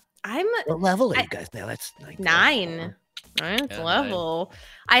 Yeah. I'm What level are I- you guys now? That's 9. Ninth Yeah, level.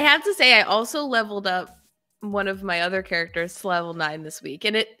 I have to say, I also leveled up one of my other characters to level 9 this week.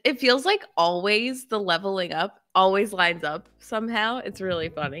 And it feels like always the leveling up always lines up somehow. It's really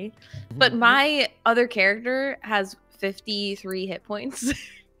funny. But my other character has 53 hit points.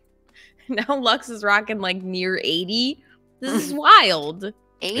 Now Lux is rocking like near 80. This is wild.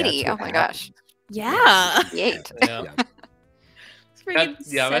 80. That's Oh what my gosh. Yeah. 8. Yeah. It's freaking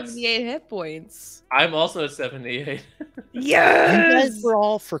yeah, that's- 78 hit points. I'm also at 78. You guys were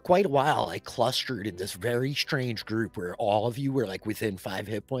all for quite a while like clustered in this very strange group where all of you were like within 5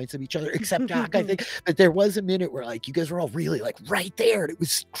 hit points of each other, except Doc, I think. But there was a minute where like you guys were all really like right there, and it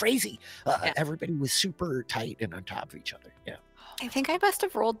was crazy. Yeah. Everybody was super tight and on top of each other. Yeah. I think I must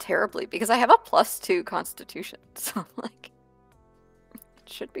have rolled terribly because I have a +2 constitution. So, like, it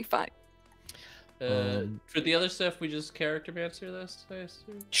should be fine. For the other stuff, we just character mancer this, I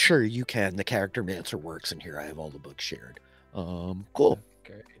assume? Sure, you can. The character mancer works in here. I have all the books shared. Cool.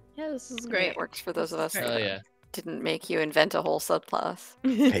 Great. Yeah, this is Maybe great. It works for those of us Hell that yeah. didn't make you invent a whole subclass.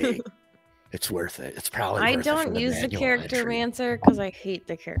 Hey, it's worth it. It's probably I worth it for don't use the manual character entry. mancer because I hate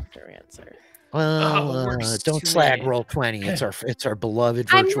the character mancer. Well, Oh, it works don't too slag late. Roll20. It's our beloved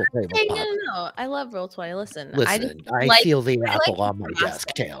I'm virtual Hey, tabletop. no. I love Roll20. Listen, Listen, I like- feel the I like apple the on my process. desk,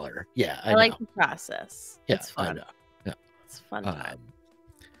 Taylor. Yeah, I I like know. the process. Yeah, It's I fun. know. Yeah. It's fun time.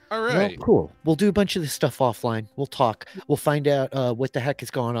 All Well, right. cool. We'll do a bunch of this stuff offline. We'll talk. We'll find out what the heck is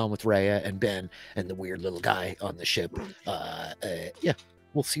going on with Reya and Ben and the weird little guy on the ship. Yeah,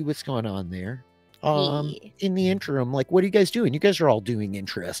 we'll see what's going on there. Yeah. In the interim, like, what are you guys doing? You guys are all doing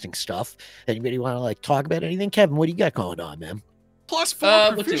interesting stuff. Anybody want to like talk about anything? Kevin, what do you got going on, man?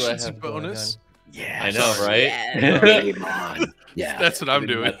 +4 What do I proficiency have going bonus. Yeah, I know, right? Yeah. Come on. Yeah. That's what I'm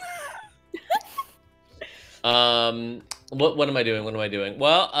doing. What am I doing? What am I doing?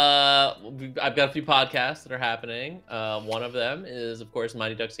 Well, I've got a few podcasts that are happening. One of them is, of course,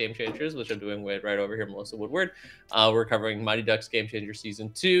 Mighty Ducks Game Changers, which I'm doing right over here, Melissa Woodward. We're covering Mighty Ducks Game Changer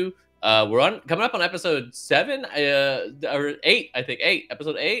Season 2. We're coming up on episode 7 or 8, I think 8.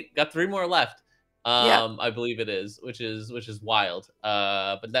 Episode 8. Got 3 more left. I believe it is, which is wild.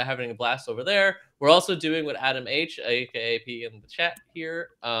 But they're having a blast over there. We're also doing with Adam H, aka P in the chat here.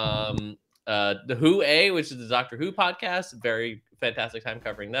 The Who A, which is the Doctor Who podcast. Very fantastic time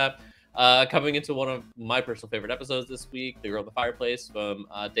covering that. Coming into one of my personal favorite episodes this week, The Girl in the Fireplace from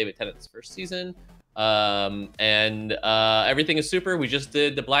David Tennant's first season. And everything is super. We just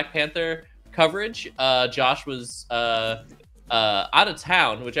did the Black Panther coverage. Josh was out of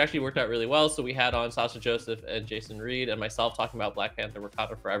town, which actually worked out really well. So we had on Sasha Joseph and Jason Reed and myself talking about Black Panther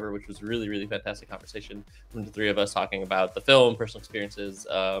Wakanda Forever, which was a really, really fantastic conversation from the 3 of us talking about the film, personal experiences,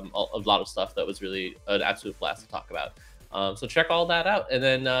 a lot of stuff that was really an absolute blast to talk about. So check all that out. And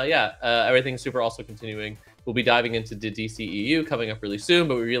then, everything's super also continuing. We'll be diving into the DCEU coming up really soon,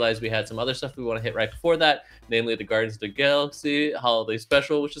 but we realized we had some other stuff we want to hit right before that, namely the Guardians of the Galaxy Holiday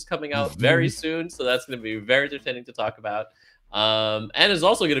Special, which is coming out very soon. So that's going to be very entertaining to talk about. And is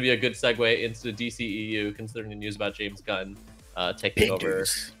also going to be a good segue into the DCEU, considering the news about James Gunn taking Big over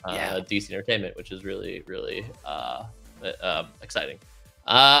news. Yeah. DC Entertainment, which is really, really exciting.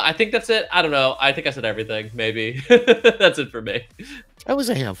 I think that's it. I don't know. I think I said everything. Maybe that's it for me. That was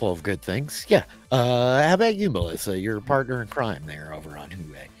a handful of good things. Yeah. How about you, Melissa? Your partner in crime there over on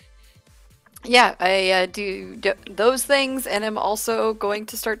Who A. Yeah, I do those things, and I'm also going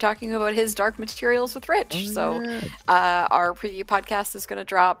to start talking about his dark materials with Rich. So our preview podcast is going to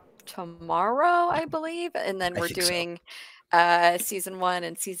drop tomorrow, I believe, and then we're doing season 1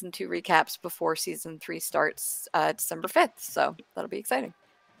 and season 2 recaps before season 3 starts December 5th. So that'll be exciting.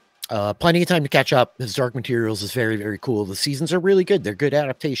 Plenty of time to catch up. His Dark Materials is very, very cool. The seasons are really good. They're good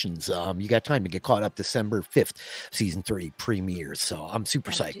adaptations. You got time to get caught up. December 5th, season 3 premieres. So I'm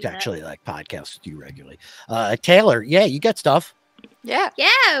super psyched to actually like podcast with you regularly. Taylor, yeah, you got stuff. Yeah,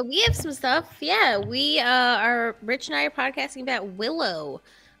 we have some stuff. Yeah, we are Rich and I are podcasting about Willow.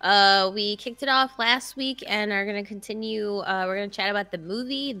 We kicked it off last week and are going to continue. We're going to chat about the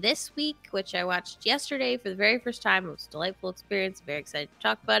movie this week, which I watched yesterday for the very first time. It was a delightful experience. Very excited to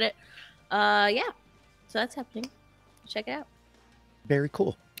talk about it. Yeah, so that's happening. Check it out. Very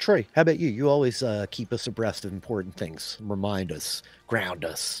cool. Troy, how about you? You always keep us abreast of important things, remind us, ground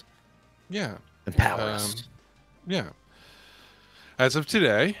us. Yeah. Empower us. Yeah. As of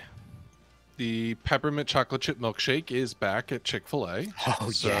today, the peppermint chocolate chip milkshake is back at Chick-fil-A. Oh,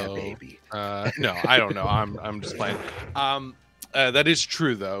 so, yeah, baby. No, I don't know. I'm just playing. That is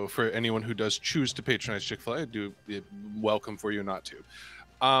true, though, for anyone who does choose to patronize Chick-fil-A. I do welcome for you not to.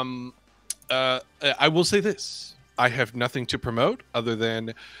 I will say this. I have nothing to promote other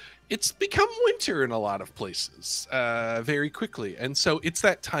than it's become winter in a lot of places very quickly. And so it's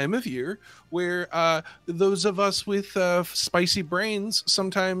that time of year where those of us with spicy brains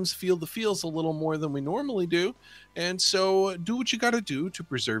sometimes feel the feels a little more than we normally do. And so do what you got to do to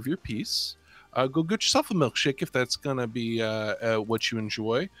preserve your peace. Go get yourself a milkshake if that's going to be what you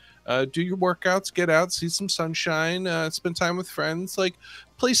enjoy. Do your workouts, get out, see some sunshine, spend time with friends, like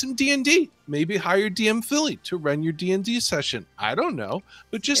play some D&D. Maybe hire DM Philly to run your D&D session. I don't know,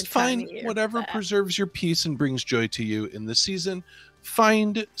 but just find whatever preserves your peace and brings joy to you in the season.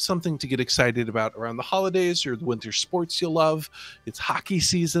 Find something to get excited about around the holidays or the winter sports you love. It's hockey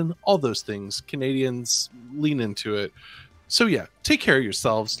season, all those things. Canadians lean into it. So yeah, take care of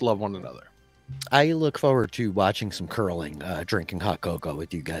yourselves, love one another. I look forward to watching some curling, drinking hot cocoa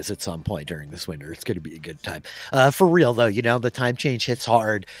with you guys at some point during this winter. It's going to be a good time. For real, though, you know, the time change hits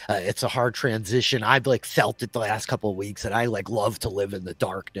hard. It's a hard transition. I've like felt it the last couple of weeks, and I like love to live in the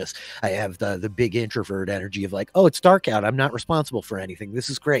darkness. I have the big introvert energy of like, oh, it's dark out. I'm not responsible for anything. This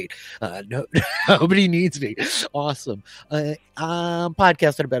is great. No, nobody needs me. Awesome. I'm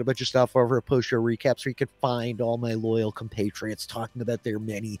podcasting about a bunch of stuff over at Post Show Recaps, where you can find all my loyal compatriots talking about their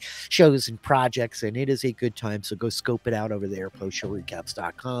many shows and projects, and it is a good time, so go scope it out over there,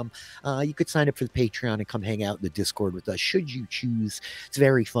 postshowrecaps.com. You could sign up for the Patreon and come hang out in the Discord with us should you choose. It's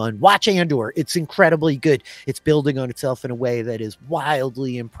very fun. Watch Andor. It's incredibly good. It's building on itself in a way that is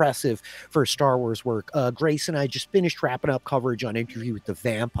wildly impressive for Star Wars work. Grace and I just finished wrapping up coverage on Interview with the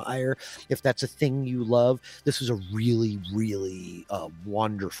Vampire. If that's a thing you love, this was a really, really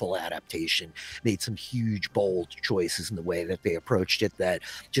wonderful adaptation. Made some huge, bold choices in the way that they approached it that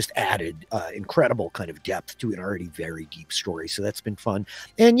just added incredible kind of depth to an already very deep story. So that's been fun.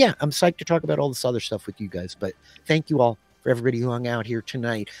 And yeah, I'm psyched to talk about all this other stuff with you guys. But thank you all for everybody who hung out here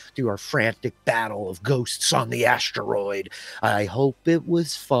tonight through our frantic battle of ghosts on the asteroid. I hope it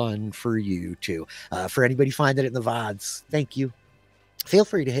was fun for you too. For anybody finding it in the VODs, thank you. Feel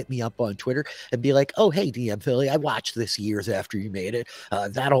free to hit me up on Twitter and be like, oh, hey, DM Philly, I watched this years after you made it.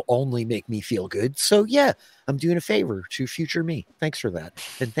 That'll only make me feel good. So, yeah, I'm doing a favor to future me. Thanks for that.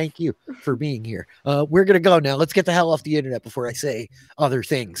 And thank you for being here. We're going to go now. Let's get the hell off the internet before I say other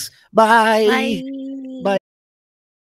things. Bye. Bye.